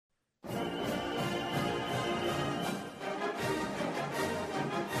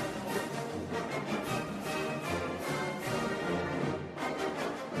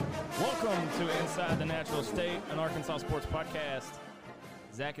to Inside the Natural State, an Arkansas sports podcast.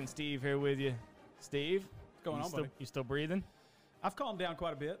 Zach and Steve here with you. Steve, what's going on, buddy? You still breathing? I've calmed down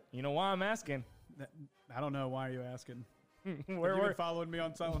quite a bit. You know why I'm asking? I don't know. Why are you asking? Where You've were been following me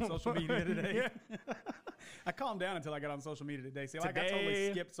on social media today? Yeah. I calmed down until I got on social media today. See, like I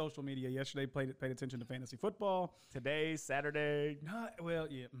totally skipped social media yesterday. Paid attention to fantasy football. Today's Saturday. Well,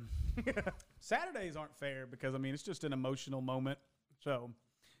 yeah. Saturdays aren't fair because it's just an emotional moment. So,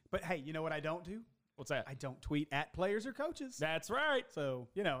 but hey, you know what I don't do? What's that? I don't tweet at players or coaches. That's right. So,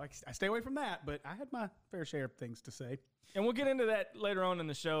 I stay away from that, but I had my fair share of things to say. And we'll get into that later on in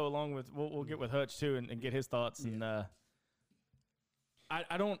the show, along with we'll get with Hutch too and get his thoughts. Yeah. And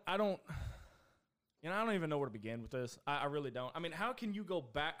I don't even know where to begin with this. I really don't. How can you go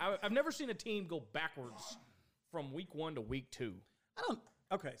back? I've never seen a team go backwards from week 1 to week 2.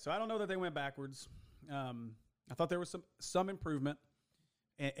 Okay, so I don't know that they went backwards. I thought there was some improvement.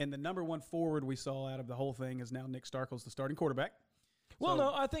 And the number one forward we saw out of the whole thing is now Nick Starkel's the starting quarterback. Well,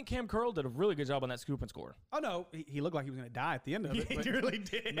 no, I think Cam Curl did a really good job on that scoop and score. Oh, no, he looked like he was going to die at the end of it. He really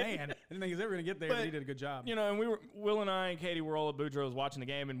did. Man, I didn't think he was ever going to get there, but he did a good job. And Will and I and Katie were all at Boudreaux's watching the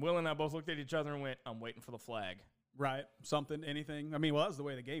game, and Will and I both looked at each other and went, I'm waiting for the flag. Right, something, anything. That was the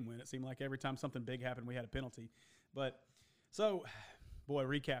way the game went. It seemed like every time something big happened, we had a penalty. But, so, boy,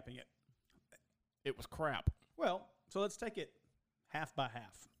 recapping it. It was crap. Well, so let's take it half by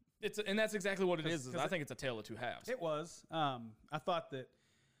half. And that's exactly what it is. I think it's a tale of two halves. It was. I thought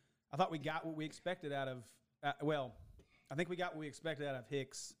we got what we expected out of. I think we got what we expected out of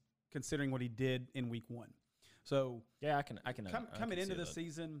Hicks, considering what he did in week 1. So yeah, I can. Coming into the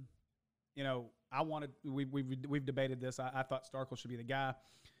season, I wanted. We've debated this. I thought Starkel should be the guy,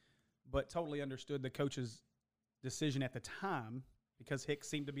 but totally understood the coach's decision at the time because Hicks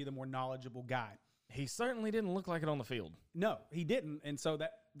seemed to be the more knowledgeable guy. He certainly didn't look like it on the field. No, he didn't. And so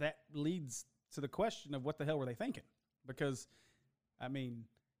that leads to the question of what the hell were they thinking? Because,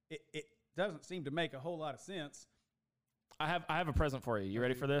 it doesn't seem to make a whole lot of sense. I have a present for you. You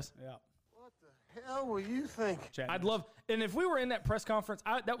ready for this? Yeah. What the hell were you thinking? I'd love, and if we were in that press conference,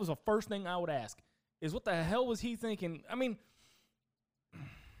 that was the first thing I would ask is what the hell was he thinking?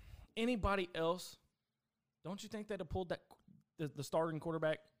 Anybody else, don't you think they'd have pulled the starting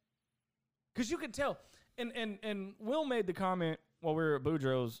quarterback? Because you could tell, and Will made the comment while we were at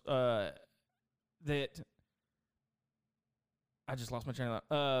Boudreaux's that I just lost my train of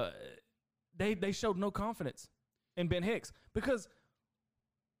thought. They showed no confidence in Ben Hicks because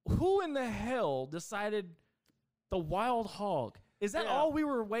who in the hell decided the wild hog? Is that all we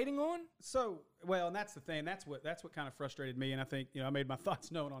were waiting on? So, and that's the thing. That's what kind of frustrated me, and I think I made my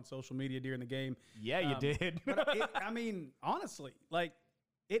thoughts known on social media during the game. Yeah, you did. But honestly,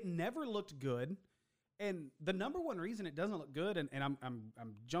 it never looked good, and the number one reason it doesn't look good, and I'm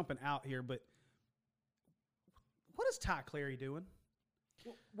jumping out here, but what is Ty Clary doing?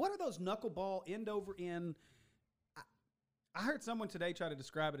 What are those knuckleball end over end? I heard someone today try to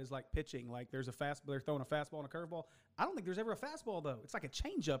describe it as like pitching, like they're throwing a fastball and a curveball. I don't think there's ever a fastball though. It's like a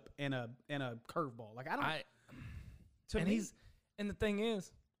changeup and a curveball. And the thing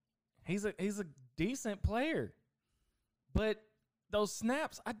is, he's a decent player, but those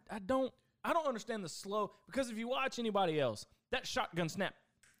snaps, I don't understand the slow, because if you watch anybody else, that shotgun snap,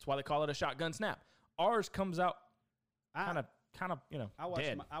 that's why they call it a shotgun snap. Ours comes out kind of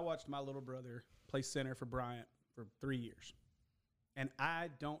dead. I watched my little brother play center for Bryant for 3 years, and I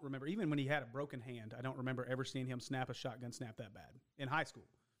don't remember, even when he had a broken hand, I don't remember ever seeing him snap a shotgun snap that bad in high school.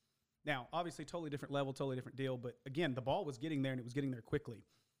 Now, obviously, totally different level, totally different deal, but again, the ball was getting there and it was getting there quickly.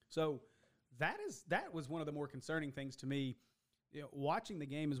 So that was one of the more concerning things to me. Watching the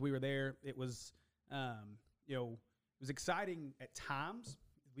game as we were there, it was, it was exciting at times.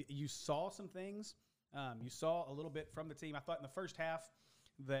 You saw some things. You saw a little bit from the team. I thought in the first half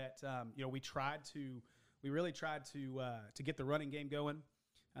that, we really tried to get the running game going,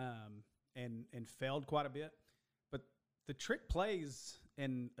 and failed quite a bit. But the trick plays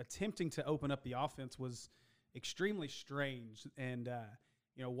and attempting to open up the offense was extremely strange. And,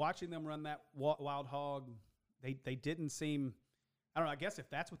 watching them run that wild hog, they didn't seem. I don't know, I guess if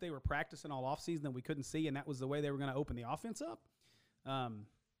that's what they were practicing all offseason that we couldn't see, and that was the way they were going to open the offense up, I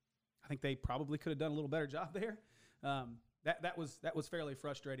think they probably could have done a little better job there. That was fairly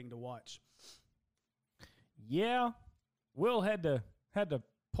frustrating to watch. Yeah. Will had to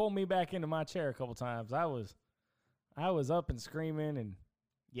pull me back into my chair a couple times. I was up and screaming, and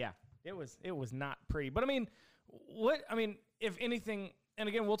yeah, it was not pretty. But if anything, and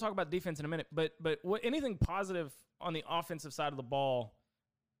again, we'll talk about defense in a minute, but what anything positive on the offensive side of the ball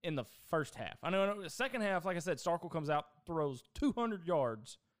in the first half? I know in the second half, like I said, Starkel comes out, throws 200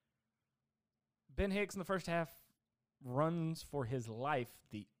 yards, Ben Hicks in the first half runs for his life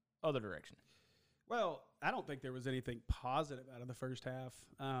the other direction. Well, I don't think there was anything positive out of the first half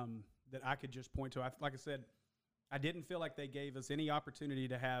that I could just point to. Like I said, I didn't feel like they gave us any opportunity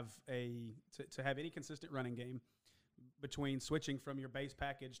to have to have any consistent running game between switching from your base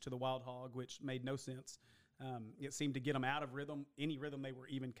package to the Wild Hog, which made no sense. It seemed to get them out of rhythm, any rhythm they were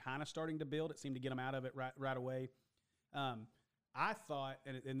even kind of starting to build. It seemed to get them out of it right away. I thought,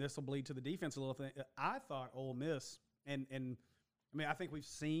 and this will bleed to the defense a little thing, I thought Ole Miss, and I mean, I think we've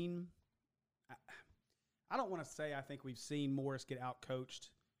seen – I don't want to say I think we've seen Morris get out-coached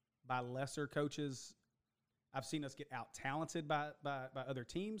by lesser coaches. I've seen us get out-talented by other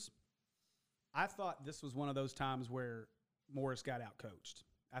teams. I thought this was one of those times where Morris got out-coached.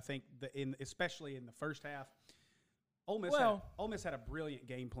 I think especially in the first half, Ole Miss had a brilliant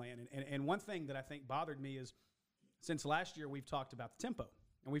game plan. And one thing that I think bothered me is since last year we've talked about the tempo,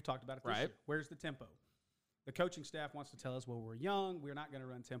 and we've talked about it this year. Where's the tempo? The coaching staff wants to tell us, well, we're young. We're not going to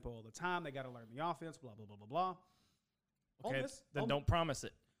run tempo all the time. They got to learn the offense, blah, blah, blah, blah, blah. Okay, then don't promise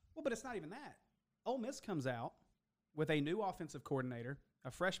it. Well, but it's not even that. Ole Miss comes out with a new offensive coordinator, a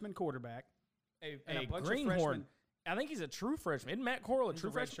freshman quarterback, and a bunch Greenhorn. of freshmen. I think he's a true freshman. Isn't Matt Corral a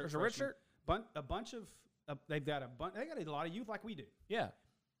true freshman? Or a red shirt? A bunch of they've got a lot of youth like we do. Yeah.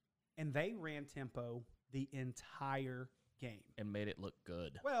 And they ran tempo the entire game and made it look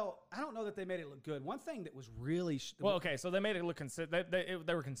good. Well, I don't know that they made it look good. One thing that was really okay, so they made it look consistent.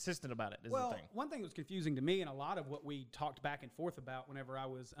 They were consistent about it. Is the thing. One thing that was confusing to me, and a lot of what we talked back and forth about whenever I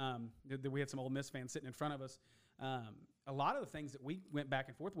was, we had some Ole Miss fans sitting in front of us. A lot of the things that we went back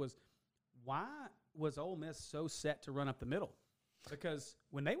and forth was, why was Ole Miss so set to run up the middle? Because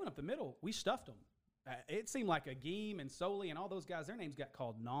when they went up the middle, we stuffed them. It seemed like Agim and Soli and all those guys, their names got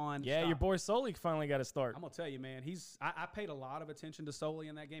called non-stop. Yeah, your boy Soli finally got a start. I'm going to tell you, man, I paid a lot of attention to Soli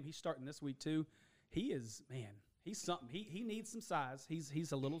in that game. He's starting this week too. He is, man, he's something. He needs some size.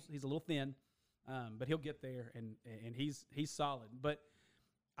 He's a little thin, but he'll get there, and he's solid. But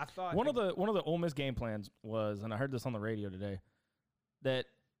I thought one of the Ole Miss game plans was, and I heard this on the radio today, that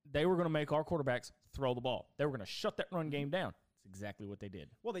they were going to make our quarterbacks throw the ball. They were going to shut that run game down. That's exactly what they did.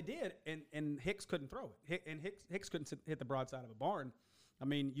 Well, they did, and Hicks couldn't throw it. Hicks couldn't hit the broadside of a barn. I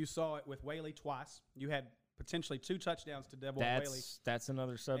mean, you saw it with Whaley twice. You had potentially 2 touchdowns to Devil Whaley. That's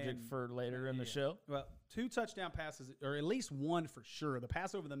another subject for later in the show. Well, 2 touchdown passes, or at least one for sure. The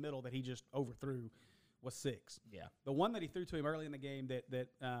pass over the middle that he just overthrew was 6. Yeah. The one that he threw to him early in the game that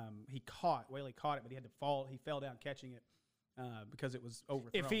he caught, Whaley caught it, but he had to fall. He fell down catching it because it was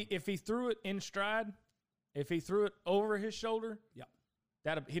overthrown. If he threw it in stride, if he threw it over his shoulder, yeah,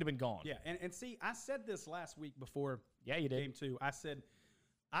 he'd have been gone. Yeah, and see, I said this last week before you did. Game 2. I said,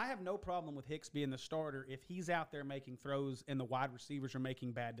 I have no problem with Hicks being the starter if he's out there making throws and the wide receivers are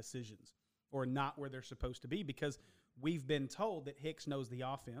making bad decisions or not where they're supposed to be, because we've been told that Hicks knows the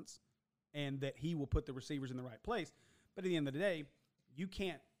offense and that he will put the receivers in the right place. But at the end of the day, you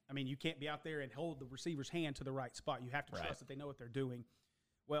can't be out there and hold the receiver's hand to the right spot. You have to trust that they know what they're doing.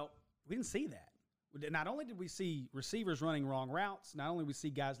 Well, we didn't see that. Not only did we see receivers running wrong routes, not only did we see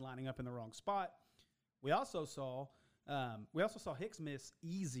guys lining up in the wrong spot, we also saw Hicks miss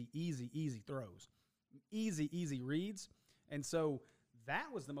easy throws, easy reads, and so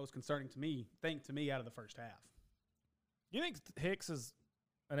that was the most concerning thing to me out of the first half. You think Hicks is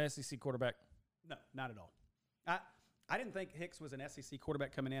an SEC quarterback? No, not at all. I didn't think Hicks was an SEC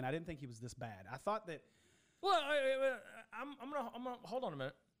quarterback coming in. I didn't think he was this bad. I thought that. Well, I'm gonna hold on a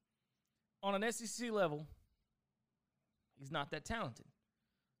minute. On an SEC level, he's not that talented.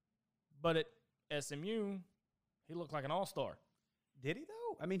 But at SMU, he looked like an all-star. Did he,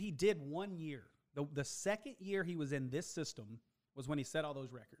 though? I mean, he did 1 year. The second year he was in this system was when he set all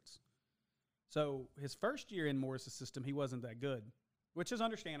those records. So his first year in Morris's system, he wasn't that good, which is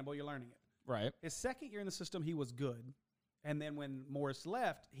understandable. You're learning it. Right. His second year in the system, he was good. And then when Morris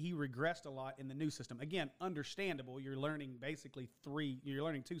left, he regressed a lot in the new system. Again, understandable. You're learning basically 2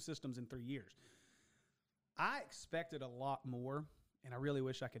 systems in 3 years. I expected a lot more, and I really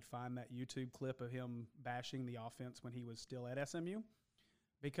wish I could find that YouTube clip of him bashing the offense when he was still at SMU,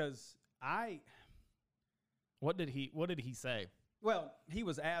 because What did he say? Well, he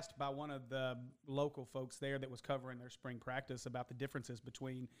was asked by one of the local folks there that was covering their spring practice about the differences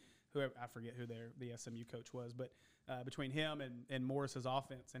between whoever, I forget who the SMU coach was, but between him and Morris's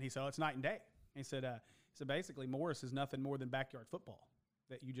offense. And he said, it's night and day. He said, basically Morris is nothing more than backyard football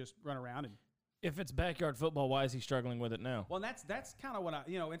that you just run around. And if it's backyard football, why is he struggling with it now? Well, that's kind of what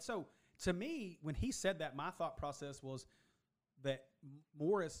and so to me, when he said that, my thought process was that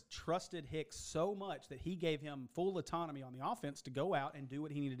Morris trusted Hicks so much that he gave him full autonomy on the offense to go out and do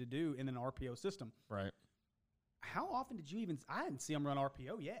what he needed to do in an RPO system. Right. How often did you even – I didn't see him run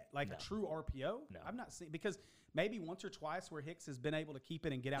RPO yet, like a true RPO. No. I've not seen – because maybe once or twice where Hicks has been able to keep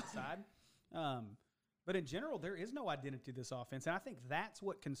it and get outside. But in general, there is no identity to this offense. And I think that's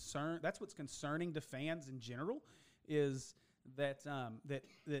what's concerning to fans in general is that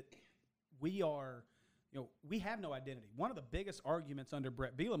that we are – we have no identity. One of the biggest arguments under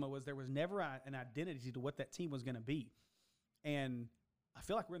Brett Bielema was there was never an identity to what that team was going to be. And I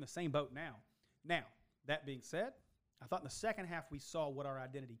feel like we're in the same boat now. Now, that being said, I thought in the second half we saw what our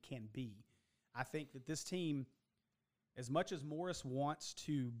identity can be. I think that this team, as much as Morris wants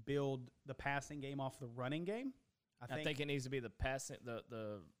to build the passing game off the running game, I think it needs to be the passing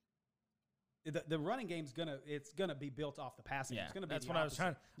the running game's gonna be built off the passing. Yeah, it's gonna be that's the what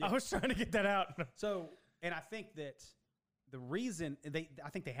opposite. I was trying to get that out. So, and I think that the reason I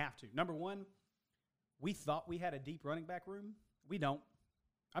think they have to. Number one, we thought we had a deep running back room. We don't.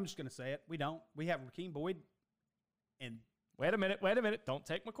 I'm just gonna say it. We don't. We have Rakeem Boyd. And wait a minute. Don't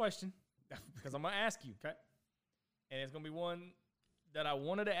take my question because I'm gonna ask you. Okay. And it's gonna be one that I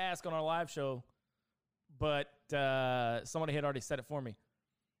wanted to ask on our live show, but somebody had already said it for me.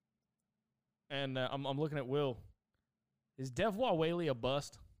 And I'm looking at Will. Is Devwah Whaley a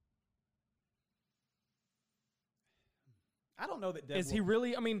bust? I don't know that Devwah. Is he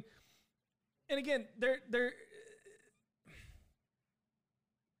really? I mean, and again,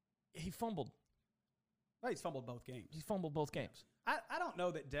 he fumbled. Well, he's fumbled both games. He fumbled both games. I don't know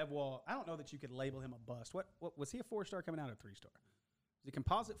that Devwah. I don't know that you could label him a bust. What was he a 4-star coming out or 3-star? Was he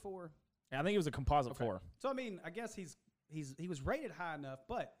composite 4? Yeah, I think he was a composite 4. So I mean, I guess he was rated high enough,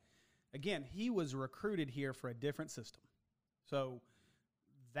 but again, he was recruited here for a different system. So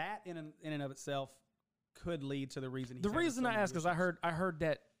that in and of itself could lead to the reason. The reason I ask is I heard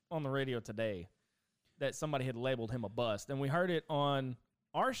that on the radio today that somebody had labeled him a bust, and we heard it on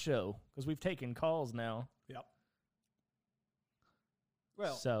our show because we've taken calls now. Yep.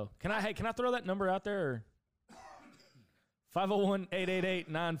 Well, so can I throw that number out there?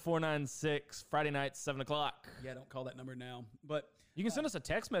 501-888-9496 Friday night 7:00. Yeah, don't call that number now, but. You can send us a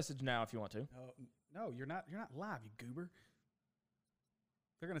text message now if you want to. No, you're not live, you goober.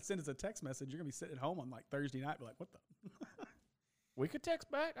 They're going to send us a text message. You're going to be sitting at home on like Thursday night, be like, what the? We could text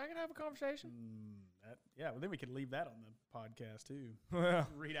back. I can have a conversation. Well, then we could leave that on the podcast too. Well,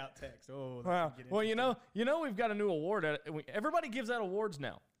 read out text. Oh, well, you know, we've got a new award. Everybody gives out awards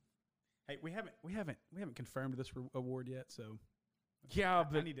now. Hey, we haven't confirmed this award yet, so yeah,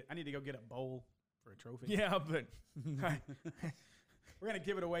 but I need to go get a bowl for a trophy. Yeah, but we're going to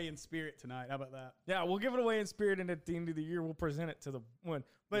give it away in spirit tonight. How about that? Yeah, we'll give it away in spirit, and at the end of the year, we'll present it to the one.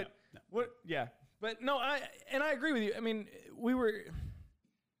 But But no, I agree with you. I mean, we were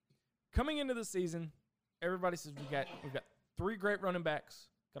coming into the season. Everybody says we've got 3 great running backs,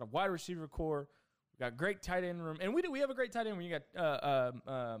 got a wide receiver core, we got great tight end room, and we do. We have a great tight end room. You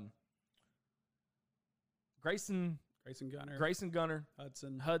got Grayson Gunner,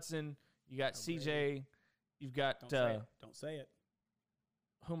 Hudson. You got CJ. You've got Don't say it.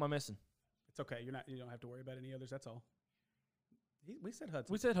 Who am I missing? It's okay. You don't have to worry about any others. That's all. We said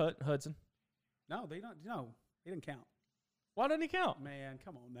Hudson. We said Hudson. No, they don't. No, he didn't count. Why didn't he count? Man,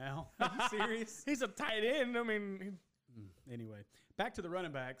 come on now. Are you serious? He's a tight end. I mean, anyway, back to the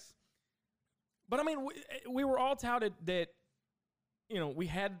running backs. But I mean, we were all touted that, we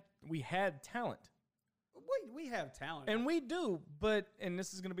had talent. We have talent, and we do. But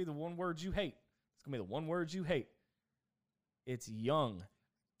this is going to be the one word you hate. It's going to be the one word you hate. It's young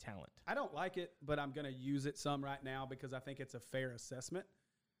talent. I don't like it, but I'm going to use it some right now because I think it's a fair assessment.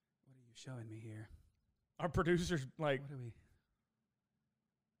 What are you showing me here? Our producer's like, what are we?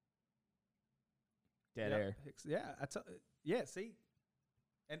 Dead air. Yeah, see,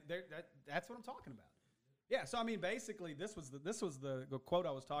 and that's what I'm talking about. Yeah, so I mean, basically, this was the quote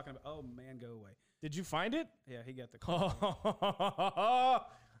I was talking about. Oh man, go away. Did you find it? Yeah, he got the quote.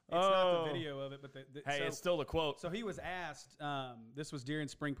 It's not the video of it, but it's still the quote. So he was asked. This was during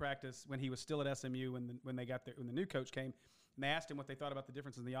spring practice when he was still at SMU when the new coach came, and they asked him what they thought about the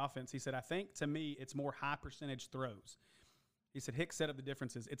differences in the offense. He said, "I think to me, it's more high percentage throws." He said, Hicks said of the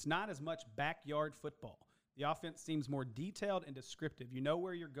differences, it's not as much backyard football. The offense seems more detailed and descriptive. You know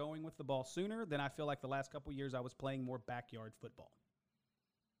where you're going with the ball sooner than I feel like the last couple years I was playing more backyard football.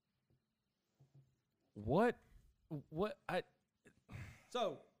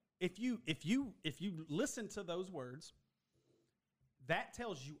 So if you listen to those words, that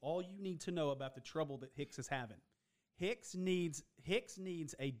tells you all you need to know about the trouble that Hicks is having. Hicks needs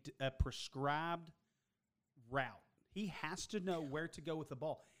a prescribed route. He has to know where to go with the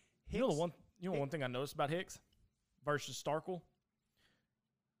ball. You know one thing I noticed about Hicks versus Starkel?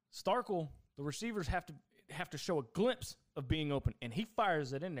 Starkel, the receivers have to show a glimpse of being open, and he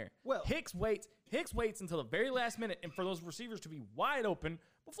fires it in there. Well, Hicks waits until the very last minute and for those receivers to be wide open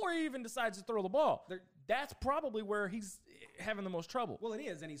before he even decides to throw the ball. That's probably where he's having the most trouble. Well, it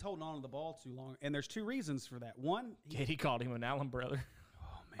is, and he's holding on to the ball too long. And there's two reasons for that. One, he called him an Allen brother.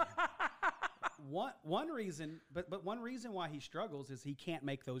 Oh man. One reason, but one reason why he struggles is he can't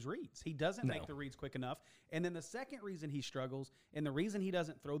make those reads. He doesn't make the reads quick enough. And then the second reason he struggles, and the reason he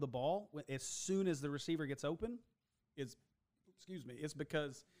doesn't throw the ball as soon as the receiver gets open, is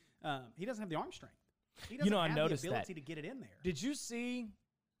because he doesn't have the arm strength. He doesn't have the ability to get it in there. Did you see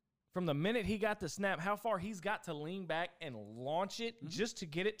from the minute he got the snap how far he's got to lean back and launch it just to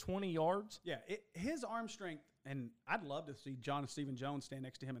get it 20 yards? Yeah, his arm strength. And I'd love to see Stephen Jones stand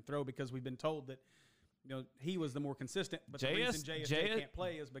next to him and throw, because we've been told that he was the more consistent. But the reason JSJ can't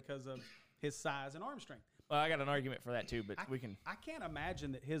play is because of his size and arm strength. Well, I got an argument for that too, but we can. I can't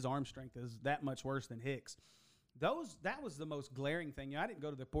imagine that his arm strength is that much worse than Hicks. That was the most glaring thing. I didn't go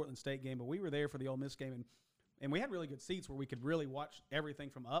to the Portland State game, but we were there for the Ole Miss game, and we had really good seats where we could really watch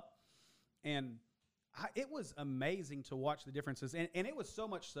everything from up. And it was amazing to watch the differences, and it was so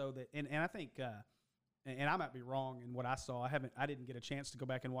much so that, and I think. And I might be wrong in what I saw. I didn't get a chance to go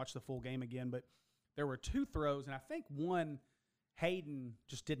back and watch the full game again, but there were two throws, and I think one, Hayden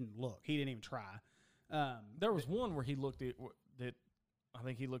just didn't look. He didn't even try. There was one where he looked at that. I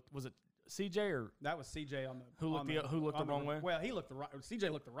think he looked. Was it CJ or that was CJ on the who looked the wrong way? Well, he looked the right.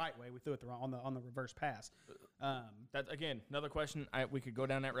 CJ looked the right way. We threw it the wrong on the reverse pass. That again, another question. We could go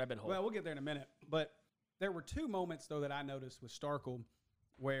down that rabbit hole. Well, we'll get there in a minute. But there were two moments though that I noticed with Starkel,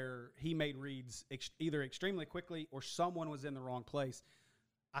 where he made reads either extremely quickly or someone was in the wrong place.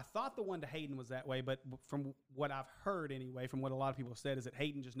 I thought the one to Hayden was that way, but from what I've heard anyway, from what a lot of people have said, is that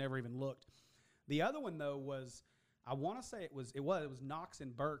Hayden just never even looked. The other one, though, was, I want to say it was Knox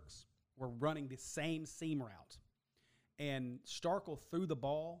and Burks were running the same seam route, and Starkel threw the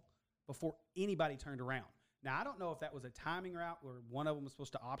ball before anybody turned around. Now, I don't know if that was a timing route where one of them was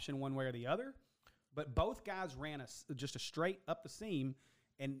supposed to option one way or the other, but both guys ran just a straight up the seam,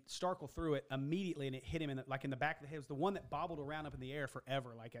 and Starkel threw it immediately, and it hit him in the back of the head. It was the one that bobbled around up in the air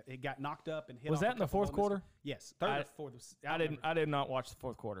forever. Like it got knocked up and hit. Was that in the fourth quarter? Yes, third or fourth. I did not watch the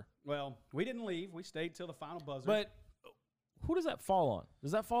fourth quarter. Well, we didn't leave. We stayed till the final buzzer. But who does that fall on?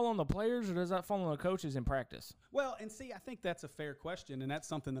 Does that fall on the players, or does that fall on the coaches in practice? Well, and see, I think that's a fair question, and that's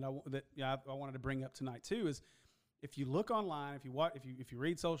something that I wanted to bring up tonight too. Is if you look online, if you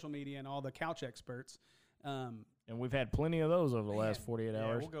read social media and all the couch experts. And we've had plenty of those over the last 48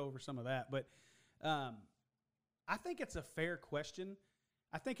 hours. We'll go over some of that, but I think it's a fair question.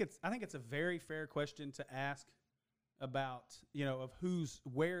 I think it's a very fair question to ask about of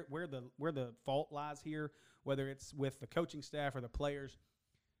where the fault lies here, whether it's with the coaching staff or the players.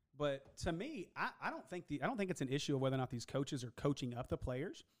 But to me, I don't think it's an issue of whether or not these coaches are coaching up the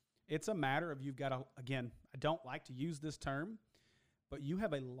players. It's a matter of you've got to, again, I don't like to use this term, but you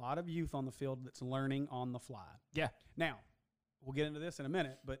have a lot of youth on the field that's learning on the fly. Yeah. Now, we'll get into this in a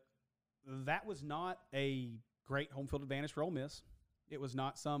minute, but that was not a great home field advantage for Ole Miss. It was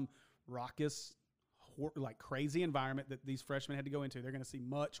not some raucous, crazy environment that these freshmen had to go into. They're going to see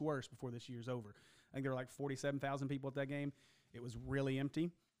much worse before this year's over. I think there were like 47,000 people at that game. It was really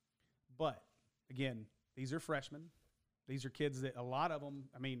empty. But, again, these are freshmen. These are kids that a lot of them,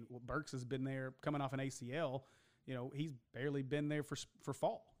 Burks has been there coming off an ACL. He's barely been there for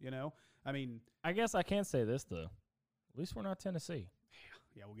fall, I guess I can say this, though. At least we're not Tennessee.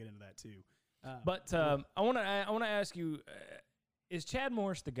 Yeah, we'll get into that, too. But I want to ask you, is Chad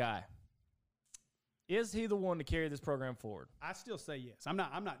Morris the guy? Is he the one to carry this program forward? I still say yes. I'm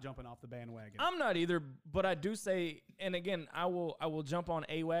not jumping off the bandwagon. I'm not either, but I do say, and again, I will jump on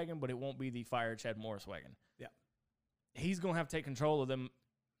a wagon, but it won't be the fire Chad Morris wagon. Yeah. He's going to have to take control of them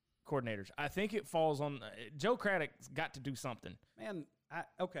coordinators. I think it falls on Joe Craddock's got to do something. Man,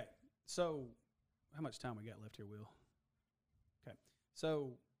 okay. So how much time we got left here, Will? Okay.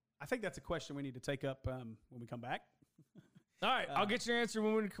 So I think that's a question we need to take up when we come back. All right. I'll get your answer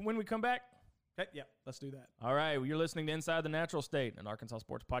when we come back. Okay. Yeah, let's do that. All right. Well, you're listening to Inside the Natural State, an Arkansas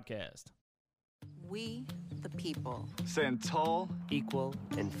sports podcast. We, the people. Stand tall, equal,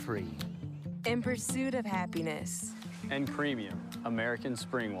 and free. In pursuit of happiness. and premium American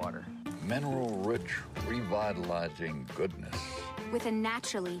spring water. Mineral-rich, revitalizing goodness. With a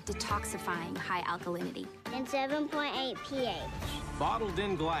naturally detoxifying high alkalinity. And 7.8 pH. Bottled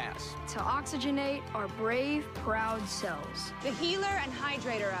in glass. To oxygenate our brave, proud cells. The healer and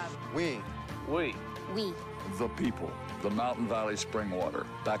hydrator of. We. the people, the Mountain Valley Spring Water,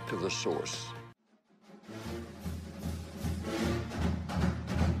 back to the source.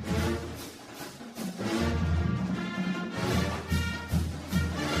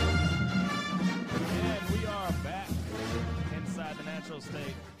 And we are back inside the natural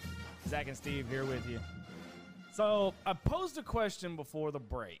state. Zach and Steve here with you. So I posed a question before the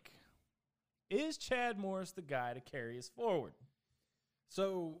break. Is Chad Morris the guy to carry us forward?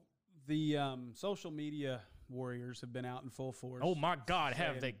 So the social media warriors have been out in full force. Oh, my God,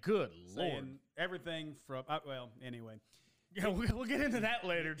 have they? Good Lord. Saying everything from, anyway. Yeah, we'll get into that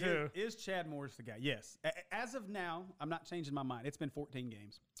later, too. Is Chad Morris the guy? Yes. As of now, I'm not changing my mind. It's been 14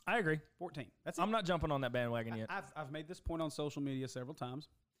 games. I agree. 14. That's it. I'm not jumping on that bandwagon yet. I've made this point on social media several times.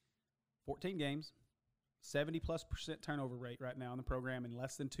 14 games, 70+% turnover rate right now in the program in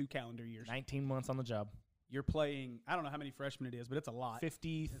less than 2 calendar years. 19 months on the job. You're playing, I don't know how many freshmen it is, but it's a lot.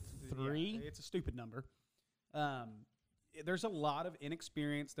 53? It's a stupid number. There's a lot of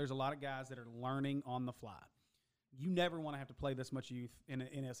inexperience. There's a lot of guys that are learning on the fly. You never want to have to play this much youth in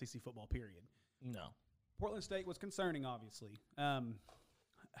SEC football, period. No. Portland State was concerning, obviously. Like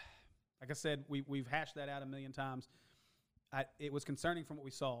I said, we've hashed that out a million times. It was concerning from what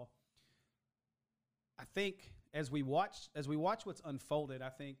we saw. I think as we watch what's unfolded, I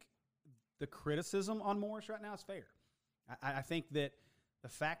think the criticism on Morris right now is fair. I think that the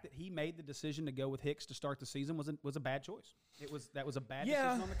fact that he made the decision to go with Hicks to start the season was a bad choice. That was a bad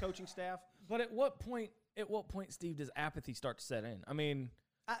decision on the coaching staff. But at what point, Steve, does apathy start to set in? I mean,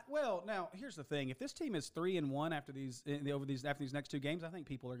 now here's the thing: if this team is 3-1 after these next 2 games, I think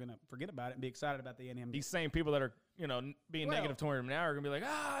people are going to forget about it and be excited about the A&M. These same people that are being negative toward him now are going to be like,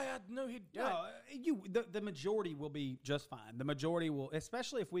 no, he. The majority will be just fine. The majority will,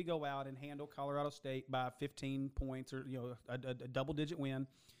 especially if we go out and handle Colorado State by 15 points or a double-digit win.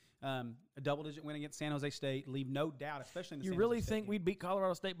 A double-digit win against San Jose State, leave no doubt, especially in the San Jose You really State think game. we'd beat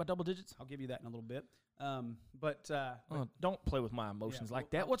Colorado State by double digits? I'll give you that in a little bit. Don't play with my emotions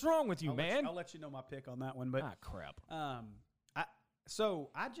like that. What's wrong with you, man? I'll let you know my pick on that one. But crap.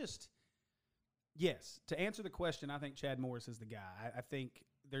 Yes, to answer the question, I think Chad Morris is the guy. I think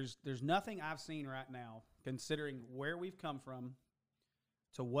there's nothing I've seen right now, considering where we've come from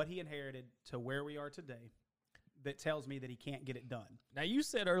to what he inherited to where we are today, that tells me that he can't get it done. Now, you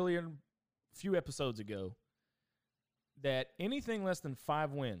said earlier, a few episodes ago, that anything less than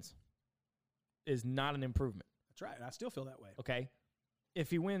 5 wins is not an improvement. That's right. I still feel that way. Okay. If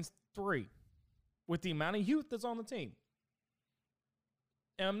he wins 3, with the amount of youth that's on the team,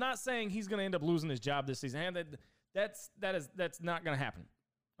 and I'm not saying he's going to end up losing his job this season. And that's not going to happen.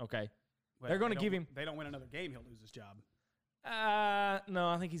 Okay. Well, they're going to give him. They don't win another game, he'll lose his job. No,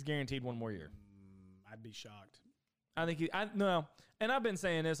 I think he's guaranteed 1 more year. I'd be shocked. I think no, and I've been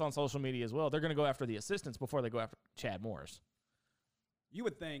saying this on social media as well. They're going to go after the assistants before they go after Chad Morris. You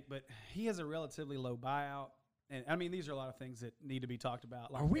would think, but he has a relatively low buyout, and I mean these are a lot of things that need to be talked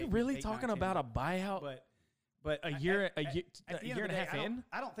about. Like are we really talking about a buyout? But a year and a half in,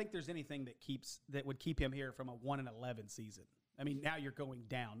 I don't think there's anything that would keep him here from a 1-11 season. I mean, now you're going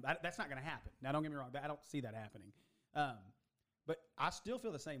down. That's not going to happen. Now, don't get me wrong. I don't see that happening. But I still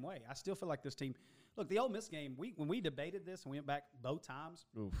feel the same way. I still feel like this team. Look, the Ole Miss game. When we debated this and we went back both times.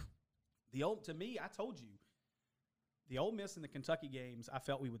 Oof. To me, I told you, the Ole Miss and the Kentucky games, I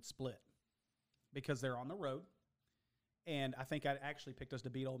felt we would split because they're on the road. And I think I actually picked us to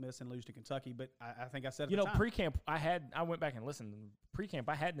beat Ole Miss and lose to Kentucky. But I think I said at the time. Pre-camp, I went back and listened. Pre-camp,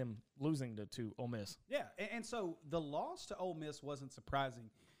 I had them losing to Ole Miss. Yeah, and so the loss to Ole Miss wasn't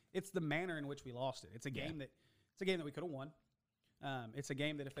surprising. It's the manner in which we lost it. It's a game that we could have won. It's a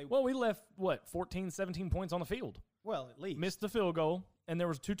game that if they we left 14, 17 points on the field. Well, at least missed the field goal, and there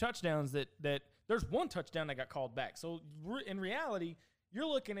was 2 touchdowns that there's 1 touchdown that got called back. So in reality, you're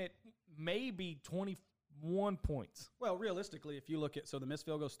looking at maybe 21 points. Well, realistically, if you look at the missed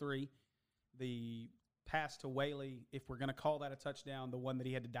field goal's 3, the pass to Whaley, if we're going to call that a touchdown, the one that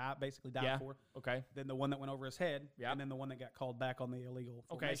he had to die for. Okay. Then the one that went over his head. Yeah. And then the one that got called back on the illegal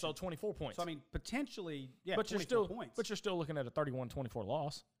formation. Okay, so 24 points. So, I mean, potentially, but 24 points. But you're still looking at a 31-24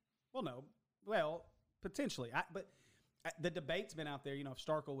 loss. Well, no. Well, potentially. But the debate's been out there. If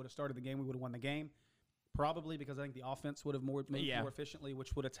Starkel would have started the game, we would have won the game. Probably because I think the offense would have moved more efficiently,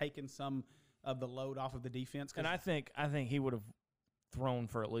 which would have taken some of the load off of the defense. And I think he would have thrown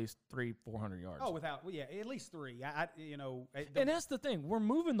for at least 300-400 yards. Oh, at least 3. And that's the thing. We're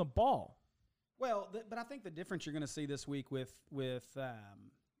moving the ball. Well, but I think the difference you're going to see this week with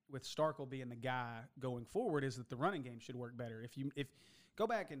Starkel being the guy going forward is that the running game should work better. If you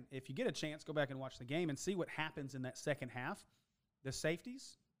get a chance, go back and watch the game and see what happens in that second half. The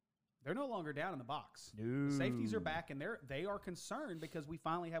safeties they're no longer down in the box. No. The safeties are back, and they are concerned because we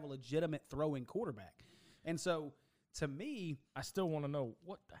finally have a legitimate throwing quarterback. And so, to me, I still want to know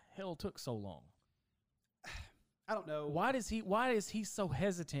what the hell took so long. I don't know. Why is he so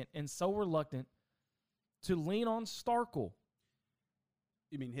hesitant and so reluctant to lean on Starkel?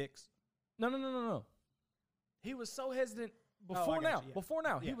 You mean Hicks? No. He was so hesitant before got now. you, yeah. Before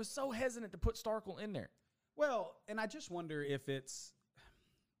now, Yeah. he was so hesitant to put Starkel in there. Well, and I just wonder if it's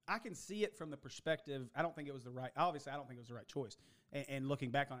 – I can see it from the perspective – I don't think it was the right – obviously, I don't think it was the right choice. And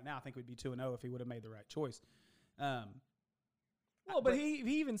looking back on it now, I think we'd be 2-0 if he would have made the right choice. But he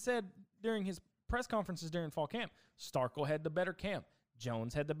even said during his press conferences during fall camp, Starkel had the better camp.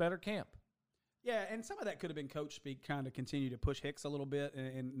 Jones had the better camp. Yeah, and some of that could have been coach speak, kind of continue to push Hicks a little bit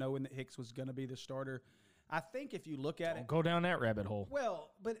and knowing that Hicks was going to be the starter. I think if you look at Don't it – go down that rabbit hole.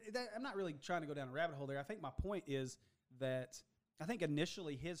 Well, but I'm not really trying to go down a rabbit hole there. I think my point is that I think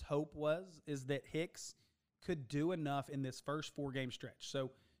initially his hope is that Hicks could do enough in this first 4-game stretch.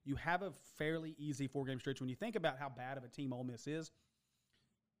 So you have a fairly easy 4-game stretch. When you think about how bad of a team Ole Miss is,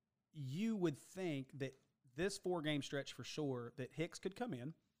 you would think that this 4-game stretch for sure that Hicks could come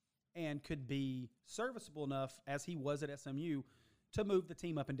in and could be serviceable enough as he was at SMU to move the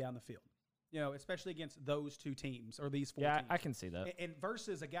team up and down the field. You know, especially against those two teams or these 4 teams. I can see that. And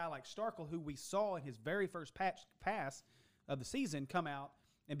versus a guy like Starkel, who we saw in his very first pass of the season come out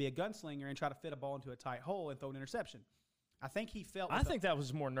and be a gunslinger and try to fit a ball into a tight hole and throw an interception. I think he felt. I think that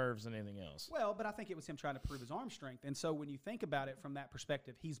was more nerves than anything else. Well, but I think it was him trying to prove his arm strength. And so when you think about it from that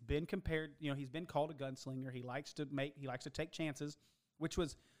perspective, he's been compared. You know, he's been called a gunslinger. He likes to take chances, which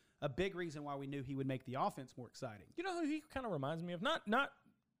was a big reason why we knew he would make the offense more exciting. You know who he kind of reminds me of? Not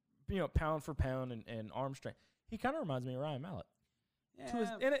pound for pound and arm strength. He kind of reminds me of Ryan Mallett.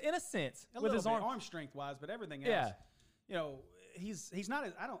 Yeah, in a sense, with his arm strength wise, but everything else. Yeah. You know, he's not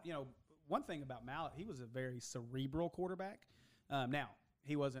as, I don't, you know, one thing about Mallett, he was a very cerebral quarterback. Now,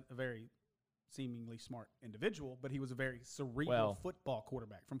 he wasn't a very seemingly smart individual, but he was a very cerebral football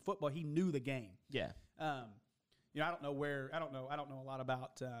quarterback. From football, he knew the game. Yeah. You know, I don't know a lot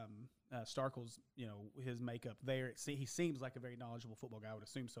about Starkel's, you know, his makeup there. He seems like a very knowledgeable football guy. I would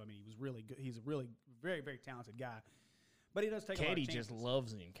assume so. I mean, he was really good. He's a really very, very talented guy. But he does take a lot of chances. Katie just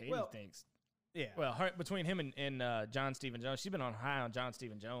loves him. Katie thinks. Yeah. Well, between him and John Stephen Jones, she's been on high on John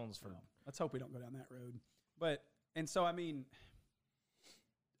Stephen Jones for. Well, let's hope we don't go down that road. But and so I mean,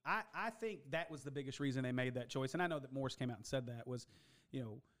 I think that was the biggest reason they made that choice. And I know that Morris came out and said that was, you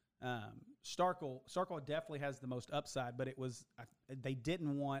know, Starkel definitely has the most upside, but it was they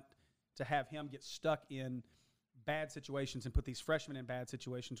didn't want to have him get stuck in bad situations and put these freshmen in bad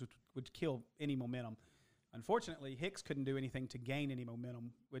situations, which would kill any momentum. Unfortunately, Hicks couldn't do anything to gain any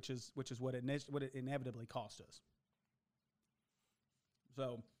momentum, which is what it inevitably cost us.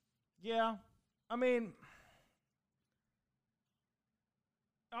 So, yeah, I mean,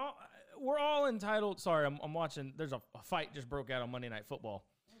 we're all entitled. Sorry, I'm watching. There's a fight just broke out on Monday Night Football.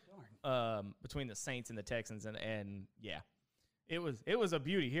 Oh, darn. Between the Saints and the Texans, and yeah, it was a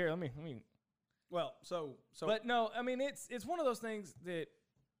beauty. Here, let me. Well, so, but no, I mean it's one of those things that.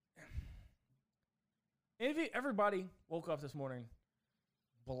 Everybody woke up this morning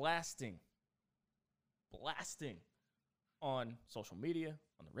blasting on social media,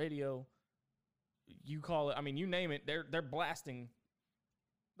 on the radio. You call it, I mean, you name it, they're blasting.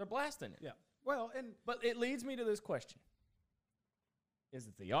 They're blasting it. Yeah. Well, but it leads me to this question. Is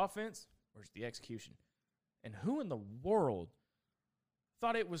it the offense or is it the execution? And who in the world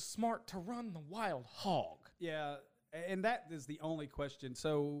thought it was smart to run the wild hog? Yeah, and that is the only question.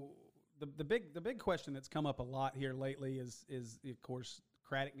 So The big question that's come up a lot here lately is of course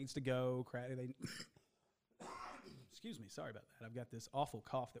Craddock needs to go. Excuse me, sorry about that. I've got this awful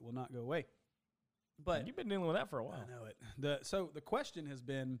cough that will not go away. But you've been dealing with that for a while. I know it. So the question has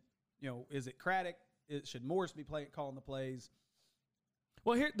been, you know, is it Craddock? Should Morris be calling the plays?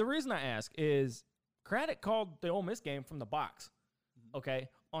 Well, here the reason I ask is Craddock called the Ole Miss game from the box. Mm-hmm. Okay,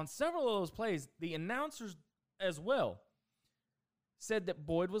 on several of those plays, the announcers as well said that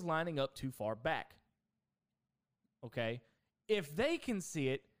Boyd was lining up too far back. Okay? If they can see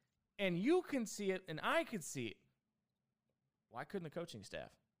it, and you can see it, and I could see it, why couldn't the coaching staff?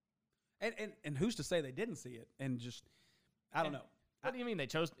 And who's to say they didn't see it? And just, I don't know. What do you mean they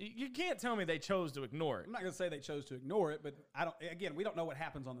chose? You can't tell me they chose to ignore it. I'm not going to say they chose to ignore it, but we don't know what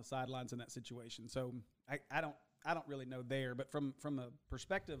happens on the sidelines in that situation. So I don't really know there. But from a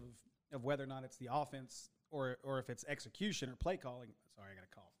perspective of whether or not it's the offense or if it's execution or play calling. Sorry, I got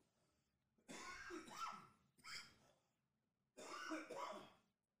a cough.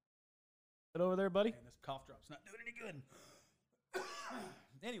 Get over there, buddy. Man, this cough drop's not doing any good.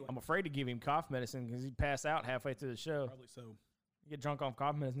 Anyway, I'm afraid to give him cough medicine because he'd pass out halfway through the show. probably so. Get drunk off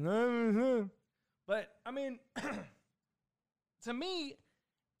cough medicine. But, I mean, to me,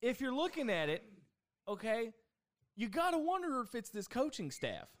 if you're looking at it, okay, you got to wonder if it's this coaching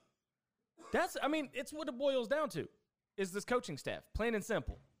staff. It's what it boils down to, is this coaching staff, plain and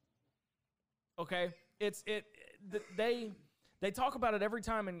simple. Okay? They talk about it every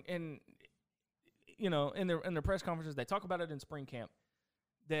time in their press conferences. They talk about it in spring camp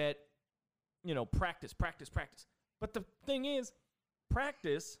that, practice. But the thing is,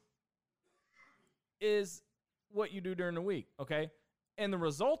 practice is what you do during the week, okay? And the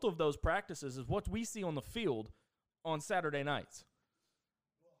result of those practices is what we see on the field on Saturday nights.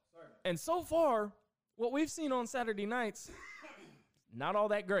 And so far, what we've seen on Saturday nights, not all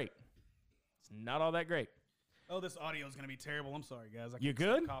that great. It's not all that great. Oh, this audio is going to be terrible. I'm sorry, guys. You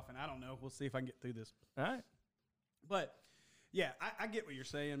good? Coughing. I don't know. We'll see if I can get through this. All right. But, yeah, I get what you're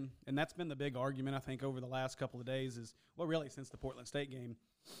saying, and that's been the big argument, I think, over the last couple of days really since the Portland State game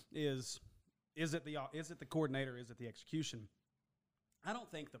is it the coordinator, is it the execution? I don't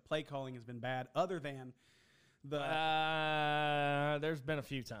think the play calling has been bad other than there's been a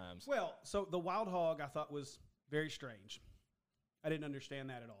few times. Well, so the Wild Hog I thought was very strange. I didn't understand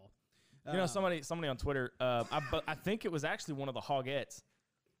that at all. Somebody on Twitter, I think it was actually one of the Hogettes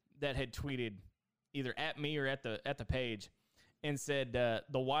that had tweeted either at me or at the page and said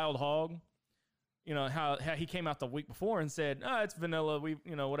the Wild Hog, how he came out the week before and said, it's vanilla,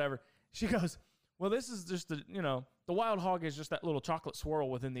 whatever. She goes, well, this is just the Wild Hog is just that little chocolate swirl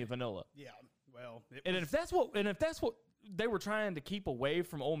within the vanilla. Yeah. Well, if that's what they were trying to keep away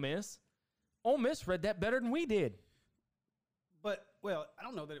from Ole Miss read that better than we did. But, well, I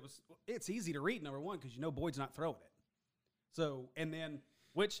don't know that it's easy to read, number one, because Boyd's not throwing it. So, and then.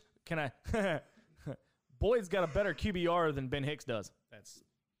 Which, Boyd's got a better QBR than Ben Hicks does. That's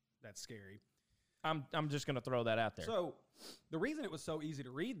scary. I'm just going to throw that out there. So, the reason it was so easy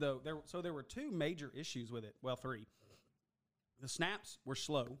to read, though, there were two major issues with it. Well, three. The snaps were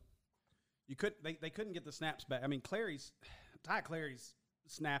slow. They couldn't get the snaps back. I mean, Ty Clary's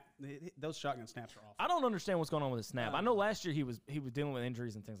snap, those shotgun snaps are awful. I don't understand what's going on with his snap. I know last year he was dealing with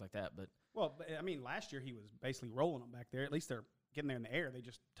injuries and things like that, but last year he was basically rolling them back there. At least they're getting there in the air. They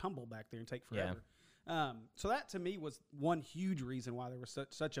just tumble back there and take forever. Yeah. So that to me was one huge reason why there was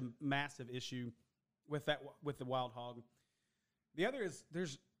such a massive issue with the Wild Hog. The other is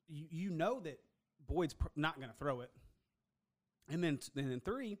that Boyd's not going to throw it, and then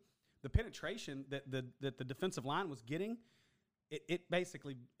three. The penetration that the defensive line was getting, it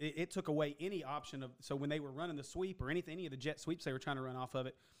basically took away any option of. So when they were running the sweep or any of the jet sweeps they were trying to run off of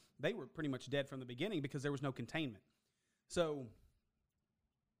it, they were pretty much dead from the beginning because there was no containment. So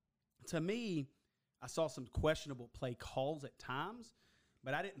to me, I saw some questionable play calls at times,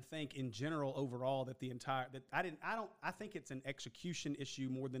 but I didn't think in general overall that I think it's an execution issue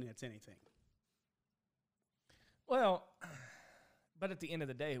more than it's anything. Well, but at the end of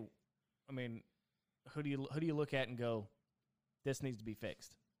the day, I mean, who do you look at and go, this needs to be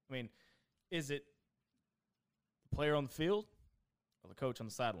fixed? I mean, is it the player on the field or the coach on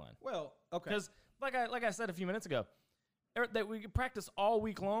the sideline? Well, okay. Because like I said a few minutes ago, that we practice all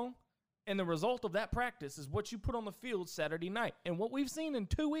week long, and the result of that practice is what you put on the field Saturday night. And what we've seen in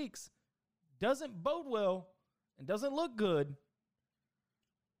 2 weeks doesn't bode well and doesn't look good.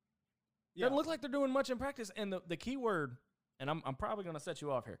 Yeah. Doesn't look like they're doing much in practice. And the key word, and I'm probably going to set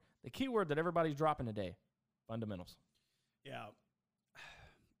you off here, the key word that everybody's dropping today, fundamentals. Yeah.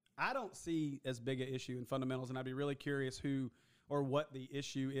 I don't see as big an issue in fundamentals, and I'd be really curious who or what the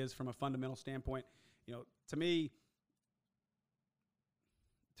issue is from a fundamental standpoint. To me,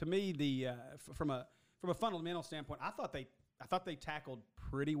 from a fundamental standpoint, I thought they tackled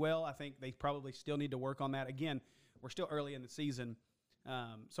pretty well. I think they probably still need to work on that. Again, we're still early in the season,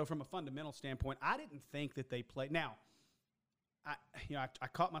 so from a fundamental standpoint, I didn't think that they played. Now, I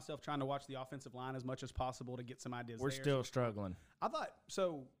caught myself trying to watch the offensive line as much as possible to get some ideas. We're still struggling. I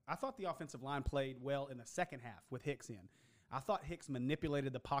thought the offensive line played well in the second half with Hicks in. I thought Hicks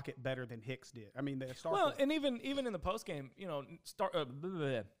manipulated the pocket better than Hicks did. I mean, and even in the postgame, I'm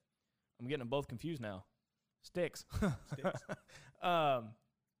getting them both confused now. Sticks.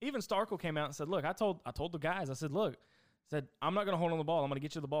 Even Starkel came out and said, "Look, I told the guys. I said, look, I'm not going to hold on the ball. I'm going to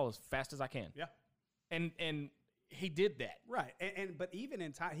get you the ball as fast as I can." Yeah, and he did that. Right, but even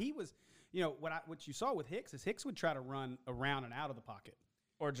in time, he was, what you saw with Hicks is Hicks would try to run around and out of the pocket,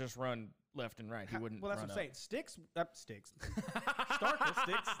 or just run left and right. He wouldn't. Well, that's run what I'm saying. Starkel Starkel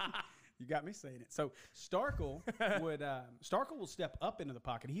sticks. You got me saying it. So Starkel will step up into the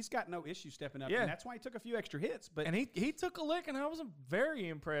pocket. He's got no issue stepping up, Yeah. and that's why he took a few extra hits. But And he took a lick, and I was very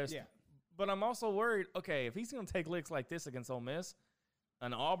impressed. Yeah. But I'm also worried, okay, if he's going to take licks like this against Ole Miss,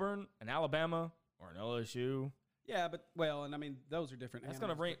 an Auburn, an Alabama, or an LSU, yeah, but and I mean those are different. that's going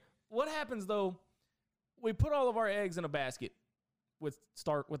to animals. bring – what happens, though, we put all of our eggs in a basket with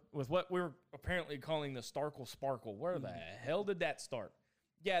what we're apparently calling the Starkle Sparkle. Where the hell did that start?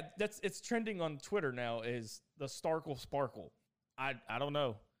 Yeah, it's trending on Twitter now is the Starkle Sparkle. I don't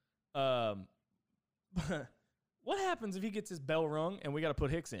know. What happens if he gets his bell rung and we got to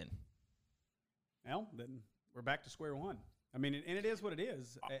put Hicks in? Well, then we're back to square one. I mean, and it is what it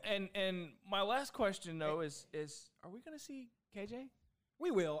is. And my last question though is are we going to see KJ?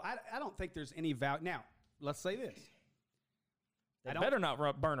 We will. I don't think there's any value. Now, let's say this. They better not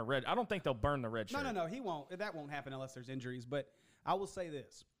burn a red. I don't think they'll burn the red shirt. No, he won't. That won't happen unless there's injuries. But I will say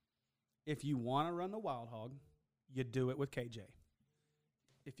this: if you want to run the Wild Hog, you do it with KJ.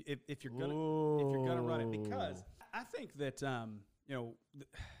 If you're gonna run it, because I think that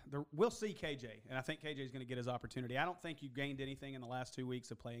we'll see KJ, and I think KJ is going to get his opportunity. I don't think you gained anything in the last 2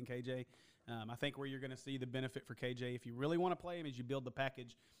 weeks of playing KJ. I think where you're going to see the benefit for KJ, if you really want to play him, is you build the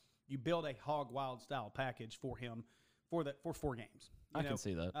package. You build a Hog Wild style package for him for 4 games. I can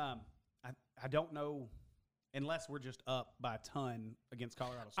see that. I don't know unless we're just up by a ton against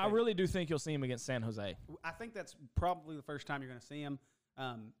Colorado State. I really do think you'll see him against San Jose. I think that's probably the first time you're going to see him,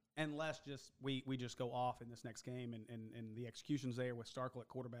 unless we just go off in this next game and the execution's there with Starkel at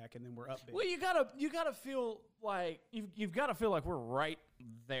quarterback, and then we're up big. Well, you gotta feel like you've got to feel like we're right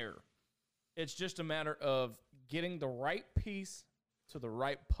there. It's just a matter of getting the right piece to the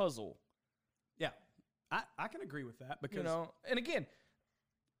right puzzle. Yeah, I can agree with that because and again,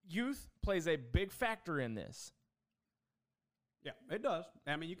 youth plays a big factor in this. Yeah, it does.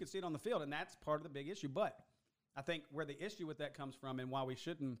 I mean, you can see it on the field, and that's part of the big issue. But I think where the issue with that comes from, and why we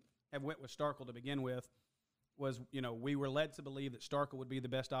shouldn't have went with Starkel to begin with, was we were led to believe that Starkel would be the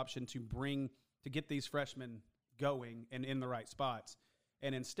best option to get these freshmen going and in the right spots,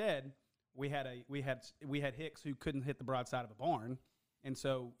 and instead we had Hicks who couldn't hit the broadside of a barn, and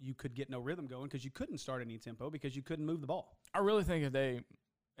so you could get no rhythm going because you couldn't start any tempo because you couldn't move the ball. I really think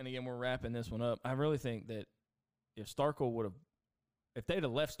and again we're wrapping this one up, I really think that if they'd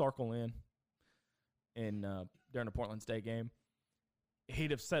have left Starkel in during the Portland State game,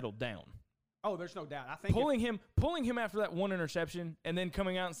 he'd have settled down. Oh, there's no doubt. I think pulling him after that one interception and then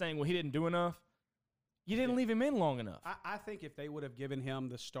coming out and saying, well, he didn't do enough, you didn't leave him in long enough. I think if they would have given him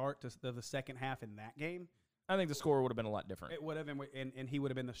the start to the second half in that game, I think the score would have been a lot different. It would have been, and he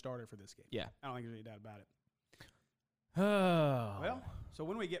would have been the starter for this game. Yeah. I don't think there's any doubt about it. Oh. Well, so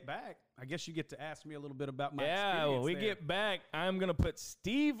when we get back, I guess you get to ask me a little bit about my experience. Yeah, when we get back, I'm going to put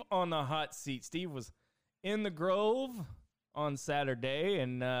Steve on the hot seat. Steve was in the Grove on Saturday,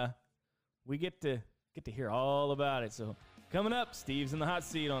 and we get to hear all about it. So coming up, Steve's in the hot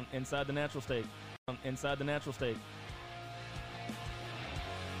seat on Inside the Natural State.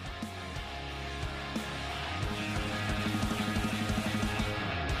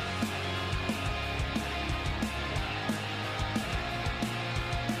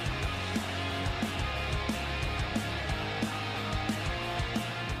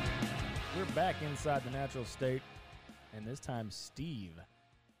 Back inside the Natural State, and this time Steve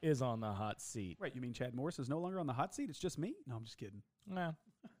is on the hot seat. Wait, you mean Chad Morris is no longer on the hot seat? It's just me? No, I'm just kidding. Nah.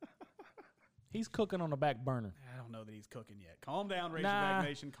 He's cooking on the back burner. I don't know that he's cooking yet. Calm down, Razorback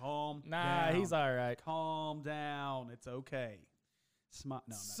Nation. Calm down. He's all right. Calm down. It's okay.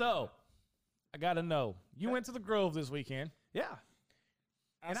 So, I got to know. You went to the Grove this weekend. Yeah.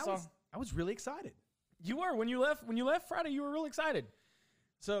 I was really excited. You were. When you left Friday, you were really excited.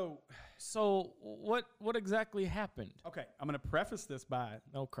 So what exactly happened? Okay, I'm going to preface this by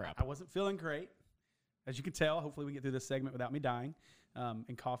oh crap. I wasn't feeling great, as you can tell. Hopefully, we can get through this segment without me dying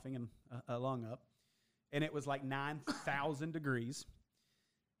and coughing and a lung up. And it was like 9,000 degrees.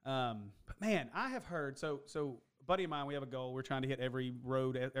 But man, I have heard. So a buddy of mine, we have a goal. We're trying to hit every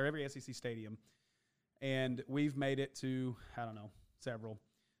road or every SEC stadium, and we've made it to several.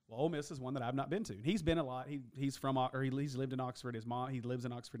 Well, Ole Miss is one that I've not been to. He's been a lot. He's lived in Oxford. He lives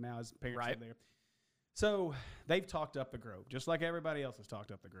in Oxford now. His parents live there. So they've talked up the Grove, just like everybody else has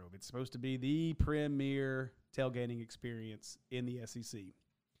talked up the Grove. It's supposed to be the premier tailgating experience in the SEC.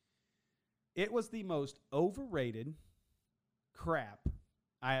 It was the most overrated crap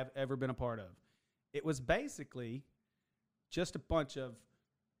I have ever been a part of. It was basically just a bunch of.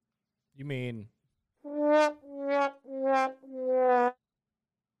 You mean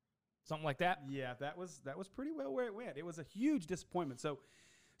something like that? Yeah, that was pretty well where it went. It was a huge disappointment. So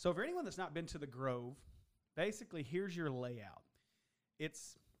So for anyone that's not been to the Grove, basically here's your layout.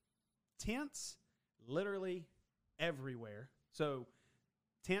 It's tents literally everywhere. So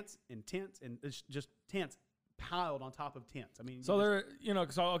tents, and it's just tents piled on top of tents. I mean, so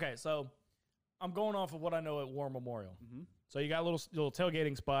so I'm going off of what I know at War Memorial. Mm-hmm. So you got little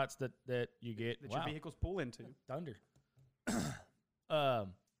tailgating spots that you get that your vehicles pull into. Thunder.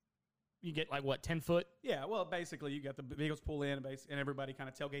 You get like what, 10 foot? Yeah, well, basically you got the vehicles pull in and everybody kind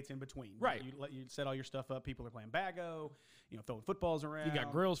of tailgates in between. Right. You set all your stuff up. People are playing bago, throwing footballs around. You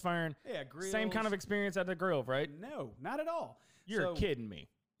got grills firing. Yeah, grills. Same kind of experience at the Grove, right? No, not at all. You're kidding me.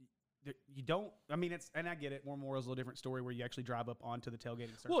 You don't. I mean, and I get it. War Memorial's a little different story where you actually drive up onto the tailgating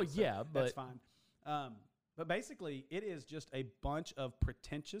surface. Well, yeah, but that's fine. But basically, it is just a bunch of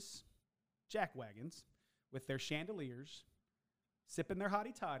pretentious jackwagons with their chandeliers, sipping their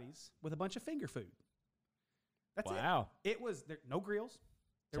hottie toddies with a bunch of finger food. That's it. Wow. It was there. No grills.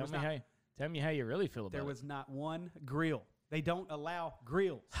 Tell me how you really feel about it. There was not one grill. They don't allow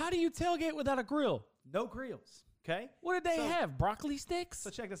grills. How do you tailgate without a grill? No grills. Okay. What did they have? Broccoli sticks? So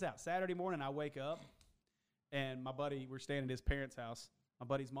check this out. Saturday morning, I wake up, and my buddy, we're staying at his parents' house. My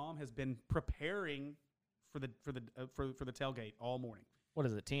buddy's mom has been preparing for the tailgate all morning. What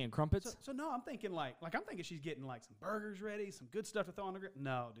is it? Tea and crumpets? So no, I'm thinking I'm thinking she's getting like some burgers ready, some good stuff to throw on the grill.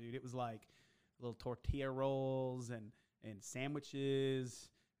 No, dude, it was like little tortilla rolls and sandwiches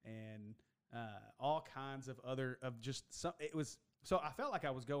and all kinds of other it was. So I felt like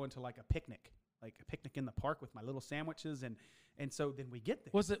I was going to like a picnic in the park with my little sandwiches and so then we get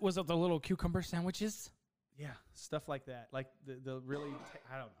there. Was it the little cucumber sandwiches? Yeah, stuff like that. Like the really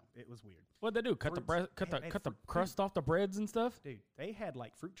I don't know. It was weird. What'd they do? Cut the crust off the breads and stuff? Dude, they had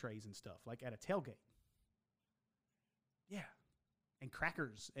like fruit trays and stuff like at a tailgate. Yeah. And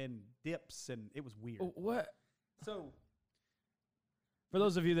crackers and dips and it was weird. What? So for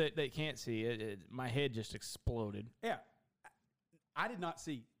those of you that can't see it, my head just exploded. Yeah. I did not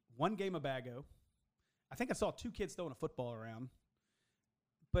see one game of bago. I think I saw 2 kids throwing a football around.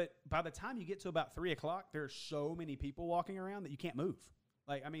 But by the time you get to about 3 o'clock, there are so many people walking around that you can't move.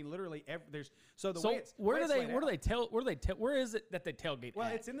 Like, I mean, literally, where is it that they tailgate? Well,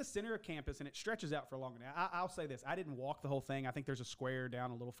 at? It's in the center of campus and it stretches out for longer. Now, I'll say this: I didn't walk the whole thing. I think there's a square down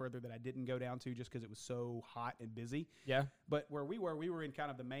a little further that I didn't go down to just because it was so hot and busy. Yeah. But where we were in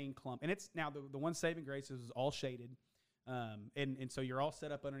kind of the main clump, and it's now the one saving grace is all shaded. And so you're all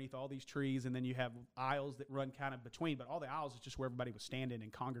set up underneath all these trees, and then you have aisles that run kind of between, but all the aisles is just where everybody was standing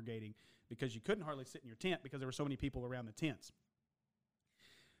and congregating because you couldn't hardly sit in your tent because there were so many people around the tents.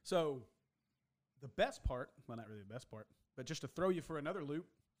 So the best part, well, not really the best part, but just to throw you for another loop.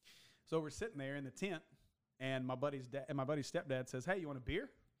 So we're sitting there in the tent, and my buddy's stepdad says, "Hey, you want a beer?"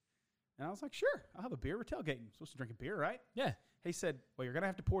 And I was like, "Sure, I'll have a beer. We're tailgating. We're supposed to drink a beer, right?" Yeah. He said, "Well, you're going to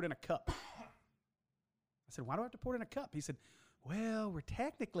have to pour it in a cup." I said, "Why do I have to pour it in a cup?" He said, "Well, we're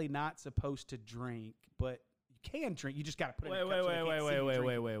technically not supposed to drink, but you can drink. You just got to put it in a cup."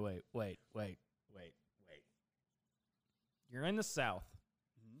 Wait. You're in the South.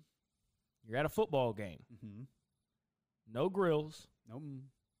 Mm-hmm. You're at a football game. Mm-hmm. No grills. Nope.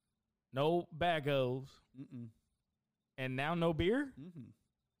 No bagos. Mm-mm. And now no beer? Mm-hmm.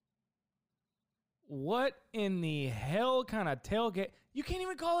 What in the hell kind of tailgate? You can't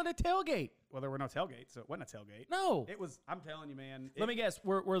even call it a tailgate. Well, there were no tailgates, so it wasn't a tailgate. No. It was, I'm telling you, man. Let me guess.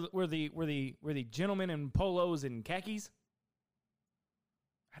 Were the gentlemen in polos and khakis?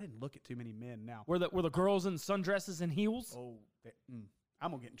 I didn't look at too many men now. Were the girls in sundresses and heels? Oh,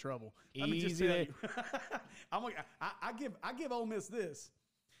 I'm going to get in trouble. Let me just tell you. I give Ole Miss this.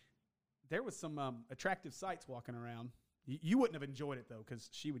 There was some attractive sights walking around. You wouldn't have enjoyed it, though, because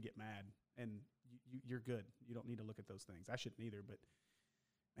she would get mad, and you're good. You don't need to look at those things. I shouldn't either, but,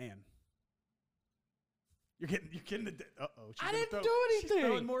 man. You're getting the uh-oh. I didn't do anything. She's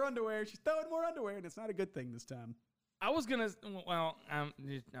throwing more underwear. And it's not a good thing this time. I was gonna. Well,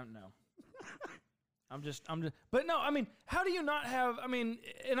 no. I'm just. But no, I mean, how do you not have? I mean,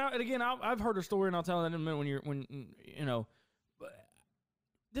 and again, I've heard a story, and I'll tell it in a minute. When you know,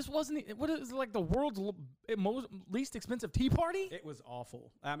 this wasn't. What is it, like the world's least expensive tea party? It was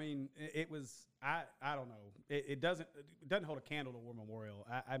awful. I mean, it was. I don't know. It doesn't hold a candle to War Memorial.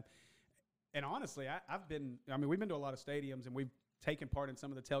 And honestly, I've been. I mean, we've been to a lot of stadiums, and we've taken part in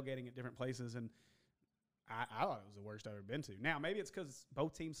some of the tailgating at different places, and I thought it was the worst I've ever been to. Now, maybe it's because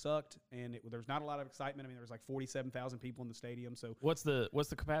both teams sucked, and there's not a lot of excitement. I mean, there was like 47,000 people in the stadium. So what's the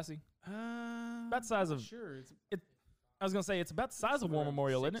capacity? About the size of. Sure, I was gonna say it's about the size of War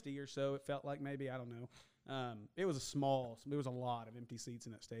Memorial, isn't it? 60 or so. It felt like maybe, I don't know. It was there was a lot of empty seats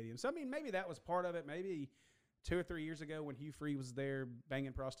in that stadium. So I mean, maybe that was part of it. Maybe 2 or 3 years ago when Hugh Freeze was there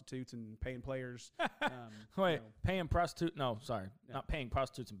banging prostitutes and paying players. Wait, you know, paying prostitutes? No, sorry, not paying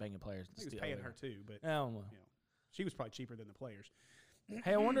prostitutes and banging players. he was paying her too, but Oh, well. you know, she was probably cheaper than the players.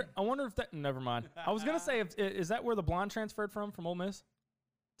 Hey, I wonder if that. Never mind. I was gonna say, is that where the blonde transferred from Ole Miss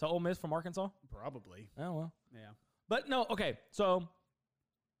to Ole Miss from Arkansas? Probably. Oh well. Yeah. But no, okay. So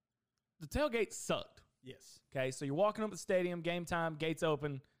the tailgate sucked. Yes. Okay, so you're walking up the stadium, game time, gates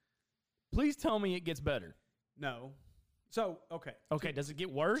open. Please tell me it gets better. No. So, okay. Okay, does it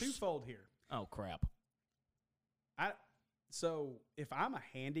get worse? Twofold here. Oh crap. So if I'm a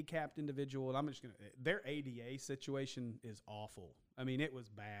handicapped individual, and I'm just gonna, their ADA situation is awful. I mean, it was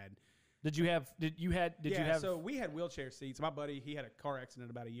bad. Did you have? So we had wheelchair seats. My buddy, he had a car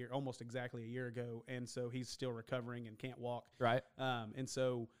accident about almost exactly a year ago, and so he's still recovering and can't walk. Right. And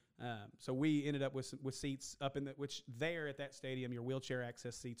so we ended up with seats up in which there at that stadium, your wheelchair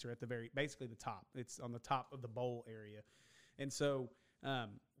access seats are at basically the top. It's on the top of the bowl area, and so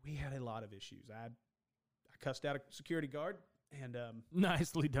we had a lot of issues. I cussed out a security guard, and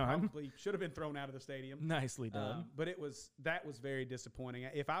nicely done. Probably should have been thrown out of the stadium. Nicely done. But that was very disappointing.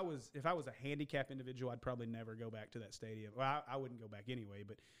 If I was a handicapped individual, I'd probably never go back to that stadium. Well, I wouldn't go back anyway,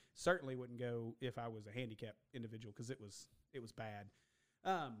 but certainly wouldn't go if I was a handicapped individual because it was bad.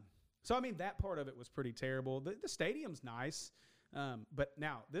 So I mean that part of it was pretty terrible. The stadium's nice, but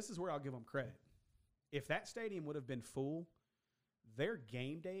now this is where I'll give them credit. If that stadium would have been full, their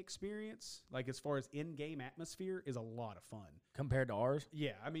game day experience, like as far as in-game atmosphere, is a lot of fun compared to ours.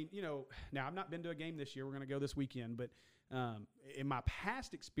 Yeah, I mean, you know, now I've not been to a game this year. We're going to go this weekend, but in my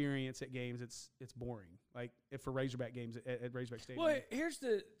past experience at games, it's boring. Like for Razorback games at Razorback Stadium. Well,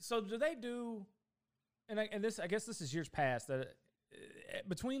 so do they do? And this, I guess, this is years past that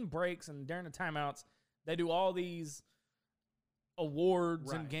between breaks and during the timeouts, they do all these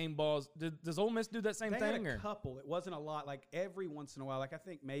awards and game balls. Does Ole Miss do that same thing? Had a couple. It wasn't a lot. Like every once in a while. Like I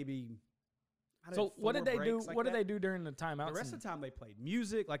think maybe. So what did they do? What did they do during the timeouts? The rest of the time they played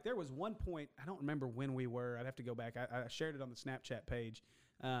music. Like there was one point, I don't remember when we were. I'd have to go back. I shared it on the Snapchat page.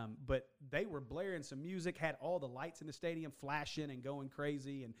 But they were blaring some music, had all the lights in the stadium flashing and going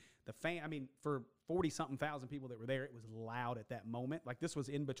crazy. And the fan, I mean, for 40-something thousand people that were there, it was loud at that moment. Like this was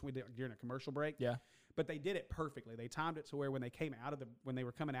in between during a commercial break. Yeah. But they did it perfectly. They timed it to where when they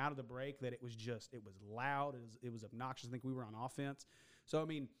were coming out of the break, that it was loud. It was obnoxious. I think we were on offense. So, I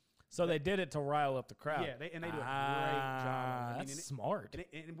mean. So they did it to rile up the crowd. Yeah, they do a great job. That's smart.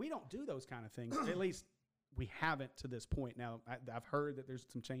 And we don't do those kind of things. At least we haven't to this point. Now, I've heard that there's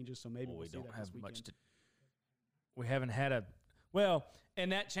some changes, so maybe we'll see that this weekend. We haven't had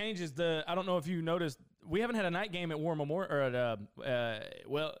and that changes I don't know if you noticed, we haven't had a night game at War Memorial, or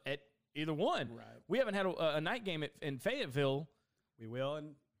at either one. Right. We haven't had a night game in Fayetteville. We will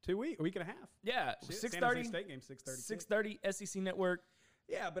in a week and a half. Yeah, 6:30 State game, 6:30. 6:30 SEC Network.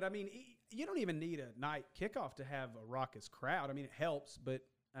 Yeah, but I mean, you don't even need a night kickoff to have a raucous crowd. I mean, it helps, but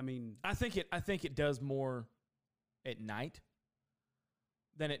I mean, I think it does more at night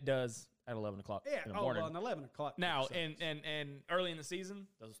than it does at 11 o'clock. Yeah, in the morning. Well, 11 o'clock. Now, and early in the season,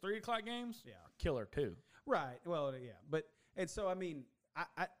 those 3 o'clock games, killer too. Right. Well, yeah, but and so I mean,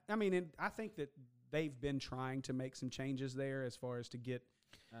 I think that they've been trying to make some changes there as far as to get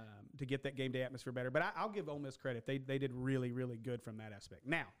that game day atmosphere better. But I'll give Ole Miss credit; they did really, really good from that aspect.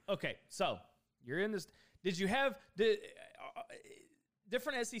 Now, okay, so you're in this. Did you have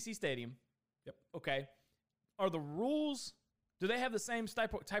different SEC stadium? Yep. Okay. Are the rules? Do they have the same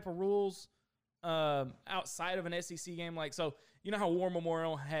type of rules outside of an SEC game? Like, so you know how War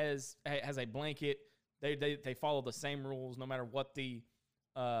Memorial has a blanket. They follow the same rules no matter what the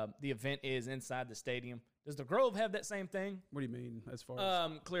event is inside the stadium. Does the Grove have that same thing? What do you mean as far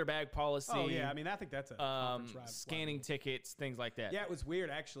as clear bag policy? Oh yeah, I mean I think that's a conference ride scanning tickets, things like that. Yeah, it was weird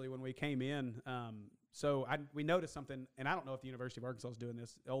actually when we came in. So we noticed something, and I don't know if the University of Arkansas is doing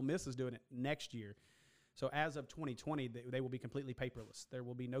this. Ole Miss is doing it next year. So as of 2020, they will be completely paperless. There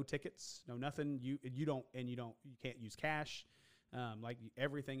will be no tickets, no nothing. You can't use cash. Like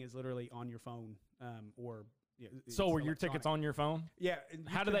everything is literally on your phone or. So were your tickets on your phone? Yeah.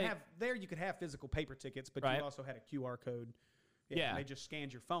 How do they have there? You could have physical paper tickets, but you also had a QR code. Yeah. And they just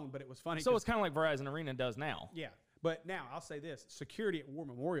scanned your phone, but it was funny. So it's kind of like Verizon Arena does now. Yeah. But now I'll say this: security at War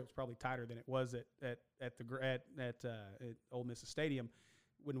Memorial is probably tighter than it was at Ole Miss Stadium.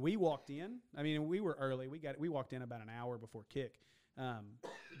 When we walked in, I mean, we were early. We walked in about an hour before kick.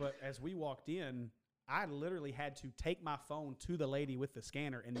 But as we walked in, I literally had to take my phone to the lady with the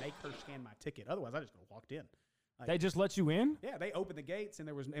scanner and make her scan my ticket. Otherwise, I just walked in. They just let you in? Yeah, they opened the gates and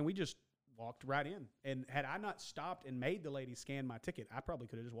we just walked right in. And had I not stopped and made the lady scan my ticket, I probably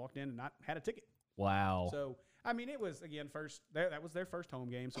could have just walked in and not had a ticket. Wow. So, I mean, it was, again, that was their first home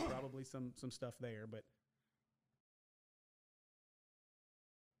game, so probably some stuff there. But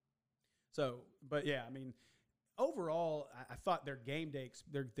yeah, I mean, overall, I thought their game day,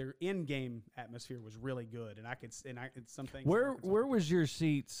 their in-game atmosphere was really good, and it's some things. Where was your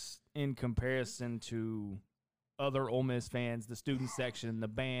seats in comparison to other Ole Miss fans, the student section, the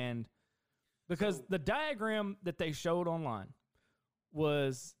band? Because the diagram that they showed online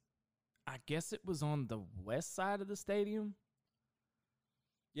was, I guess it was on the west side of the stadium.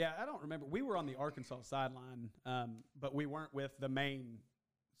 Yeah, I don't remember. We were on the Arkansas sideline, but we weren't with the main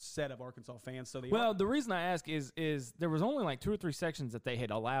set of Arkansas fans. So the reason I ask is there was only like 2 or 3 sections that they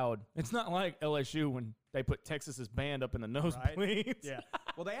had allowed. It's not like LSU when they put Texas's band up in the nosebleeds. Right? Yeah.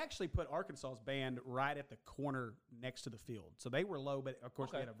 Well, they actually put Arkansas's band right at the corner next to the field. So they were low, but of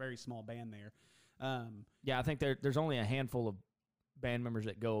course they had a very small band there. Yeah, I think there's only a handful of band members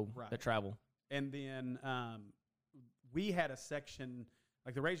that that travel. And then we had a section,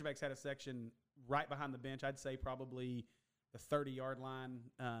 like the Razorbacks had a section right behind the bench. I'd say probably the 30-yard line,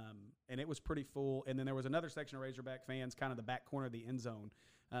 and it was pretty full. And then there was another section of Razorback fans, kind of the back corner of the end zone.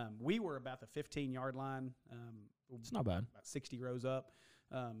 We were about the 15-yard line. It's not bad. About 60 rows up.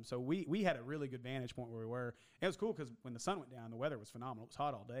 So we had a really good vantage point where we were. And it was cool because when the sun went down, the weather was phenomenal. It was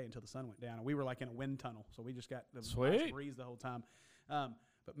hot all day until the sun went down, and we were like in a wind tunnel. So we just got the nice breeze the whole time.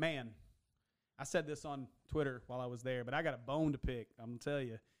 But, man, I said this on Twitter while I was there, but I got a bone to pick. I'm going to tell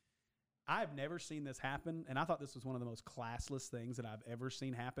you. I've never seen this happen, and I thought this was one of the most classless things that I've ever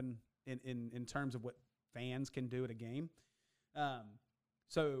seen happen in terms of what fans can do at a game.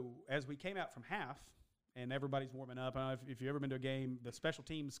 So as we came out from half, and everybody's warming up, I don't know if you've ever been to a game, the special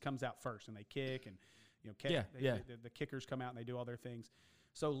teams comes out first, and they kick, and the kickers come out, and they do all their things.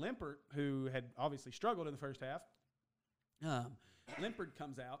 So Limpert, who had obviously struggled in the first half, Limpert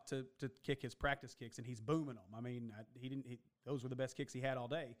comes out to kick his practice kicks, and he's booming them. I mean, those were the best kicks he had all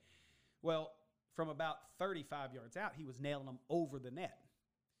day. Well, from about 35 yards out, he was nailing them over the net.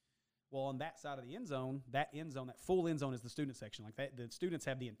 Well, on that side of the end zone, that full end zone is the student section. Like that, the students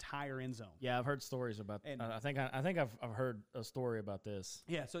have the entire end zone. Yeah, I've heard stories about. And I think I've heard a story about this.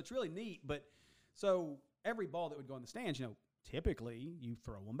 Yeah, so it's really neat. But so every ball that would go in the stands, typically you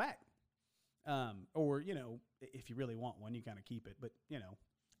throw them back, or if you really want one, you kind of keep it. But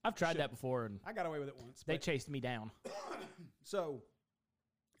I've tried that before, and I got away with it once. They chased me down. So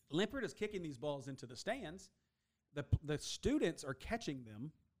Limpert is kicking these balls into the stands. The students are catching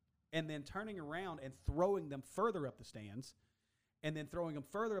them and then turning around and throwing them further up the stands, and then throwing them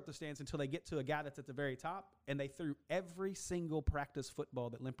further up the stands until they get to a guy that's at the very top, and they threw every single practice football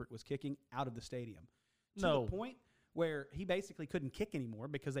that Limpert was kicking out of the stadium. To the point where he basically couldn't kick anymore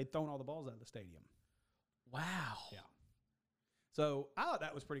because they'd thrown all the balls out of the stadium. Wow. Yeah. So I thought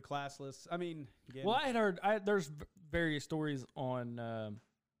that was pretty classless. I mean, again, well, I had heard there's various stories on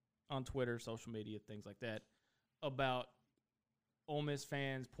Twitter, social media, things like that, about Ole Miss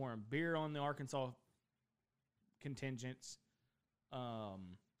fans pouring beer on the Arkansas contingents.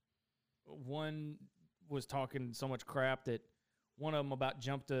 One was talking so much crap that one of them about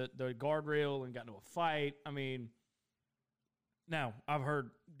jumped the guardrail and got into a fight. I mean, now I've heard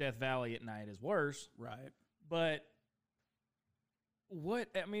Death Valley at night is worse. Right. But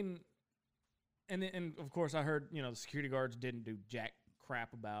and of course I heard, the security guards didn't do jack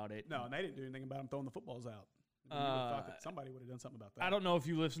crap about it. No, and they didn't do anything about them throwing the footballs out. You would have thought that somebody would have done something about that. I don't know if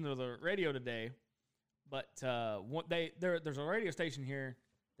you listened to the radio today, but there's a radio station here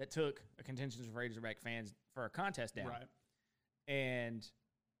that took a contingent of Razorback fans for a contest down. Right. And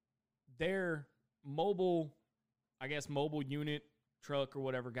their mobile unit, truck or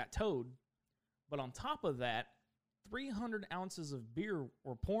whatever got towed. But on top of that, 300 ounces of beer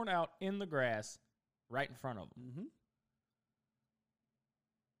were poured out in the grass right in front of them. Mm-hmm.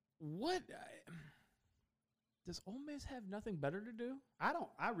 What does Ole Miss have nothing better to do? I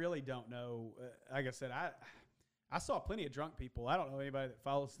really don't know. Like I said, I saw plenty of drunk people. I don't know anybody that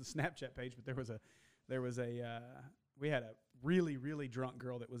follows the Snapchat page, but we had a really, really drunk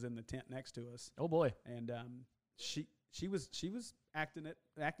girl that was in the tent next to us. Oh boy. And she was acting a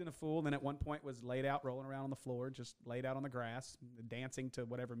fool, and then at one point was laid out rolling around on the floor, just laid out on the grass, dancing to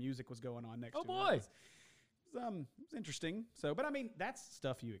whatever music was going on next to her. Oh boy. It was interesting. So, but I mean, that's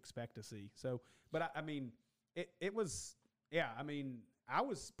stuff you expect to see. So, but I mean, it was, yeah. I mean, I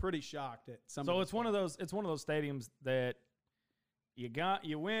was pretty shocked at some. So it's one of those stadiums that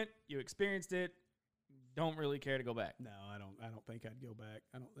you went, you experienced it, don't really care to go back. No, I don't think I'd go back.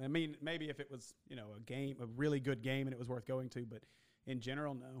 I mean, maybe if it was, a really good game and it was worth going to, but in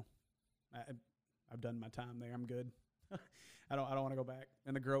general, no. I've done my time there. I'm good. I don't want to go back.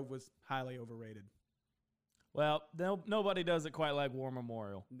 And the Grove was highly overrated. Well, nobody does it quite like War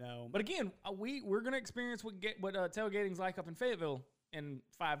Memorial. No. But again, we're going to experience what tailgating's like up in Fayetteville in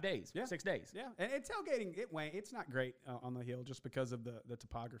 5 days, 6 days. Yeah, and tailgating, it's not great on the hill just because of the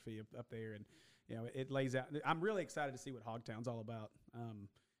topography up there. And, it lays out. I'm really excited to see what Hogtown's all about.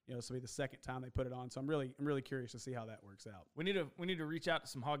 This will be the second time they put it on. So I'm really curious to see how that works out. We need to reach out to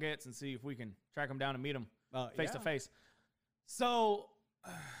some Hogettes and see if we can track them down and meet them face to face. So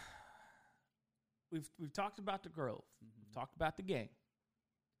we've talked about the Grove. We've talked about the game.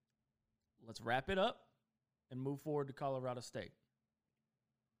 Let's wrap it up and move forward to Colorado State.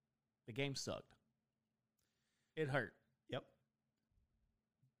 The game sucked. It hurt. Yep.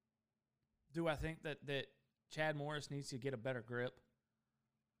 Do I think that Chad Morris needs to get a better grip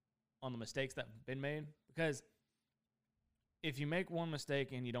on the mistakes that have been made? Because if you make one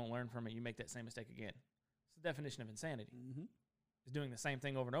mistake and you don't learn from it, you make that same mistake again. It's the definition of insanity. Mm-hmm. It's doing the same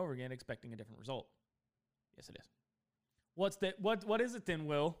thing over and over again, expecting a different result. Yes, it is. What is it then,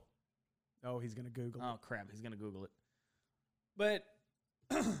 Will? Oh, he's going to Google it. Oh, crap. He's going to Google it. But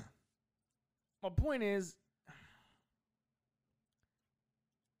my point is,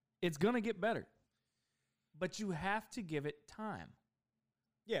 it's going to get better. But you have to give it time.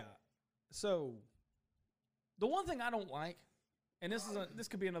 Yeah. So the one thing I don't like, and this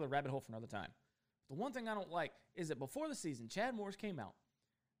could be another rabbit hole for another time. The one thing I don't like is that before the season, Chad Morris came out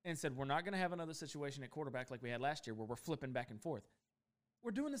and said, we're not going to have another situation at quarterback like we had last year where we're flipping back and forth.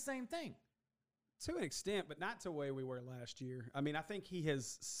 We're doing the same thing. To an extent, but not to the way we were last year. I mean, I think he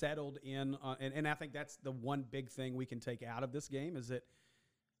has settled in, and I think that's the one big thing we can take out of this game is that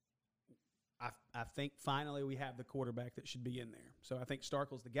I think finally we have the quarterback that should be in there. So I think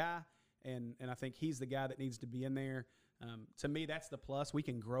Starkel's the guy, and I think he's the guy that needs to be in there. To me, that's the plus. We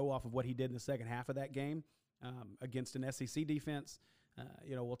can grow off of what he did in the second half of that game against an SEC defense.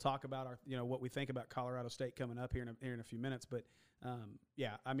 We'll talk about what we think about Colorado State coming up here in a few minutes. But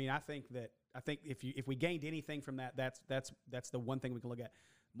I mean, I think if we gained anything from that, that's the one thing we can look at.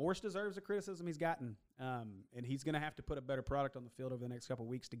 Morris deserves the criticism he's gotten, and he's going to have to put a better product on the field over the next couple of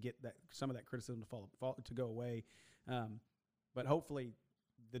weeks to get some of that criticism to go away. But hopefully,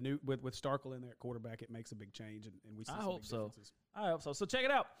 with Starkel in there at quarterback, it makes a big change, and we see some big differences. I hope so. So check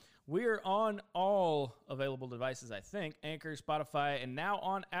it out. We're on all available devices, I think. Anchor, Spotify, and now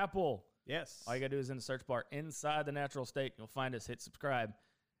on Apple. Yes. All you got to do is in the search bar, Inside the Natural State. You'll find us. Hit subscribe.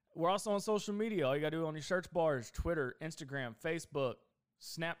 We're also on social media. All you got to do on your search bars, Twitter, Instagram, Facebook,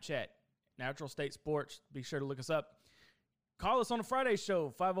 Snapchat, Natural State Sports. Be sure to look us up. Call us on the Friday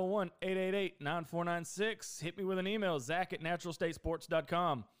show, 501-888-9496. Hit me with an email,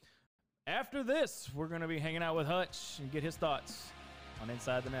 zach@naturalstatesports.com. After this, we're going to be hanging out with Hutch and get his thoughts on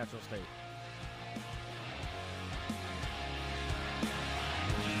Inside the Natural State.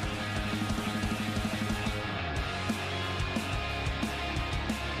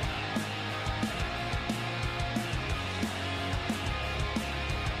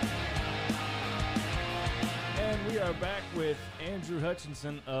 Back with Andrew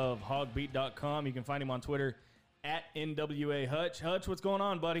Hutchinson of hogbeat.com. You can find him on Twitter at NWA Hutch. Hutch, what's going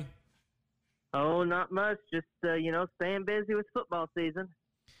on, buddy? Oh, not much. Just, staying busy with football season.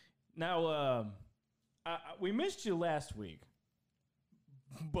 Now, we missed you last week,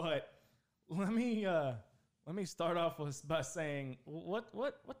 but let me start off by saying, what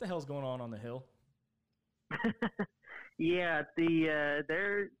the hell's going on the Hill? Yeah,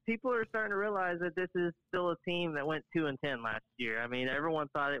 people are starting to realize that this is still a team that went 2-10 last year. I mean, everyone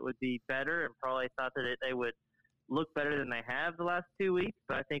thought it would be better and probably thought that they would look better than they have the last 2 weeks.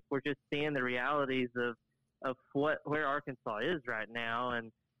 But I think we're just seeing the realities of where Arkansas is right now.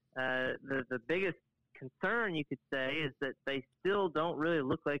 And the biggest concern, you could say, is that they still don't really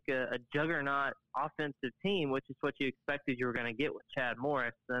look like a juggernaut offensive team, which is what you expected you were going to get with Chad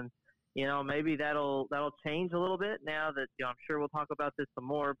Morris. And maybe that'll change a little bit now that I'm sure we'll talk about this some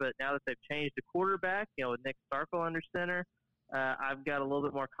more. But now that they've changed the quarterback, with Nick Starkel under center, I've got a little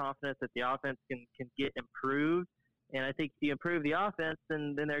bit more confidence that the offense can get improved. And I think if you improve the offense,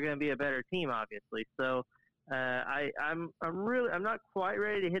 then they're going to be a better team, obviously. So I'm not quite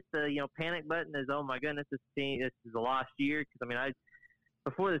ready to hit the panic button as, oh my goodness, this is a lost year, because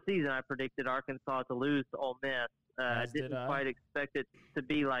before the season I predicted Arkansas to lose to Ole Miss. I didn't quite expect it to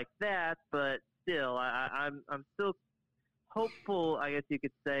be like that, but still, I'm still hopeful, I guess you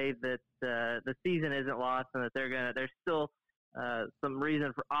could say, that the season isn't lost and that there's still some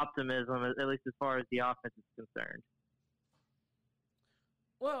reason for optimism, at least as far as the offense is concerned.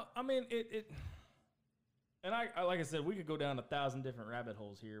 Well, I mean, And I like I said, we could go down 1,000 different rabbit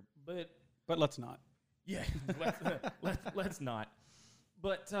holes here, but let's not. Yeah, let's not.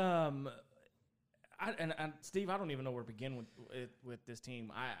 But Steve, I don't even know where to begin with this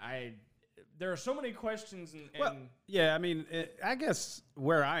team. There are so many questions. Yeah, I mean, I guess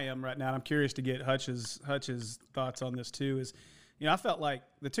where I am right now, I'm curious to get Hutch's thoughts on this too. Is, I felt like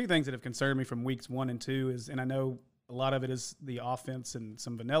the two things that have concerned me from weeks 1 and 2 is, and I know a lot of it is the offense and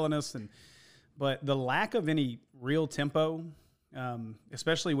some vanillaness, but the lack of any real tempo,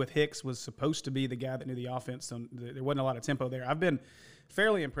 especially with Hicks was supposed to be the guy that knew the offense, so there wasn't a lot of tempo there. I've been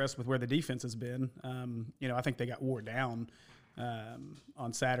fairly impressed with where the defense has been. I think they got wore down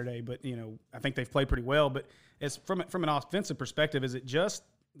on Saturday, but I think they've played pretty well. But it's from an offensive perspective, is it just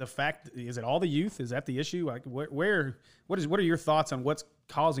the fact? Is it all the youth? Is that the issue? Like, what are your thoughts on what's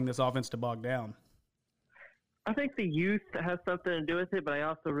causing this offense to bog down? I think the youth has something to do with it, but I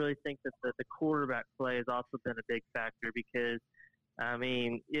also really think that the quarterback play has also been a big factor because, I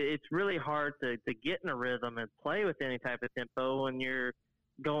mean, it's really hard to get in a rhythm and play with any type of tempo when you're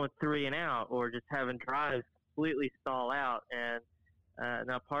going 3 and out or just having drives completely stall out. And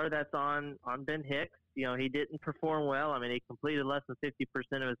now part of that's on Ben Hicks. He didn't perform well. I mean, he completed less than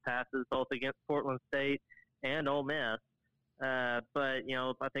 50% of his passes, both against Portland State and Ole Miss. But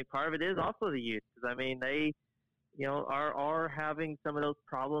I think part of it is also the youth because, I mean, they are having some of those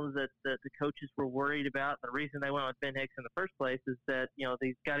problems that the coaches were worried about. The reason they went with Ben Hicks in the first place is that,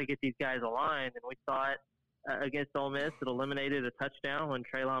 they've got to get these guys aligned. And we saw it against Ole Miss. It eliminated a touchdown when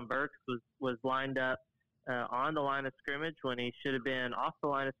Treylon Burks was lined up on the line of scrimmage when he should have been off the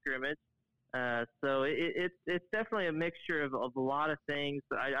line of scrimmage. So it's definitely a mixture of a lot of things.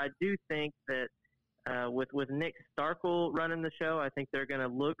 I do think that with Nick Starkel running the show, I think they're going to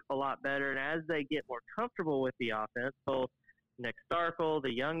look a lot better. And as they get more comfortable with the offense, both Nick Starkel,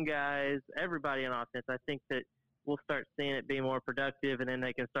 the young guys, everybody on offense, I think that we'll start seeing it be more productive, and then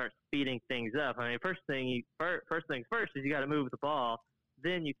they can start speeding things up. I mean, first things first is you got to move the ball.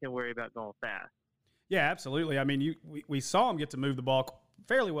 Then you can worry about going fast. Yeah, absolutely. I mean, we saw him get to move the ball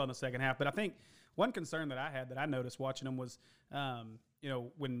fairly well in the second half, but I think one concern that I noticed watching him was, when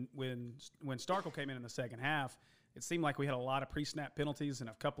Starkel came in the second half, it seemed like we had a lot of pre-snap penalties and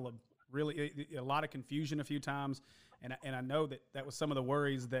a lot of confusion a few times, and I know that was some of the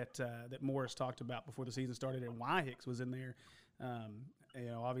worries that Morris talked about before the season started and why Hicks was in there.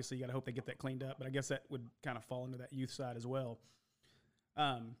 Obviously you got to hope they get that cleaned up, but I guess that would kind of fall into that youth side as well.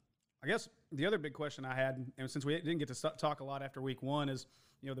 I guess the other big question I had, and since we didn't get to talk a lot after week 1, is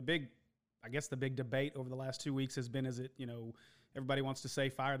the big debate over the last 2 weeks has been, is it everybody wants to say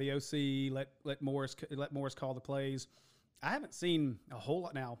fire the OC, let Morris call the plays. I haven't seen a whole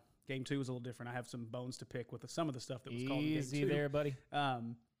lot. Now game 2 was a little different. I have some bones to pick with some of the stuff that was called in game 2. Easy there, buddy.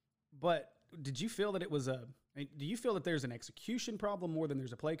 But did you feel that it was do you feel that there's an execution problem more than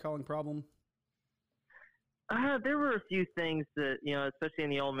there's a play calling problem? There were a few things that, especially in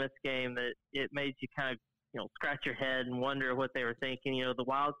the Ole Miss game, that it made you kind of, scratch your head and wonder what they were thinking. The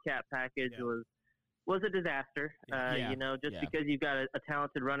Wildcat package was a disaster. Because you've got a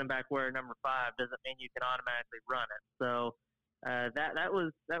talented running back wearing number 5 doesn't mean you can automatically run it. So that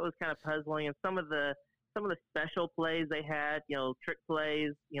was kind of puzzling. And some of the special plays they had, trick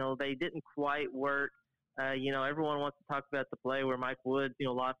plays, they didn't quite work. Everyone wants to talk about the play where Mike Woods,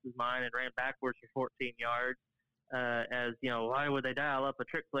 lost his mind and ran backwards for 14 yards. Why would they dial up a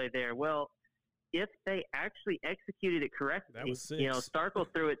trick play there? Well, if they actually executed it correctly, that was 6. Starkel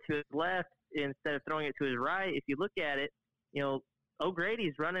threw it to his left instead of throwing it to his right. If you look at it,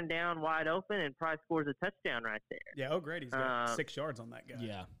 O'Grady's running down wide open and probably scores a touchdown right there. Yeah, O'Grady's got 6 yards on that guy.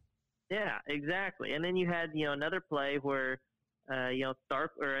 Yeah. Yeah, exactly. And then you had, another play where,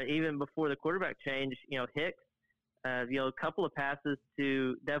 or even before the quarterback change, Hicks, a couple of passes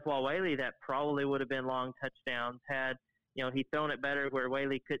to Devwah Whaley that probably would have been long touchdowns had, he thrown it better where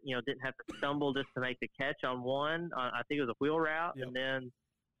Whaley didn't have to stumble just to make the catch on one. I think it was a wheel route. Yep. And then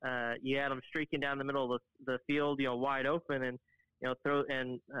you had him streaking down the middle of the field, wide open, and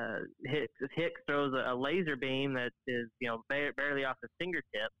Hicks throws a laser beam that is barely off his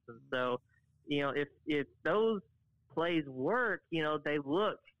fingertips. And so if those plays work, they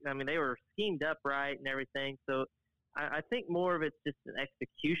look. I mean, they were schemed up right and everything. So I think more of it's just an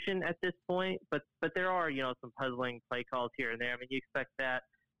execution at this point. But there are some puzzling play calls here and there. I mean, you expect that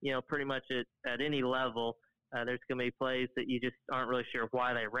pretty much at any level. There's going to be plays that you just aren't really sure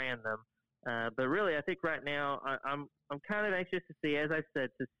why they ran them. But really, I think right now I'm kind of anxious to see, as I said,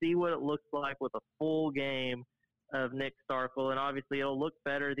 to see what it looks like with a full game of Nick Starkel. And obviously, it'll look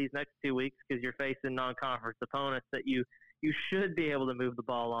better these next 2 weeks because you're facing non-conference opponents that you should be able to move the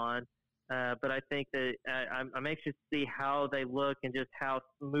ball on. But I think that I'm anxious to see how they look and just how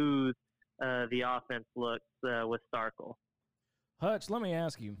smooth the offense looks with Starkel. Hutch, let me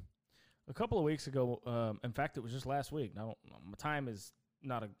ask you. A couple of weeks ago, in fact, it was just last week. Now, my time is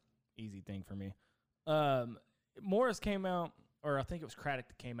not an easy thing for me. Morris came out, or I think it was Craddock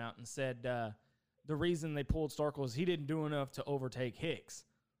that came out and said the reason they pulled Starkel is he didn't do enough to overtake Hicks.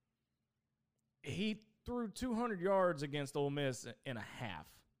 He threw 200 yards against Ole Miss in a half.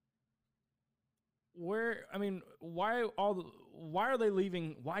 Why are they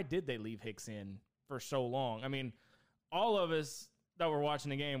leaving? Why did they leave Hicks in for so long? I mean, all of us that were watching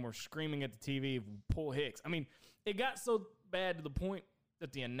the game were screaming at the TV, pull Hicks. I mean, it got so bad to the point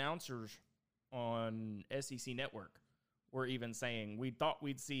that the announcers on SEC Network were even saying we thought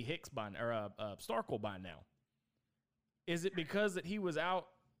we'd see Hicks Starkel by now. Is it because that he was out?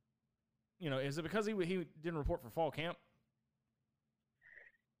 Is it because he didn't report for fall camp?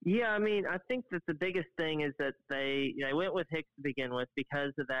 Yeah, I mean, I think that the biggest thing is that they went with Hicks to begin with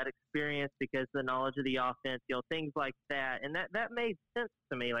because of that experience, because of the knowledge of the offense, things like that, and that made sense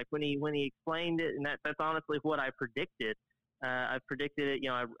to me. Like when he explained it, and that's honestly what I predicted. I predicted it.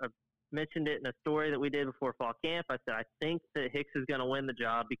 I mentioned it in a story that we did before fall camp. I said I think that Hicks is going to win the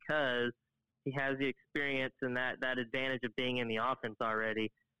job because he has the experience and that advantage of being in the offense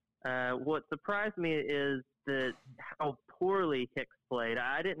already. What surprised me is how poorly Hicks played.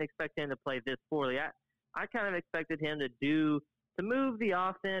 I didn't expect him to play this poorly. I kind of expected him to move the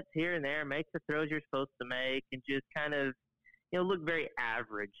offense here and there, make the throws you're supposed to make, and just kind of look very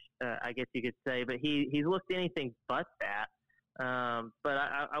average, I guess you could say. But he's looked anything but that. But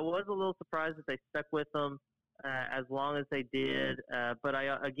I was a little surprised that they stuck with him as long as they did. But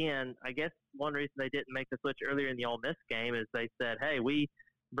I guess one reason they didn't make the switch earlier in the Ole Miss game is they said, hey, we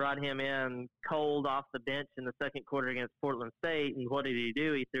brought him in cold off the bench in the second quarter against Portland State, and what did he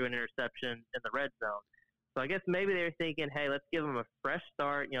do? He threw an interception in the red zone. So I guess maybe they were thinking, hey, let's give him a fresh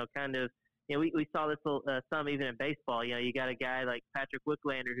start, we saw this some even in baseball. You got a guy like Patrick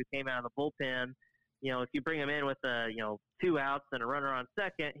Wicklander who came out of the bullpen. If you bring him in with 2 outs and a runner on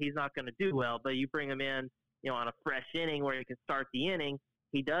second, he's not going to do well. But you bring him in, on a fresh inning where he can start the inning,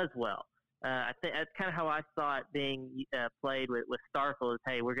 he does well. I think that's kind of how I saw it being played with Starkel is,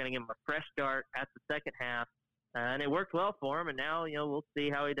 hey, we're going to give him a fresh start at the second half. And it worked well for him. And now, we'll see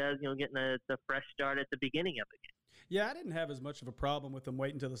how he does, getting the fresh start at the beginning of the game. Yeah, I didn't have as much of a problem with him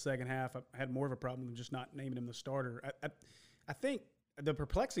waiting until the second half. I had more of a problem with just not naming him the starter. I think the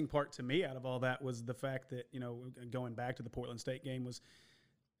perplexing part to me out of all that was the fact that, going back to the Portland State game, was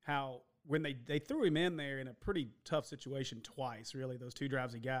how when they threw him in there in a pretty tough situation twice, really, those 2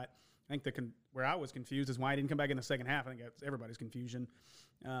 drives he got. I think where I was confused is why he didn't come back in the second half. I think that's everybody's confusion.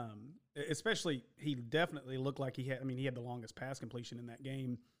 Especially, he definitely looked like he had the longest pass completion in that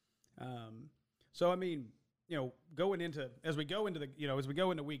game. So, I mean, going into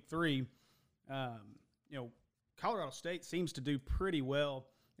week 3, Colorado State seems to do pretty well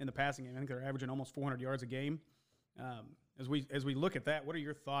in the passing game. I think they're averaging almost 400 yards a game. As we look at that, what are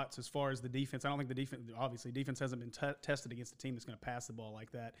your thoughts as far as the defense? I don't think defense hasn't been tested against a team that's going to pass the ball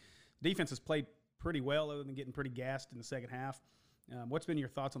like that. Defense has played pretty well other than getting pretty gassed in the second half. What's been your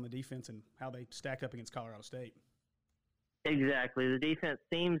thoughts on the defense and how they stacked up against Colorado State? Exactly. The defense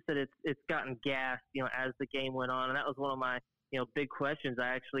seems that it's gotten gassed, as the game went on. And that was one of my, big questions. I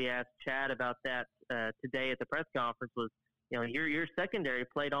actually asked Chad about that today at the press conference was, your secondary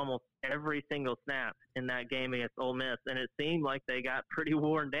played almost every single snap in that game against Ole Miss. And it seemed like they got pretty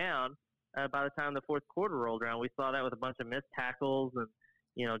worn down by the time the fourth quarter rolled around. We saw that with a bunch of missed tackles and,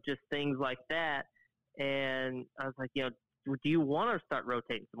 just things like that. And I was like, do you want to start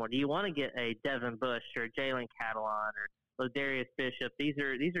rotating some more? Do you want to get a Devin Bush or Jalen Catalon or Darius Bishop? These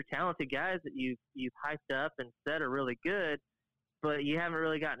are talented guys that you've hyped up and said are really good, but you haven't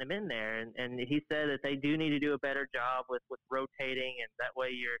really gotten them in there. And he said that they do need to do a better job with rotating, and that way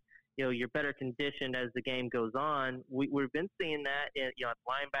you're better conditioned as the game goes on. We've been seeing that at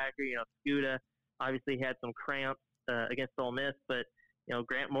linebacker. Scuda obviously had some cramps against Ole Miss, but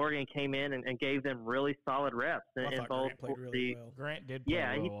Grant Morgan came in and gave them really solid reps. I thought both Grant played really well. Grant did play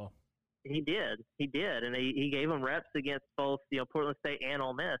really well. He did, and he gave them reps against both Portland State and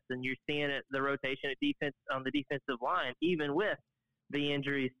Ole Miss, and you're seeing it the rotation at defense on the defensive line, even with the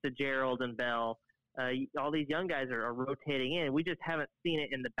injuries to Gerald and Bell. All these young guys are rotating in. We just haven't seen it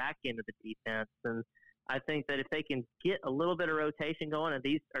in the back end of the defense, and I think that if they can get a little bit of rotation going, and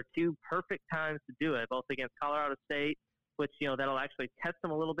these are 2 perfect times to do it, both against Colorado State, which, that'll actually test them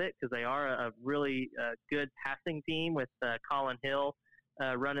a little bit because they are a really good passing team with Colin Hill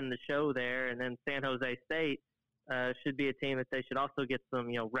running the show there, and then San Jose State, should be a team that they should also get some,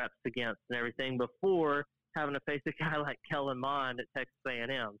 reps against and everything before having to face a guy like Kellen Mond at Texas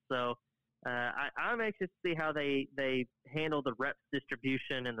A&M. So I'm anxious to see how they handle the reps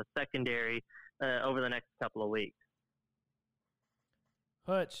distribution in the secondary over the next couple of weeks.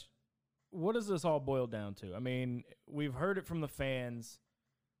 Hutch, what does this all boil down to? I mean, we've heard it from the fans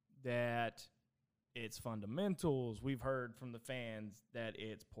that it's fundamentals. We've heard from the fans that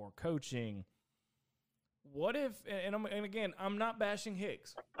it's poor coaching. What if, and again, I'm not bashing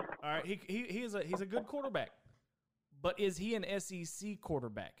Hicks. All right, he's a good quarterback, but is he an SEC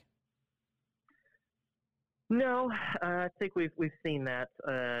quarterback? No, I think we've seen that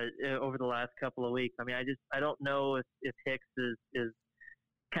over the last couple of weeks. I mean, I don't know if Hicks is.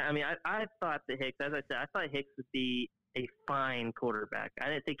 I mean, I thought that Hicks, as I said, I thought Hicks would be a fine quarterback. I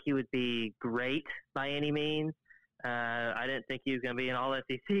didn't think he would be great by any means. I didn't think he was going to be an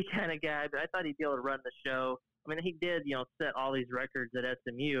all-SEC kind of guy, but I thought he'd be able to run the show. I mean, he did, set all these records at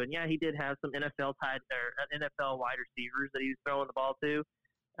SMU, and yeah, he did have some NFL wide receivers that he was throwing the ball to,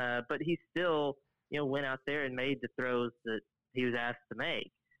 but he still, went out there and made the throws that he was asked to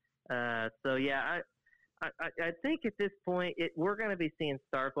make. So yeah, I think at this point we're going to be seeing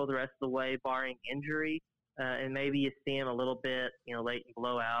Starkel the rest of the way, barring injury, and maybe you see him a little bit, late in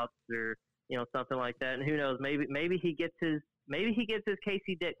blowouts or something like that. And who knows? Maybe he gets his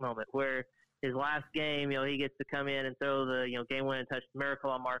Casey Dick moment where his last game, he gets to come in and throw the game-winning touch miracle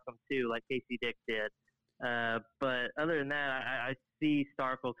on Markham too, like Casey Dick did. But other than that, I see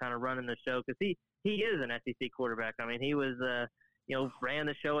Starkel kind of running the show because he is an SEC quarterback. I mean, he was ran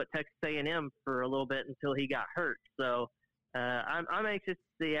the show at Texas A&M for a little bit until he got hurt. So I'm anxious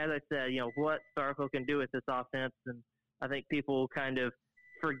to see, as I said, what Starkel can do with this offense. And I think people will kind of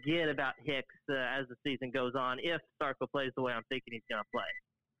forget about Hicks as the season goes on if Starkel plays the way I'm thinking he's going to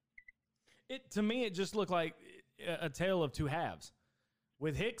play. To me, it just looked like a tale of two halves.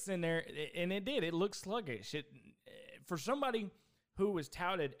 With Hicks in there, and it did. It looked sluggish. For somebody who was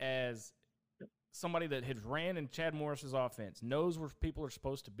touted as somebody that had ran in Chad Morris's offense, knows where people are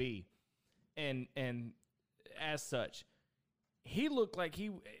supposed to be, and as such, he looked like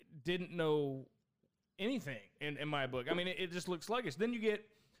he didn't know anything in my book. I mean, it just looked sluggish. Then you get,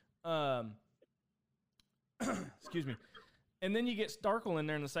 excuse me, and then you get Starkel in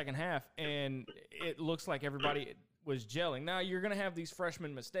there in the second half, and it looks like everybody was gelling. Now, you're going to have these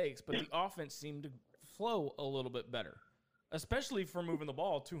freshman mistakes, but the offense seemed to flow a little bit better, especially for moving the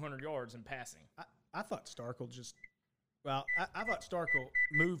ball 200 yards and passing. I thought Starkel I thought Starkel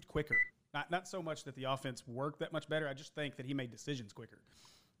moved quicker. Not so much that the offense worked that much better. I just think that he made decisions quicker.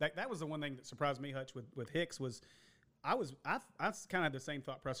 That was the one thing that surprised me, Hutch, with Hicks was I kind of had the same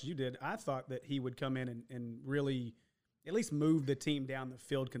thought process you did. I thought that he would come in and really at least move the team down the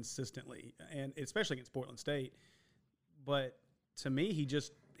field consistently, and especially against Portland State. But to me,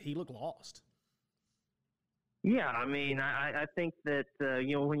 he looked lost. Yeah, I mean, I think that,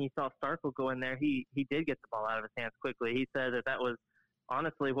 when you saw Starkel go in there, he did get the ball out of his hands quickly. He said that was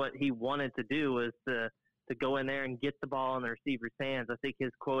honestly what he wanted to do was to go in there and get the ball in the receiver's hands. I think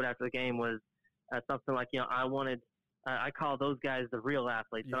his quote after the game was something like, I call those guys the real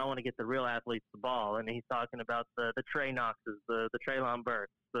athletes, and I want to get the real athletes the ball. And he's talking about the Trey Knoxes, the Treylon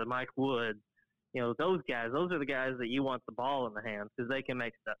Burks, the Mike Woods. Those guys, those are the guys that you want the ball in the hands because they can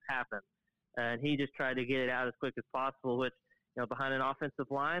make stuff happen. And he just tried to get it out as quick as possible, which, behind an offensive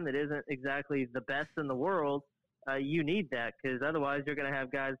line that isn't exactly the best in the world, you need that because otherwise you're going to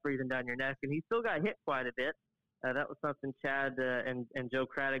have guys breathing down your neck. And he still got hit quite a bit. That was something Chad and Joe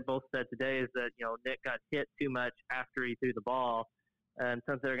Craddock both said today is that, Nick got hit too much after he threw the ball and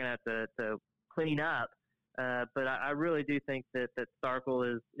something they're going to have to clean up. But I really do think that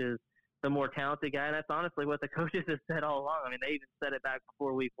Starkel is the more talented guy, and that's honestly what the coaches have said all along. I mean, they even said it back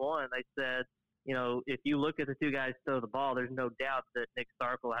before week one. They said, if you look at the two guys throw the ball, there's no doubt that Nick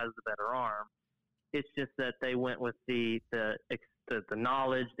Starkel has the better arm. It's just that they went with the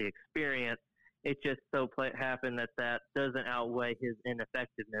knowledge, the experience. It just so happened that doesn't outweigh his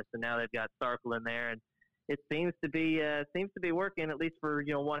ineffectiveness, and now they've got Starkel in there, and it seems to be working at least for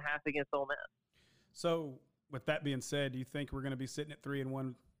one half against Ole Miss. So, with that being said, do you think we're going to be sitting at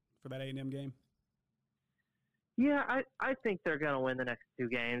 3-1 for that A&M game? Yeah, I think they're going to win the next two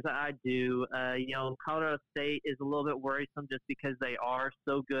games. I do. Colorado State is a little bit worrisome just because they are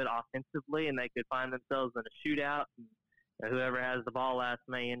so good offensively, and they could find themselves in a shootout. And whoever has the ball last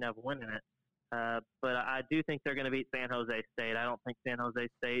may end up winning it. But I do think they're going to beat San Jose State. I don't think San Jose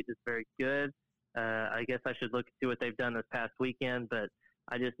State is very good. I guess I should look to see what they've done this past weekend, but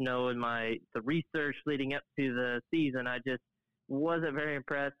I just know in the research leading up to the season, wasn't very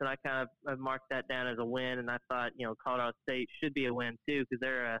impressed, and I kind of marked that down as a win. And I thought, Colorado State should be a win too because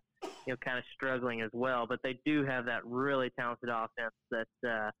they're, kind of struggling as well. But they do have that really talented offense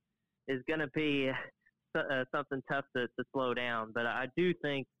that is going to be something tough to slow down. But I do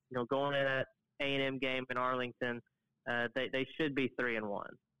think, going in that A&M game in Arlington, they should be 3-1.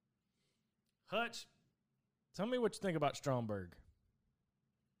 Hutch, tell me what you think about Stromberg.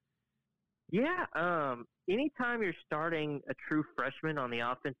 Yeah, anytime you're starting a true freshman on the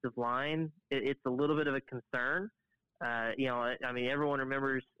offensive line, it's a little bit of a concern. Everyone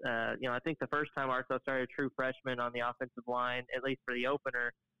remembers, I think the first time Arkansas started a true freshman on the offensive line, at least for the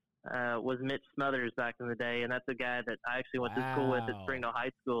opener, was Mitch Smothers back in the day, and that's a guy that I actually went to school with at Springdale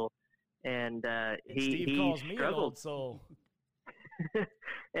High School. And Steve calls me an old soul.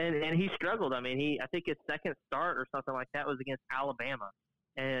 and he struggled. I think his second start or something like that was against Alabama.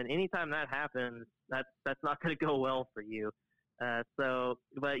 And anytime that happens, that's not going to go well for you. But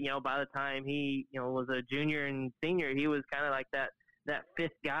by the time he, was a junior and senior, he was kind of like that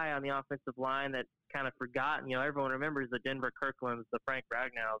fifth guy on the offensive line that kind of forgotten. Everyone remembers the Denver Kirklands, the Frank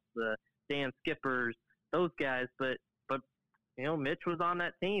Ragnows, the Dan Skippers, those guys. But Mitch was on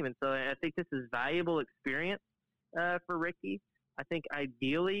that team, and so I think this is valuable experience for Ricky. I think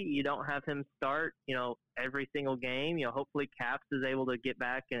ideally you don't have him start, every single game. Hopefully Caps is able to get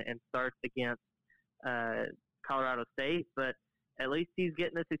back and start against Colorado State, but at least he's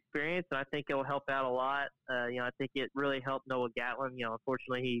getting this experience, and I think it will help out a lot. I think it really helped Noah Gatlin.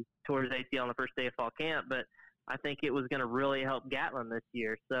 Unfortunately he tore his ACL on the first day of fall camp, but I think it was going to really help Gatlin this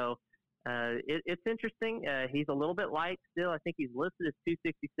year. So it's interesting. He's a little bit light still. I think he's listed as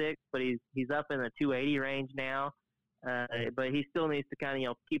 266, but he's up in the 280 range now. But he still needs to kind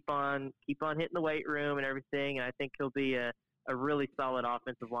of keep on hitting the weight room and everything, and I think he'll be a really solid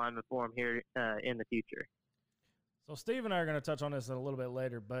offensive lineman for him here in the future. So Steve and I are going to touch on this a little bit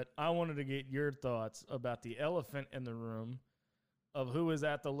later, but I wanted to get your thoughts about the elephant in the room of who is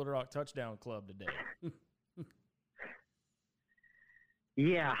at the Little Rock Touchdown Club today.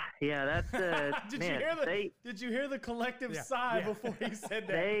 Yeah, that's did you hear the collective sigh before he said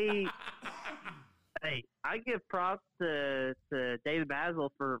that? Hey, I give props to David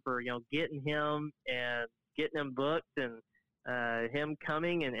Basil for getting him and getting him booked and him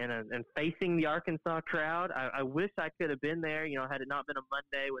coming and facing the Arkansas crowd. I wish I could have been there. Had it not been a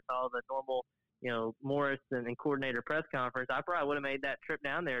Monday with all the normal Morris and coordinator press conference, I probably would have made that trip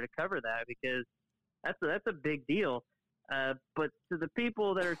down there to cover that because that's a big deal. But to the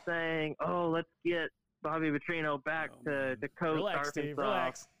people that are saying, "Oh, let's get Bobby Petrino back to coach Arkansas," Steve,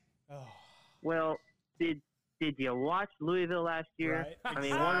 relax. Oh. Well, did you watch Louisville last year? Right. I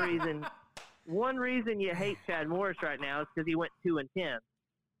mean, one reason you hate Chad Morris right now is because he went 2-10,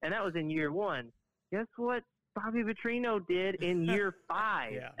 and that was in year one. Guess what Bobby Petrino did in year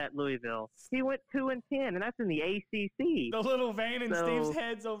 5 at Louisville? He went 2-10, and that's in the ACC. The little vein in Steve's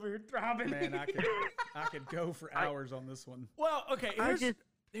head's over here throbbing. Man, I could go for hours on this one. Well, okay.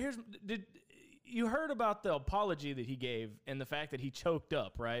 Did you heard about the apology that he gave and the fact that he choked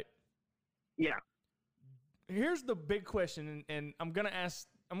up, right? Yeah. Here's the big question, and I'm gonna go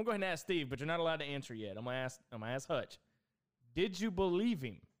ahead and ask Steve, but you're not allowed to answer yet. I'm gonna ask Hutch. Did you believe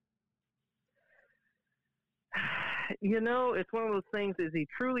him? It's one of those things. Is he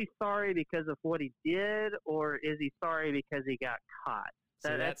truly sorry because of what he did, or is he sorry because he got caught?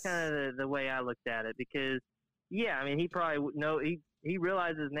 That's kind of the way I looked at it. Because, he probably he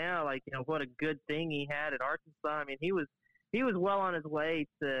realizes now, what a good thing he had at Arkansas. I mean, he was well on his way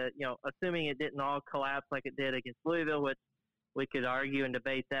to, assuming it didn't all collapse like it did against Louisville, which we could argue and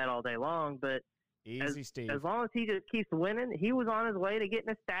debate that all day long. But Steve. As long as he just keeps winning, he was on his way to getting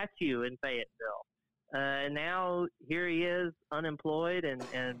a statue in Fayetteville. And now here he is, unemployed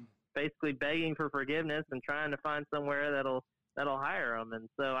and basically begging for forgiveness and trying to find somewhere that'll hire him. And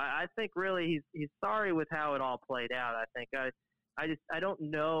so I think really he's sorry with how it all played out. I think I don't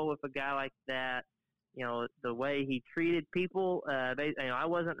know if a guy like that, the way he treated people. I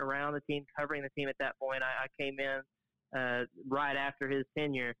wasn't around the team, covering the team at that point. I came in right after his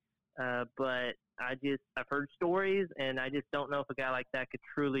tenure, but I've heard stories, and I just don't know if a guy like that could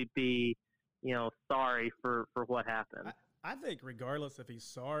truly be, sorry for what happened. I think regardless if he's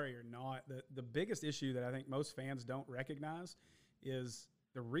sorry or not, the biggest issue that I think most fans don't recognize is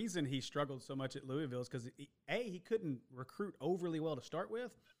the reason he struggled so much at Louisville is because, he couldn't recruit overly well to start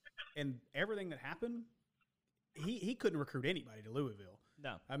with, and everything that happened, he couldn't recruit anybody to Louisville.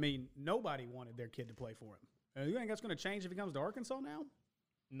 No. I mean, nobody wanted their kid to play for him. You think that's going to change if he comes to Arkansas now?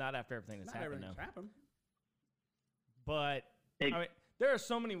 Not after everything that's happened. Happened. But there are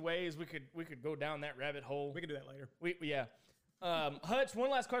so many ways we could go down that rabbit hole. We can do that later. Hutch, one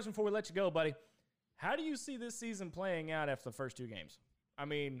last question before we let you go, buddy. How do you see this season playing out after the first 2 games? I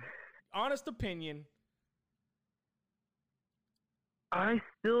mean, honest opinion. I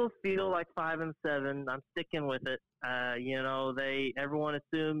still feel like 5-7. I'm sticking with it. Everyone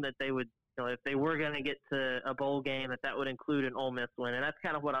assumed that they would, if they were going to get to a bowl game, that would include an Ole Miss win, and that's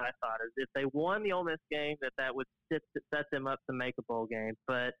kind of what I thought. Is if they won the Ole Miss game, that would set them up to make a bowl game.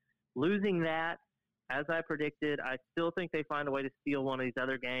 But losing that, as I predicted, I still think they find a way to steal one of these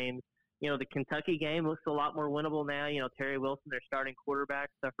other games. The Kentucky game looks a lot more winnable now. Terry Wilson, their starting quarterback,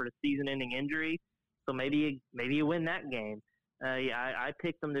 suffered a season-ending injury, so maybe you win that game. I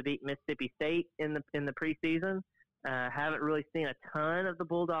picked them to beat Mississippi State in the preseason. Haven't really seen a ton of the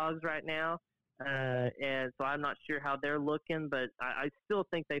Bulldogs right now, and so I'm not sure how they're looking. But I still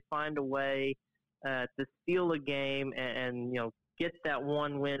think they find a way to steal a game and get that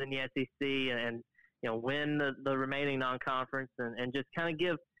one win in the SEC and win the remaining non-conference and just kind of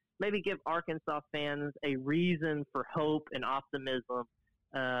give Arkansas fans a reason for hope and optimism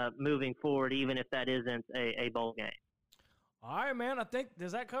moving forward, even if that isn't a bowl game. All right, man. I think,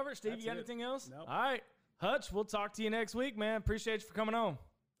 does that cover it? Steve, you got anything else? Nope. All right. Hutch, we'll talk to you next week, man. Appreciate you for coming on.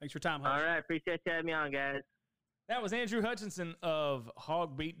 Thanks for your time, Hutch. All right. Appreciate you having me on, guys. That was Andrew Hutchinson of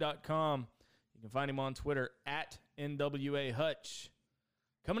hogbeat.com. You can find him on Twitter at NWA Hutch.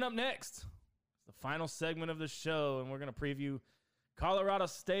 Coming up next, the final segment of the show, and we're going to preview Colorado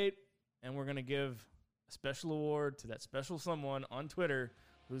State, and we're going to give a special award to that special someone on Twitter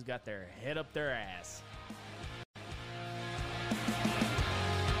who's got their head up their ass.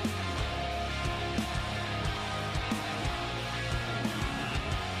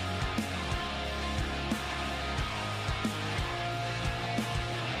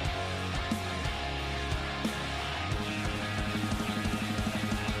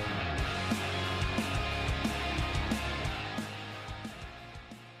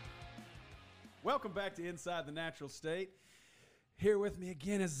 Welcome back to Inside the Natural State. Here with me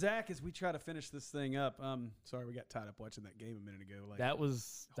again is Zach as we try to finish this thing up. Sorry, we got tied up watching that game a minute ago.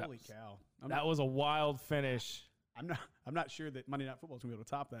 Holy cow! That was a wild finish. I'm not sure that Monday Night Football is going to be able to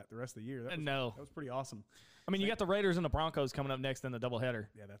top that the rest of the year. That was pretty awesome. I mean, you got the Raiders and the Broncos coming up next in the doubleheader.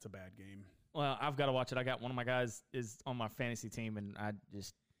 Yeah, that's a bad game. Well, I've got to watch it. I got one of my guys is on my fantasy team, and I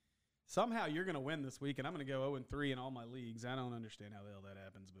just somehow you're going to win this week, and I'm going to go 0-3 in all my leagues. I don't understand how the hell that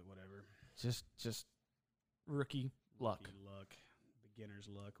happens, but whatever. Just rookie luck. Beginner's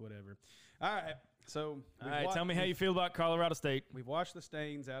luck, whatever. All right. So, tell me how you feel about Colorado State. We've washed the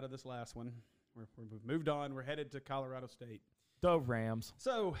stains out of this last one. We've moved on. We're headed to Colorado State. The Rams.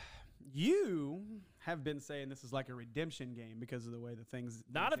 So, you have been saying this is like a redemption game because of the way the things.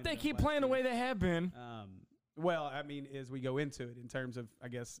 Not if they keep playing the way they have been. Well, I mean, as we go into it, in terms of, I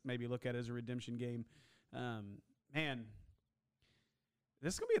guess, maybe look at it as a redemption game. Man,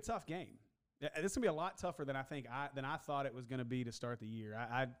 this is going to be a tough game. This is going to be a lot tougher than I thought it was going to be to start the year.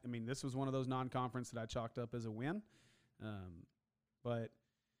 I mean, this was one of those non-conference that I chalked up as a win, but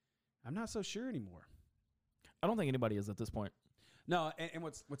I'm not so sure anymore. I don't think anybody is at this point. No, and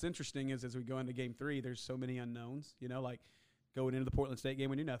what's interesting is as we go into Game 3, there's so many unknowns. Like going into the Portland State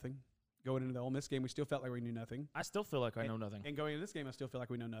game, we knew nothing. Going into the Ole Miss game, we still felt like we knew nothing. I still feel like I know nothing. And going into this game, I still feel like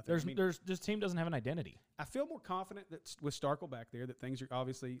we know nothing. This team doesn't have an identity. I feel more confident that with Starkel back there, that things are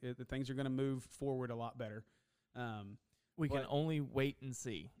going to move forward a lot better. We can only wait and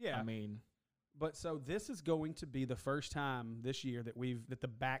see. Yeah, I mean, but so this is going to be the first time this year that the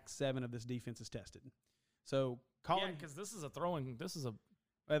back seven of this defense is tested. So because this is a throwing.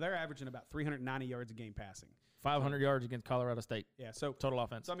 They're averaging about 390 yards a game passing. 500 yards against Colorado State. Yeah, so total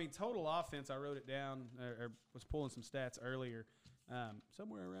offense. So I mean, total offense. I wrote it down or was pulling some stats earlier,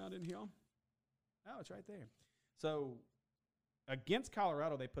 somewhere around in here. Oh, it's right there. So against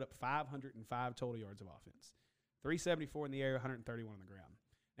Colorado, they put up 505 total yards of offense, 374 in the air, 131 on the ground.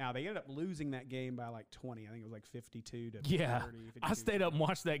 Now they ended up losing that game by like 20. I think it was like 52 to 30. I stayed up and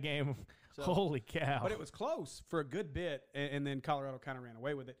watched that game. So, holy cow! But it was close for a good bit, and then Colorado kind of ran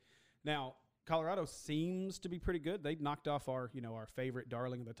away with it. Now Colorado seems to be pretty good. They knocked off our favorite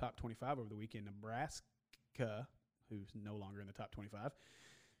darling of the top 25 over the weekend, Nebraska, who's no longer in the top 25,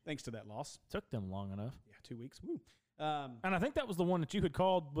 thanks to that loss. Took them long enough. Yeah, 2 weeks. Woo. And I think that was the one that you had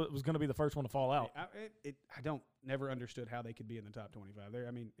called, but was going to be the first one to fall out. I never understood how they could be in the top 25 there.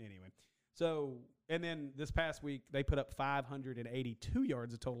 I mean, anyway. So, and then this past week, they put up 582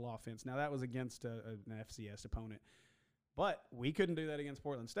 yards of total offense. Now, that was against an FCS opponent. But we couldn't do that against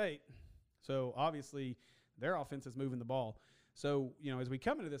Portland State. So, obviously, their offense is moving the ball. So, as we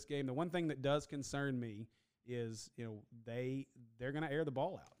come into this game, the one thing that does concern me is, they're going to air the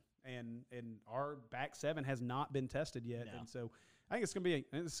ball out. and our back seven has not been tested yet, No. and so I think it's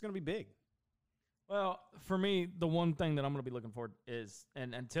gonna be big. Well, for me, the one thing that I'm going to be looking for is,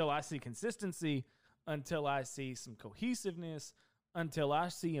 and until I see consistency, until I see some cohesiveness, until I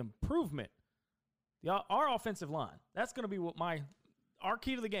see improvement, our offensive line. That's going to be what our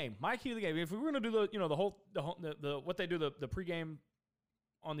key to the game. My key to the game. If we were going to do the what they do the pregame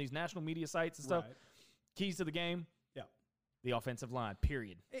on these national media sites and stuff, Right. keys to the game. Yeah, the offensive line.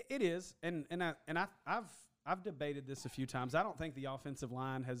 Period. It is, and I've debated this a few times. I don't think the offensive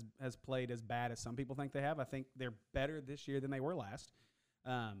line has played as bad as some people think they have. I think they're better this year than they were last.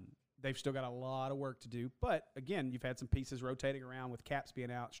 They've still got a lot of work to do. But, again, you've had some pieces rotating around with Caps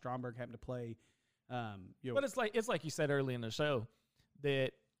being out, Stromberg having to play. But it's like you said early in the show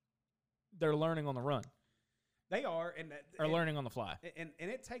that they're learning on the run. They are. Or learning on the fly. And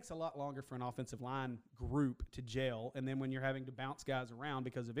it takes a lot longer for an offensive line group to gel. And then when you're having to bounce guys around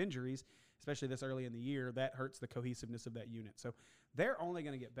because of injuries, especially this early in the year, that hurts the cohesiveness of that unit. So they're only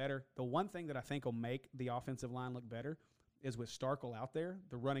going to get better. The one thing that I think will make the offensive line look better is with Starkel out there,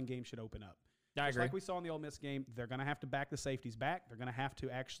 the running game should open up. I Just agree. like we saw in the Ole Miss game, they're going to have to back the safeties back. They're going to have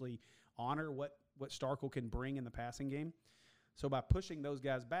to actually honor what Starkel can bring in the passing game. So by pushing those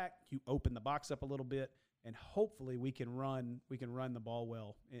guys back, you open the box up a little bit, and hopefully we can run the ball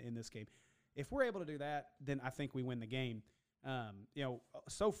well in this game. If we're able to do that, then I think we win the game.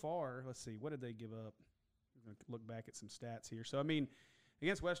 So far, let's see, what did they give up? We're going to look back at some stats here. So, I mean,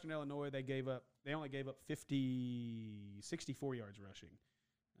 against Western Illinois, they only gave up 64 yards rushing.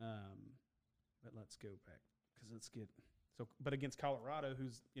 But let's go back but against Colorado,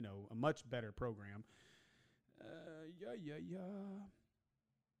 who's, a much better program.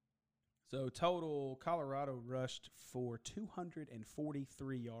 So total, Colorado rushed for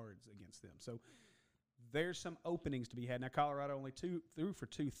 243 yards against them. So there's some openings to be had. Now, Colorado only threw for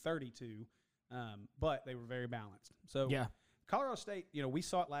 232, but they were very balanced. So Yeah. Colorado State, we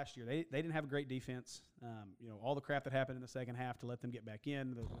saw it last year. They didn't have a great defense. All the crap that happened in the second half to let them get back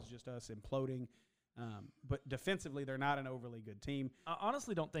in, that was just us imploding. But defensively, they're not an overly good team. I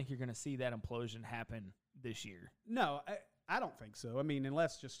honestly don't think you're going to see that implosion happen this year. No, I don't think so. I mean,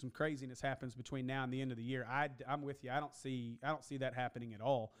 unless just some craziness happens between now and the end of the year, I'm with you. I don't see that happening at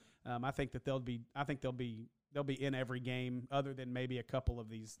all. I think that they'll be in every game, other than maybe a couple of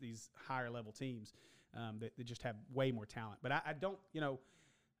these higher level teams that just have way more talent. But I don't.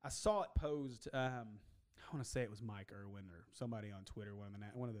 I saw it posed. I want to say it was Mike Irwin or somebody on Twitter,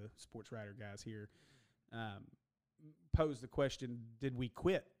 one of the sports writer guys here, posed the question: did we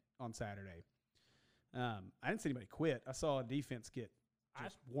quit on Saturday? I didn't see anybody quit. I saw a defense get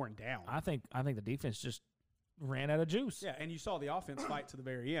just worn down. I think the defense just ran out of juice. Yeah, and you saw the offense fight to the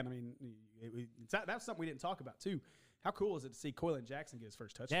very end. I mean, that's something we didn't talk about too. How cool is it to see Coylin Jackson get his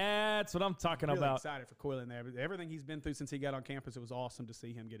first touchdown? That's what I'm talking Really about. Excited for Coylin there. Everything he's been through since he got on campus, it was awesome to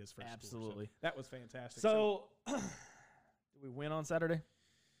see him get his first score. Absolutely. So that was fantastic. So, did we win on Saturday?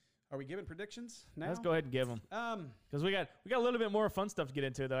 Are we giving predictions now? Let's go ahead and give them. Because we got a little bit more fun stuff to get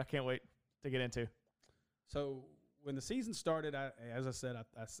into that I can't wait to get into. So when the season started, as I said,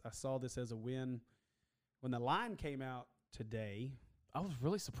 I saw this as a win. When the line came out today, I was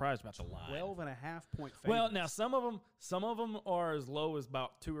really surprised about the line. 12.5 point favorites. Well, now some of them are as low as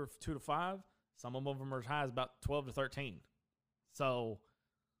about 2 to 5. Some of them are as high as about 12 to 13. So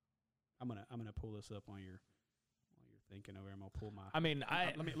I'm gonna pull this up while you're thinking over. I'm gonna pull my. I mean,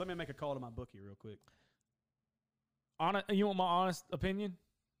 let me make a call to my bookie real quick. You want my honest opinion?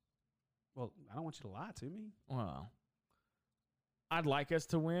 Well, I don't want you to lie to me. Well, I'd like us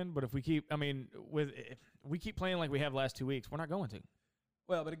to win, but if we keep playing like we have last 2 weeks, we're not going to.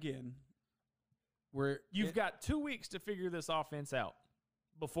 Well, but again, you've got 2 weeks to figure this offense out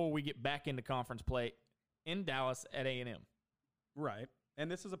before we get back into conference play in Dallas at A&M. Right. And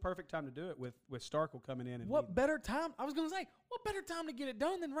this is a perfect time to do it with Starkel coming in. And what better time? I was going to say, what better time to get it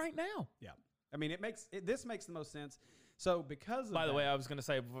done than right now? Yeah. I mean, this makes the most sense. So because of By the way, I was going to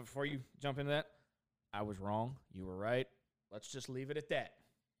say before you jump into that, I was wrong. You were right. Let's just leave it at that.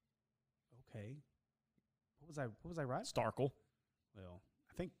 Okay. What was I right? Starkel. Well,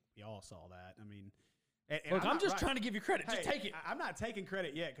 I think we all saw that. I mean, look, I'm just trying to give you credit. Just take it. I'm not taking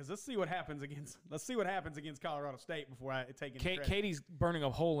credit yet because let's see what happens against Colorado State before I take any credit. Katie's burning a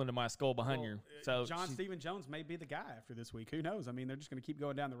hole into my skull behind you. So Stephen Jones may be the guy after this week. Who knows? I mean, they're just going to keep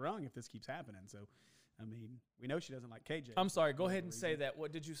going down the rung if this keeps happening. So, I mean, we know she doesn't like KJ. I'm sorry. Go ahead and say that.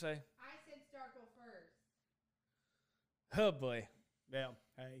 What did you say? I said Starkel first. Oh, boy. Yeah.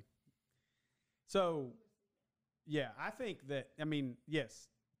 Hey. So, yeah, I think that, I mean, yes,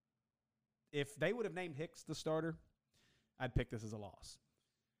 if they would have named Hicks the starter, I'd pick this as a loss.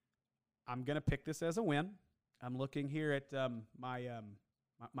 I'm going to pick this as a win. I'm looking here at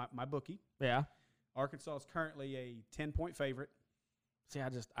my bookie. Yeah. Arkansas is currently a 10-point favorite. See,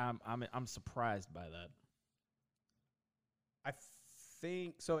 I'm surprised by that. I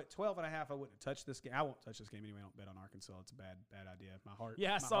think so. At 12.5, I wouldn't have touched this game. I won't touch this game anyway. I don't bet on Arkansas. It's a bad idea. My heart.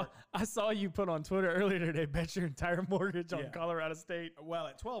 Yeah, my I saw you put on Twitter earlier today. Bet your entire mortgage on Colorado State. Well,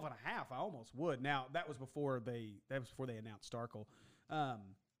 at 12.5, I almost would. Now that was before they announced Starkel,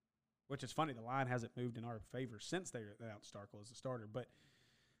 which is funny. The line hasn't moved in our favor since they announced Starkel as a starter. But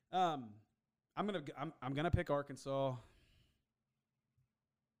I'm gonna pick Arkansas.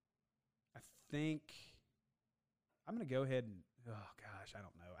 I think I'm going to go ahead and, oh, gosh, I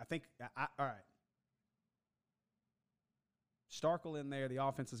don't know. I think, all right. Starkel in there. The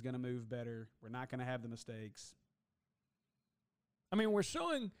offense is going to move better. We're not going to have the mistakes. I mean, we're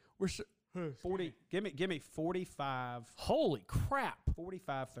showing 40. Give me 45. Holy crap.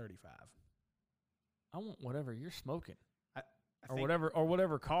 45-35. I want whatever you're smoking. I or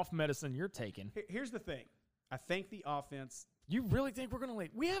whatever cough medicine you're taking. Here's the thing. I think the offense. You really think we're going to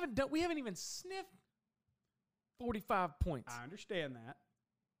wait? We haven't even sniffed 45 points. I understand that.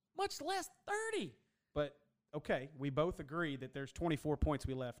 Much less 30. But, okay, we both agree that there's 24 points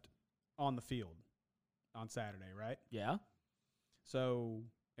we left on the field on Saturday, right? Yeah. So,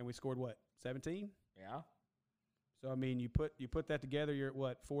 and we scored what, 17? Yeah. So, I mean, you put that together, you're at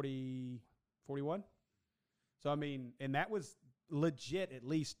what, 40, 41? So, I mean, and that was legit at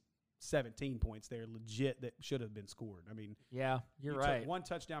least 17 points there, legit, that should have been scored. I mean, yeah, you're right. Took one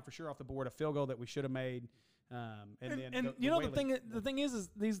touchdown for sure off the board, a field goal that we should have made. And you know the thing is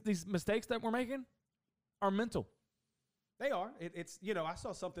these mistakes that we're making are mental. They are. It's I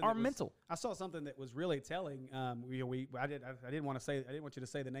saw something. Mental. I saw something that was really telling. I didn't want you to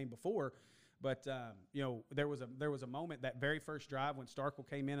say the name before, but there was a moment, that very first drive when Starkel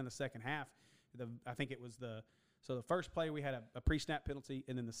came in the second half. I think it was the first play we had a pre-snap penalty,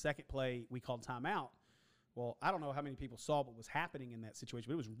 and then the second play we called timeout. Well, I don't know how many people saw what was happening in that situation,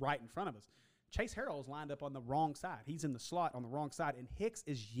 but it was right in front of us. Chase Harrell is lined up on the wrong side. He's in the slot on the wrong side, and Hicks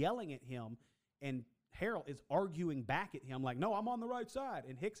is yelling at him, and Harrell is arguing back at him like, no, I'm on the right side.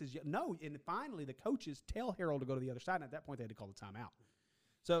 And Hicks is, no. And finally, the coaches tell Harrell to go to the other side, and at that point, they had to call the timeout.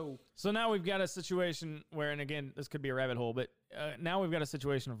 So now we've got a situation where, and again, this could be a rabbit hole, but now we've got a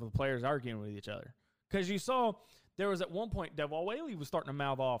situation of the players arguing with each other. Because you saw there was at one point, Devwall Whaley was starting to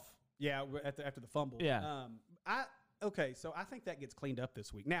mouth off. Yeah, after the fumble. Yeah. Okay, so I think that gets cleaned up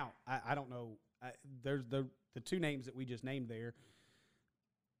this week. Now, I don't know. There's the two names that we just named there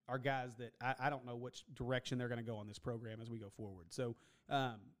are guys that I don't know which direction they're going to go on this program as we go forward. So,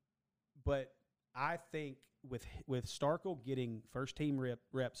 but I think with Starkel getting first-team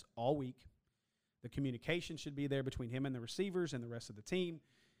reps all week, the communication should be there between him and the receivers and the rest of the team.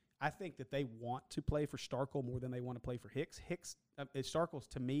 I think that they want to play for Starkel more than they want to play for Hicks. Starkel,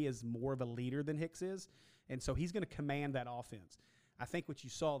 to me, is more of a leader than Hicks is, and so he's going to command that offense. I think what you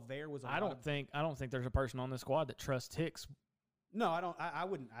saw there was I don't think there's a person on this squad that trusts Hicks. No, I don't. I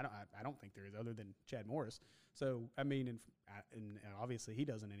wouldn't. I don't think there is, other than Chad Morris. So I mean, and obviously he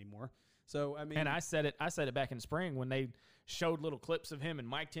doesn't anymore. So I mean, and I said it back in spring when they showed little clips of him and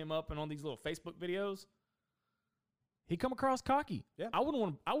mic'd him up and on these little Facebook videos. He come across cocky. Yeah, I wouldn't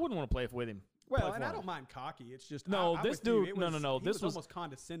want to play with him. Well, and I don't mind cocky. It's just no. This dude, no. He was almost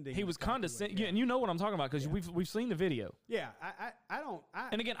condescending. He was condescending, and you know what I'm talking about because we've seen the video. Yeah, I don't.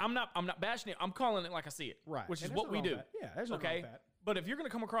 And again, I'm not bashing it. I'm calling it like I see it. Right, which is what we do. Yeah, there's nothing wrong with that. But if you're going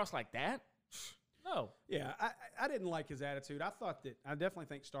to come across like that, no. Yeah, I didn't like his attitude. I definitely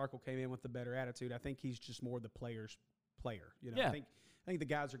think Starkel came in with the better attitude. I think he's just more the player's player. Yeah. I think the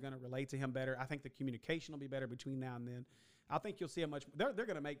guys are going to relate to him better. I think the communication will be better between now and then. I think you'll see a much – they're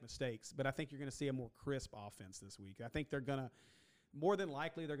going to make mistakes, but I think you're going to see a more crisp offense this week. I think they're going to – more than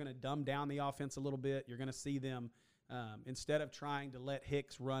likely they're going to dumb down the offense a little bit. You're going to see them instead of trying to let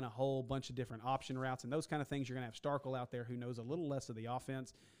Hicks run a whole bunch of different option routes and those kind of things, you're going to have Starkel out there who knows a little less of the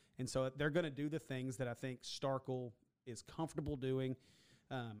offense. And so they're going to do the things that I think Starkel is comfortable doing.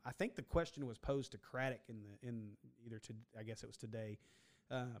 I think the question was posed to Craddock I guess it was today,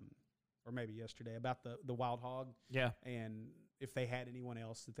 or maybe yesterday, about the Wild Hog. Yeah. And if they had anyone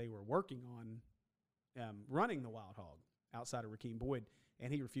else that they were working on running the Wild Hog outside of Rakeem Boyd,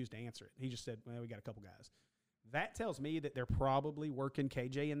 and he refused to answer it. He just said, well, we got a couple guys. That tells me that they're probably working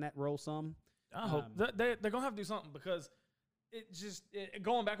KJ in that role some. I hope. They're going to have to do something because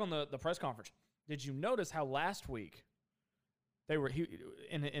going back on the press conference, did you notice how last week they were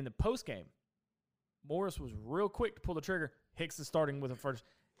in the post game, Morris was real quick to pull the trigger. Hicks is starting with a first.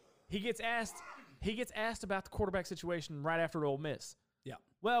 He gets asked about the quarterback situation right after Ole Miss. Yeah.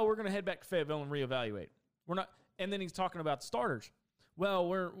 Well, we're going to head back to Fayetteville and reevaluate. We're not, and then he's talking about starters. Well,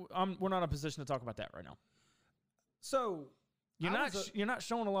 we're not in a position to talk about that right now. So you're not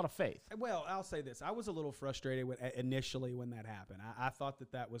showing a lot of faith. Well, I'll say this: I was a little frustrated initially when that happened. I thought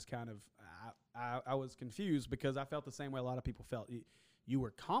that was kind of I was confused because I felt the same way a lot of people felt. You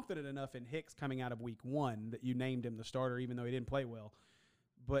were confident enough in Hicks coming out of week 1 that you named him the starter, even though he didn't play well.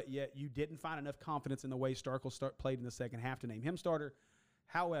 But yet you didn't find enough confidence in the way Starkel played in the second half to name him starter.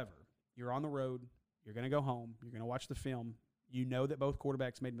 However, you're on the road. You're going to go home. You're going to watch the film. You know that both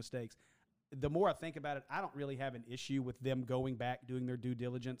quarterbacks made mistakes. The more I think about it, I don't really have an issue with them going back, doing their due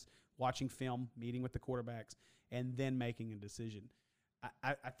diligence, watching film, meeting with the quarterbacks, and then making a decision.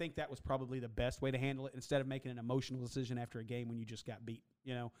 I think that was probably the best way to handle it instead of making an emotional decision after a game when you just got beat.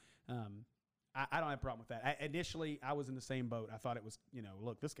 I don't have a problem with that. Initially, I was in the same boat. I thought it was,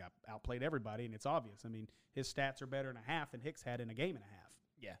 look, this guy outplayed everybody, and it's obvious. I mean, his stats are better in a half than Hicks had in a game and a half.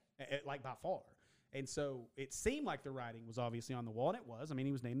 Yeah. Like by far. And so it seemed like the writing was obviously on the wall, and it was. I mean,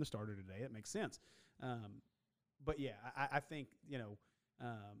 he was named the starter today. It makes sense. But, yeah, I think,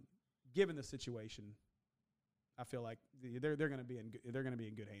 given the situation, I feel like they're going to be in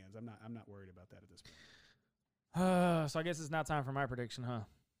good hands. I'm not worried about that at this point. So I guess it's not time for my prediction, huh?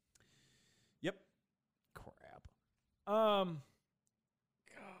 Yep. Crap. Oh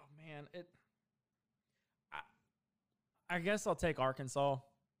man, I guess I'll take Arkansas.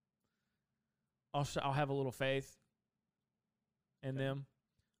 I'll have a little faith in them.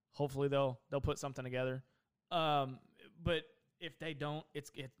 Hopefully they'll put something together. But if they don't,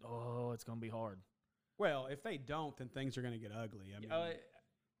 it's going to be hard. Well, if they don't, then things are going to get ugly. I mean,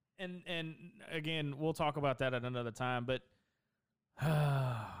 and again, we'll talk about that at another time. But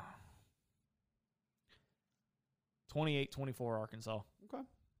 28-24 Arkansas. Okay,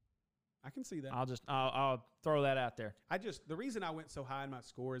 I can see that. I'll throw that out there. The reason I went so high in my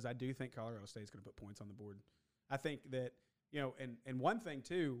score is I do think Colorado State's going to put points on the board. I think that and one thing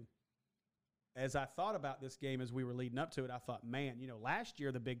too. As I thought about this game as we were leading up to it, I thought, man, last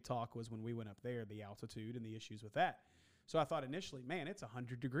year the big talk was when we went up there, the altitude and the issues with that. So I thought initially, man, it's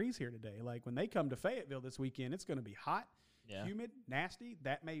 100 degrees here today. Like when they come to Fayetteville this weekend, it's going to be hot, humid, nasty.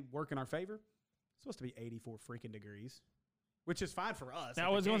 That may work in our favor. It's supposed to be 84 freaking degrees, which is fine for us. I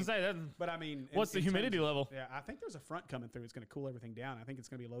was going to say that. But I mean, what's the humidity level? Yeah, I think there's a front coming through. It's going to cool everything down. I think it's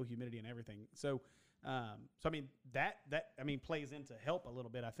going to be low humidity and everything. So I mean, that plays into help a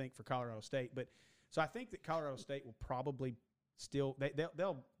little bit, I think, for Colorado State. But so I think that Colorado State will probably still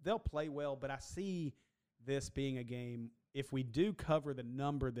they'll play well, but I see this being a game, if we do cover the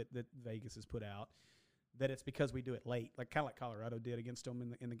number that Vegas has put out, that it's because we do it late, kind of like Colorado did against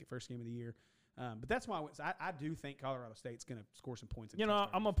them in the first game of the year. But that's why I do think Colorado State's going to score some points. I'm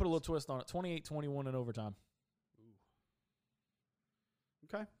going to put a little twist on it. 28-21 in overtime. Ooh.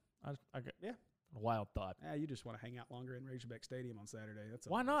 Okay. Yeah. Wild thought. Yeah, you just want to hang out longer in Razorback Stadium on Saturday. That's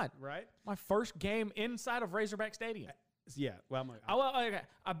why not? Right? My first game inside of Razorback Stadium. Yeah. Well, okay.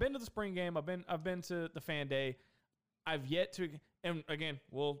 I've been to the spring game. I've been to the fan day. I've yet to, and again,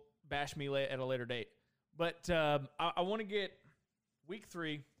 we'll bash me at a later date. But I want to get week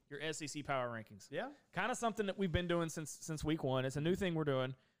 3, your SEC power rankings. Yeah. Kind of something that we've been doing since week 1. It's a new thing we're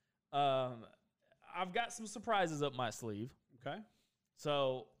doing. I've got some surprises up my sleeve. Okay.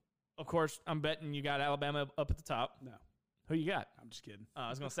 So, of course, I'm betting you got Alabama up at the top. No. Who you got? I'm just kidding. I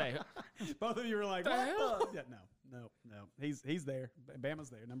was going to say. Both of you were like, what the hell? Yeah, no. He's there. Bama's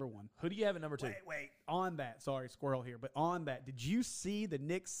there, number 1. Who do you have at number 2? Wait. On that, sorry, squirrel here, but on that, did you see the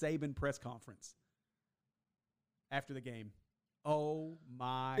Nick Saban press conference after the game? Oh,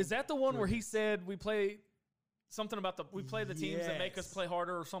 my. Is that the one where he said we play something about we play the teams that make us play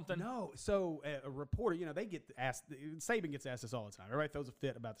harder or something? No. So a reporter, they get asked, Saban gets asked this all the time. Everybody throws a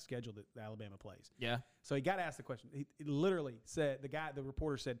fit about the schedule that Alabama plays. Yeah. So he got asked the question. He literally said, the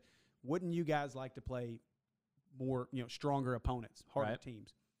reporter said, wouldn't you guys like to play more, stronger opponents, harder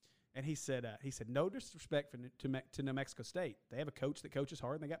teams? And he said, no disrespect to New Mexico State. They have a coach that coaches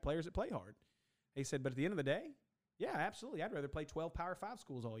hard, and they got players that play hard. He said, but at the end of the day, yeah, absolutely. I'd rather play 12 Power 5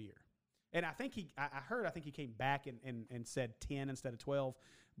 schools all year. And I think I think he came back and said 10 instead of 12.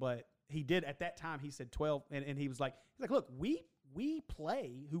 But he did at that time. He said 12, and he was like, look, we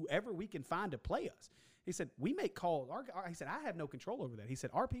play whoever we can find to play us. He said, we make calls. He said, I have no control over that. He said,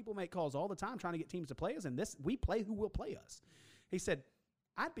 our people make calls all the time trying to get teams to play us, and we play who will play us. He said,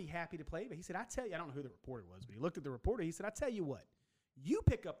 I'd be happy to play, but he said, I tell you, I don't know who the reporter was, but he looked at the reporter. He said, I tell you what, you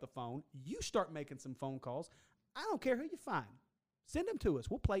pick up the phone, you start making some phone calls. I don't care who you find. Send them to us.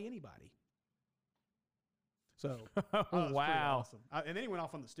 We'll play anybody. So, wow. Awesome. And then he went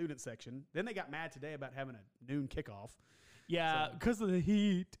off on the student section. Then they got mad today about having a noon kickoff. Yeah, because of the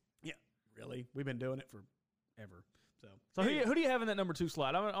heat. Yeah, really. We've been doing it forever. So anyway. who do you have in that number 2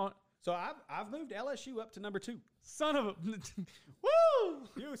 slot? So I've moved LSU up to number 2. Son of a woo!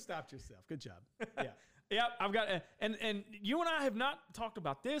 You stopped yourself. Good job. Yeah. Yeah, I've got and you and I have not talked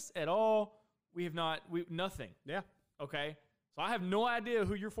about this at all. We have not. Nothing. Yeah. Okay. So I have no idea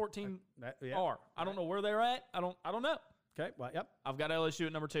who your 14 are. I don't know where they're at. I don't know. Okay. Well, yep. I've got LSU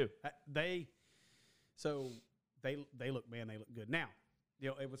at number 2. They look good. Now,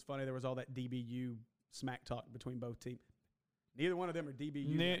 it was funny. There was all that DBU smack talk between both teams. Neither one of them are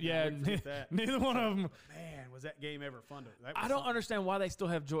DBU. Neither one of them. Man, was that game ever fun? I don't understand why they still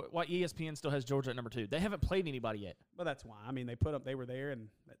have why ESPN still has Georgia at number 2. They haven't played anybody yet. Well, that's why. I mean, they were there, and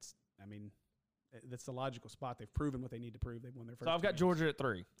that's the logical spot. They've proven what they need to prove. They've won their first. So I've got Georgia at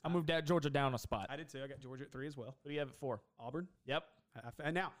 3. I moved Georgia down a spot. I did too. I got Georgia at 3 as well. What do you have at 4? Auburn. Yep.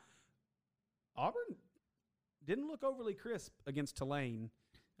 And now, Auburn didn't look overly crisp against Tulane.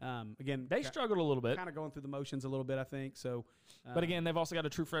 Again, they struggled a little bit. Kind of going through the motions a little bit, I think. So, but again, they've also got a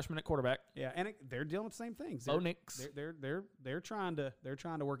true freshman at quarterback. Yeah, and they're dealing with the same things. Bo Nix. They're trying to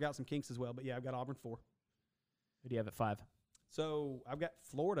work out some kinks as well. But yeah, I've got Auburn 4. Who do you have at 5? So I've got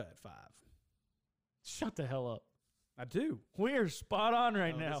Florida at 5. Shut the hell up. I do. We're spot on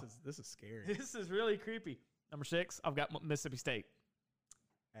right now. This is scary. This is really creepy. Number 6, I've got Mississippi State.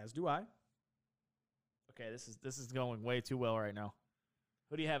 As do I. Okay, this is going way too well right now.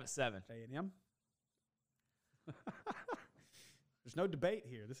 Who do you have at 7? A&M. There's no debate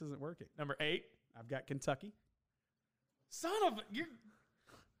here. This isn't working. Number 8, I've got Kentucky. Son of a, you're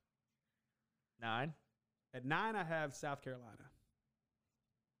 9. At 9, I have South Carolina.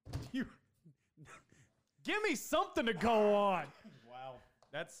 Give me something to go on. Wow.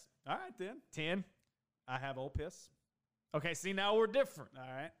 That's all right then. 10. I have Ole Miss. Okay, see, now we're different. All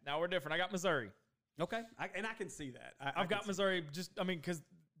right. Now we're different. I got Missouri. Okay. And I can see that. I've got Missouri because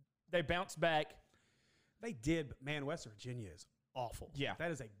they bounced back. They did, but man, West Virginia is awful. Yeah. That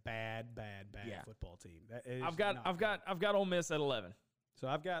is a bad football team. That is I've got Ole Miss at 11. So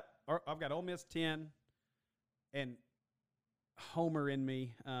I've got Ole Miss 10 and Homer in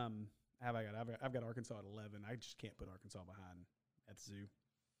me. I've got Arkansas at 11. I just can't put Arkansas behind at the zoo.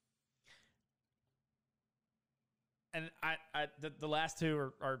 And the last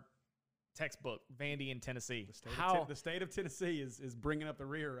two are textbook, Vandy and Tennessee. The state of Tennessee is bringing up the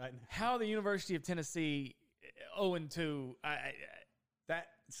rear right now. How the University of Tennessee 0-2. That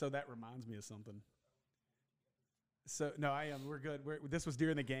reminds me of something. So no, I am. We're good. This was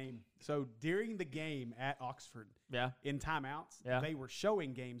during the game. So during the game at Oxford, in timeouts, they were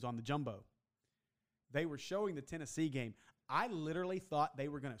showing games on the jumbo. They were showing the Tennessee game. I literally thought they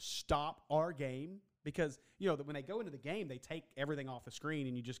were going to stop our game because when they go into the game, they take everything off the screen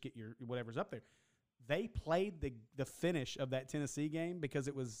and you just get your whatever's up there. They played the finish of that Tennessee game because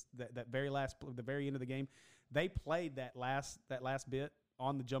it was the very end of the game. They played that last bit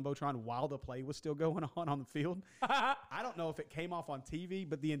on the Jumbotron while the play was still going on the field. I don't know if it came off on TV,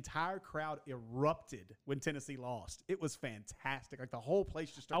 but the entire crowd erupted when Tennessee lost. It was fantastic. Like the whole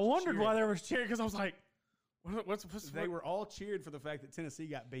place just started cheering. I wondered why they were cheering because I was like, what's they were all cheered for the fact that Tennessee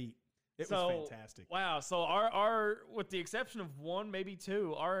got beat. It was fantastic. Wow. So our with the exception of one, maybe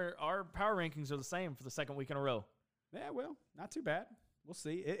two, our power rankings are the same for the second week in a row. Yeah, well, not too bad. We'll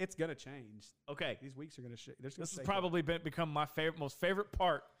see. It's going to change. Okay. These weeks are going to This has probably become my most favorite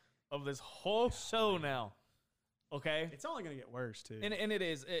part of this whole show now. Okay. It's only going to get worse, too. And it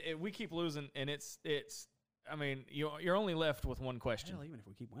is. We keep losing, and it's. I mean, you're only left with one question. Hell, even if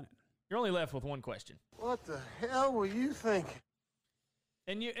we keep winning. You're only left with one question. What the hell were you thinking?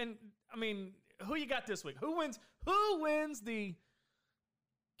 And I mean, who you got this week? Who wins the,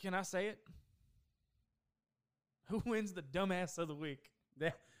 can I say it? Who wins the dumbass of the week?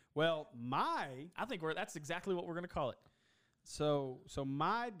 Well, I think that's exactly what we're going to call it. So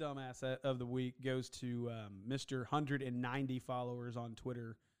my dumbass of the week goes to Mr. 190 followers on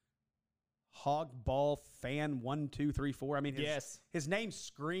Twitter, Hogball Fan 1234. I mean, his name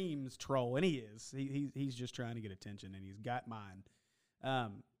screams troll, and he is. He's just trying to get attention, and he's got mine.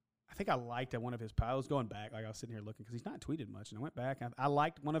 I think I liked one of his posts. I was going back, like I was sitting here looking because he's not tweeted much, and I went back. I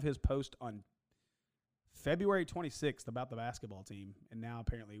liked one of his posts on February 26th about the basketball team, and now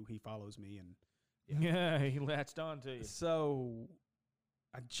apparently he follows me. And yeah, he latched on to you. So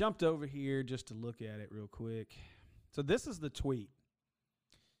I jumped over here just to look at it real quick. So this is the tweet.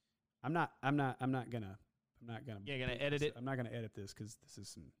 I'm not gonna edit it. I'm not gonna edit this because this is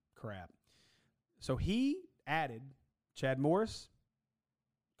some crap. So he added Chad Morris,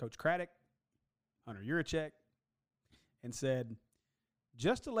 Coach Craddock, Hunter Yurachek, and said,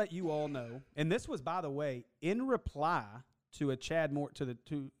 just to let you all know, and this was, by the way, in reply to a Chad Moore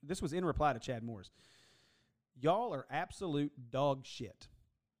this was in reply to Chad Morris. Y'all are absolute dog shit.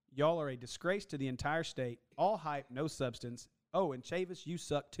 Y'all are a disgrace to the entire state. All hype, no substance. Oh, and Chavis, you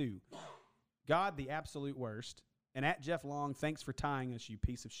suck too. God, the absolute worst. And at Jeff Long, thanks for tying us, you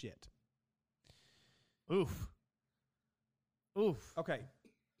piece of shit. Oof. Okay.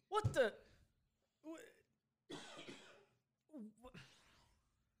 What the?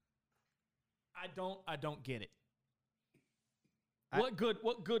 I don't get it. What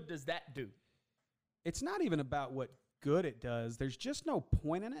good does that do? It's not even about what good it does. There's just no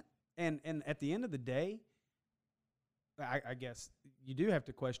point in it. And at the end of the day, I guess you do have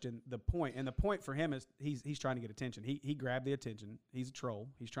to question the point. And the point for him is he's trying to get attention. He grabbed the attention. He's a troll.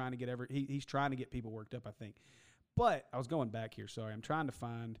 He's trying to get he's trying to get people worked up, I think. But I was going back here. Sorry, I'm trying to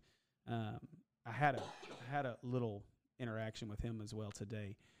find. I had a little interaction with him as well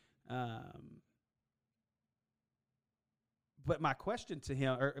today. But my question to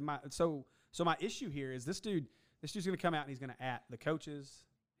him, so my issue here is this dude's going to come out and he's going to at the coaches.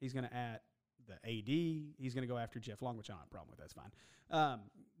 He's going to at the AD. He's going to go after Jeff Long, which I don't have a problem with. That's fine.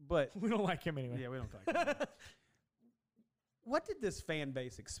 But we don't like him anyway. Yeah, we don't like him. What did this fan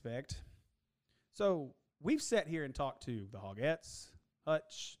base expect? So we've sat here and talked to the Hogettes,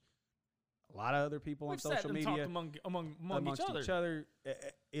 Hutch, a lot of other people on social media. Talked among each other,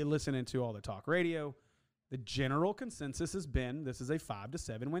 listening to all the talk radio. The general consensus has been this is a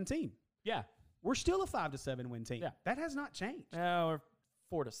 5-7 win team. Yeah. We're still a 5-7 win team. Yeah. That has not changed. Or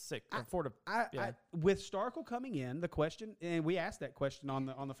 4-6 or 4 with Starkel coming in, the question, and we asked that question on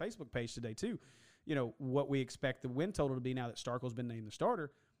the Facebook page today too, what we expect the win total to be now that Starkel's been named the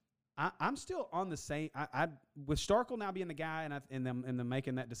starter. I'm still on the same. With Starkel now being the guy and them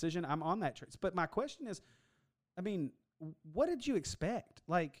making that decision, I'm on that trace. But my question is, I mean, what did you expect?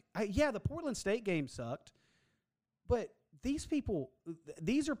 Like, the Portland State game sucked, but these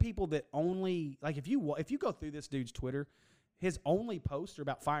are people that only, like, if you go through this dude's Twitter, his only posts are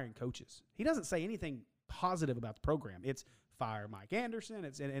about firing coaches. He doesn't say anything positive about the program. It's fire Mike Anderson.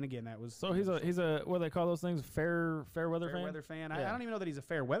 And again, that was he's a what do they call those things? Fair weather fan. I don't even know that he's a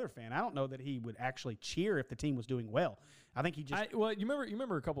fair weather fan. I don't know that he would actually cheer if the team was doing well. I think he just you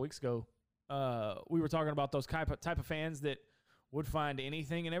remember a couple weeks ago, we were talking about those type of fans that would find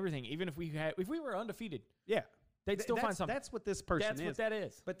anything and everything, even if we were undefeated. Yeah. They'd still find something. That's what this person is. That's what that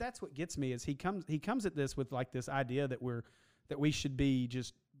is. But that's what gets me is he comes at this with like this idea that we should be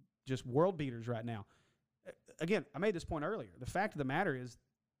just world beaters right now. Again, I made this point earlier. The fact of the matter is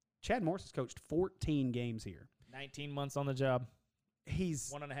Chad Morris has coached 14 games here. 19 months on the job.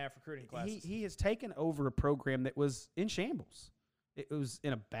 He's 1.5 recruiting classes. He has taken over a program that was in shambles. It was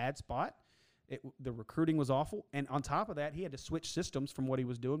in a bad spot. The recruiting was awful, and on top of that, he had to switch systems from what he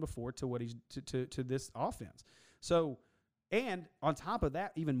was doing before to what he's to this offense. So, and on top of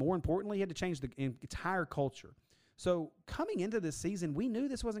that, even more importantly, he had to change the entire culture. So, coming into this season, we knew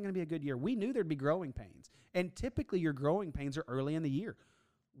this wasn't going to be a good year. We knew there'd be growing pains, and typically your growing pains are early in the year.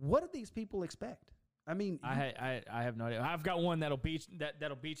 What did these people expect? I mean, I have no idea. I've got one that'll beat you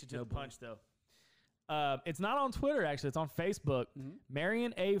to the punch, though. It's not on Twitter actually; it's on Facebook. Mm-hmm.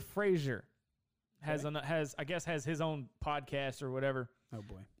 Marion A. Frazier has his own podcast or whatever. Oh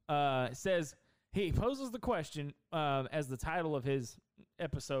boy! Says he poses the question as the title of his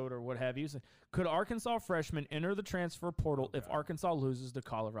episode or what have you. Could Arkansas freshmen enter the transfer portal if Arkansas loses to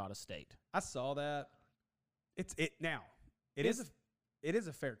Colorado State? I saw that. It is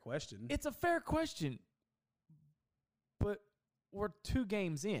a fair question. It's a fair question, but we're 2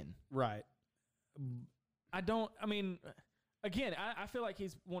 games in. Right. Again, I feel like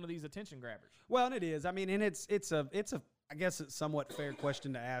he's one of these attention grabbers. Well, and it is. I mean, and it's I guess it's somewhat fair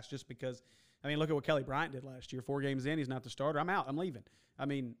question to ask just because, I mean, look at what Kelly Bryant did last year. 4 games in, he's not the starter. I'm out. I'm leaving. I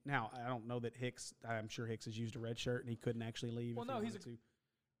mean, now, I don't know that I'm sure Hicks has used a red shirt and he couldn't actually leave. Well, no, he's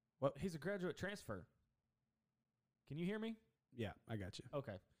a graduate transfer. Can you hear me? Yeah, I got you.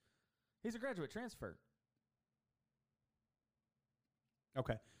 Okay. He's a graduate transfer.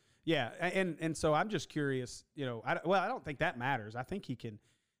 Okay. Yeah, and so I'm just curious, I don't think that matters. I think he can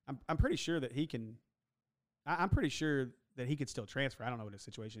I'm pretty sure that he can I'm pretty sure that he could still transfer. I don't know what his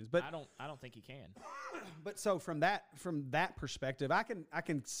situation is, but I don't think he can. But so from that perspective, I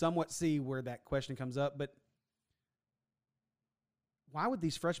can somewhat see where that question comes up, but why would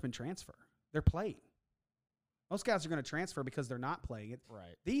these freshmen transfer? They're playing. Most guys are going to transfer because they're not playing it.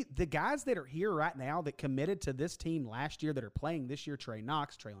 Right. The guys that are here right now that committed to this team last year that are playing this year, Trey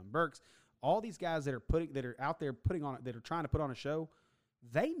Knox, Traylon Burks, all these guys that are out there that are trying to put on a show,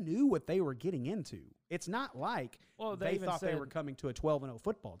 they knew what they were getting into. It's not like they thought they were coming to a 12-0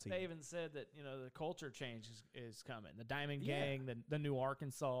 football team. They even said that, the culture change is coming. The Diamond Gang, the new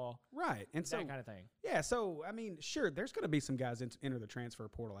Arkansas. Right. And that kind of thing. Yeah, so, I mean, sure, there's going to be some guys enter the transfer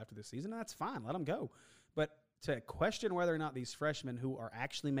portal after this season, and that's fine. Let them go. But to question whether or not these freshmen who are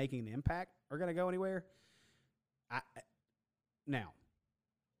actually making an impact are going to go anywhere, now,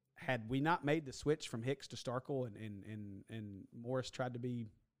 had we not made the switch from Hicks to Starkel and Morris tried to be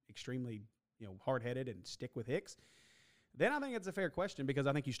extremely hard-headed and stick with Hicks, then I think it's a fair question because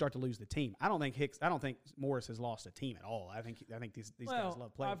I think you start to lose the team. I don't think Morris has lost a team at all. I think these guys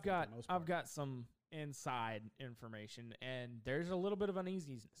love playing. I've got some inside information, and there's a little bit of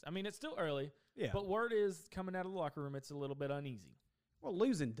uneasiness. I mean, it's still early, but word is coming out of the locker room, it's a little bit uneasy. Well,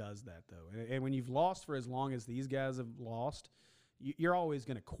 losing does that, though. And when you've lost for as long as these guys have lost, you're always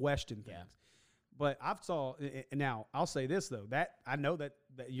going to question things. Yeah. But now I'll say this, though, that I know that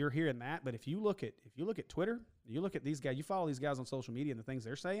you're hearing that, but if you look at Twitter, you look at these guys, you follow these guys on social media and the things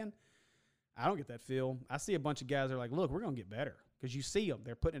they're saying, I don't get that feel. I see a bunch of guys that are like, look, we're going to get better because you see them.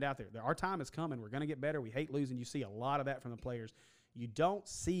 They're putting it out there. Our time is coming. We're going to get better. We hate losing. You see a lot of that from the players. You don't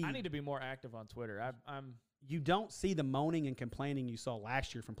see – I need to be more active on Twitter. You don't see the moaning and complaining you saw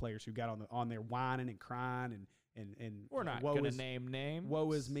last year from players who got on there whining and crying and we're not going to name names.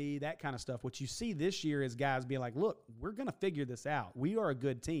 Woe is me, that kind of stuff. What you see this year is guys being like, look, we're going to figure this out. We are a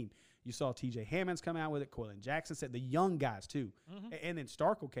good team. You saw T.J. Hammonds come out with it. Quillen Jackson said, the young guys too. Mm-hmm. And then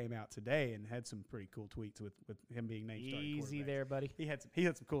Starkel came out today and had some pretty cool tweets with him being named starting quarterback. Easy there, buddy. He had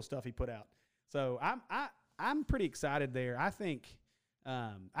some cool stuff he put out. So I'm pretty excited there. I think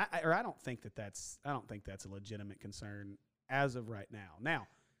I don't think that's a legitimate concern as of right now. Now,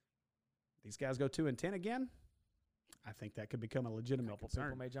 these guys go 2-10 again. I think that could become a legitimate concern.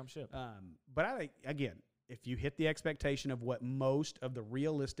 People may jump ship. But I think, again, if you hit the expectation of what most of the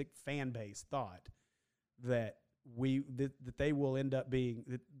realistic fan base thought that they will end up being,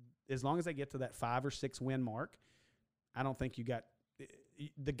 that as long as they get to that 5 or 6 win mark, I don't think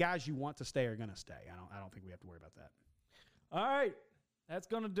the guys you want to stay are going to stay. I don't think we have to worry about that. All right. That's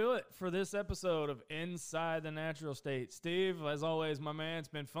going to do it for this episode of Inside the Natural State. Steve, as always, my man, it's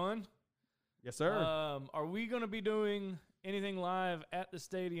been fun. Yes, sir. Are we going to be doing anything live at the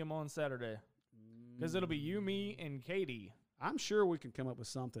stadium on Saturday? Because it'll be you, me, and Katie. I'm sure we can come up with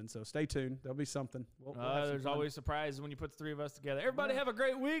something, so stay tuned. There'll be something. We'll there's always surprises when you put the three of us together. Everybody have a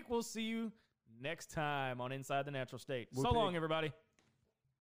great week. We'll see you next time on Inside the Natural State. So long, everybody.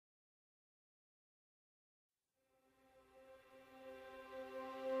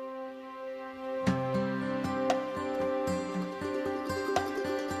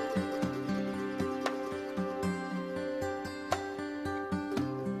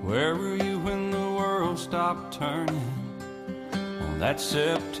 Where were you when the world stopped turning on that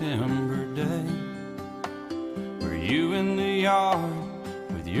September day? Were you in the yard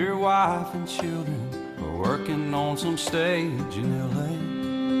with your wife and children or working on some stage in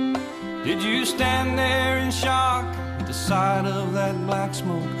L.A.? Did you stand there in shock at the sight of that black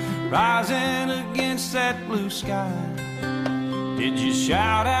smoke rising against that blue sky? Did you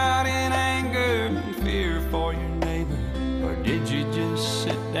shout out in anger and fear for your neighbor? Or did you just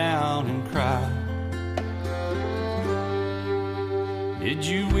sit down and cry? Did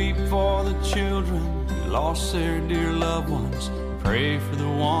you weep for the children who lost their dear loved ones? Pray for the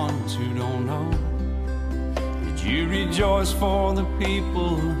ones who don't know? Did you rejoice for the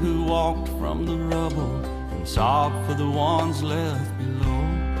people who walked from the rubble and sob for the ones left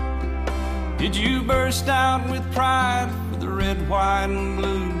below? Did you burst out with pride for the red, white, and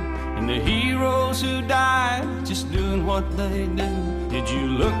blue? And the heroes who died just doing what they do? Did you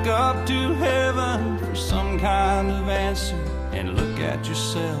look up to heaven for some kind of answer and look at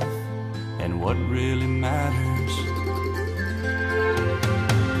yourself and what really matters?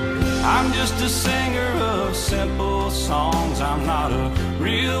 I'm just a singer of simple songs. I'm not a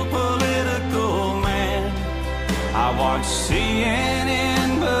real political man. I watch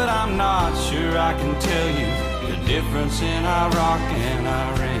CNN, but I'm not sure I can tell you the difference in Iraq and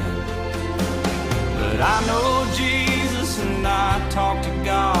Iran. But I know Jesus and I talk to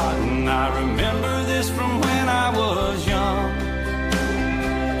God, and I remember this from when I was young.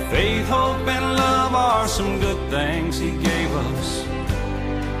 Faith, hope, and love are some good things He gave us,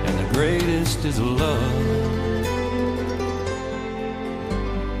 and the greatest is love.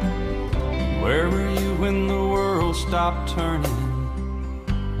 Where were you when the world stopped turning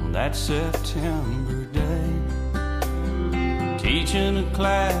on that September day? Teaching a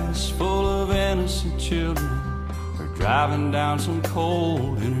class full of innocent children, or driving down some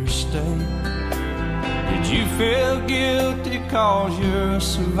cold interstate? Did you feel guilty 'cause you're a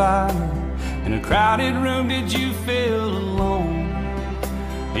survivor? In a crowded room, did you feel alone?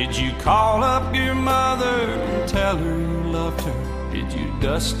 Did you call up your mother and tell her you loved her? Did you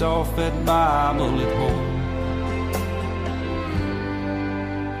dust off that Bible at home?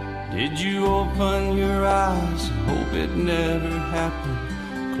 Did you open your eyes and hope it never happened?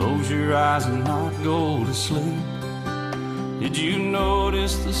 Close your eyes and not go to sleep. Did you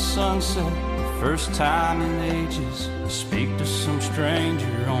notice the sunset the first time in ages? Speak to some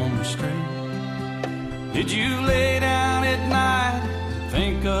stranger on the street. Did you lay down at night,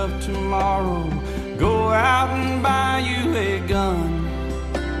 think of tomorrow, go out and buy you a gun?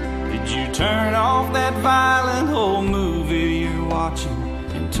 Did you turn off that violent old movie you're watching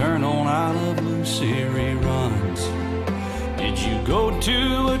and turn on I Love Lucy reruns? Did you go to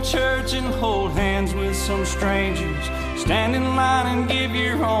a church and hold hands with some strangers, stand in line and give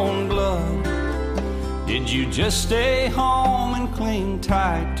your own blood? Did you just stay home and cling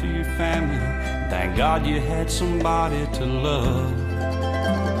tight to your family? Thank God you had somebody to love.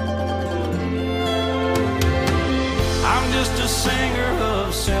 I'm just a singer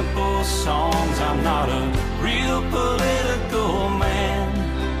of simple songs. I'm not a real political man.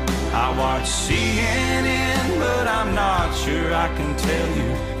 I watch CNN, but I'm not sure I can tell you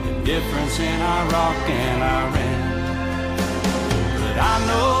the difference in Iraq and Iran. But I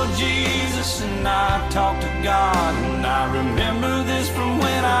know Jesus and I talk to God, and I remember this from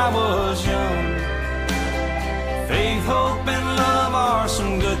when I was young. Faith, hope, and love are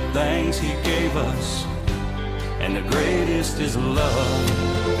some good things He gave us, and the greatest is love.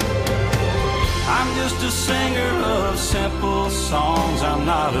 I'm just a singer of simple songs. I'm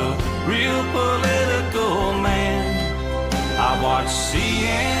not a real political man. I watch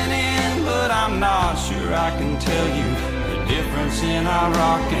CNN, but I'm not sure I can tell you the difference in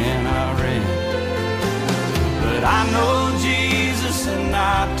Iraq and Iran. But I know Jesus and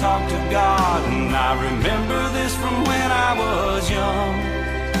I talk to God, and I remember this from when I was young.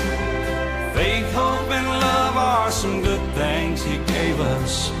 Faith, hope, and love are some good things He gave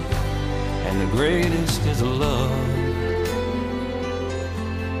us, and the greatest is love.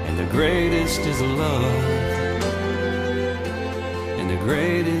 And the greatest is love. And the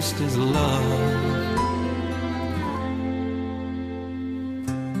greatest is love.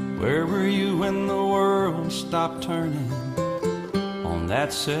 Where were you when the world stopped turning on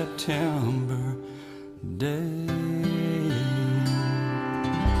that September day?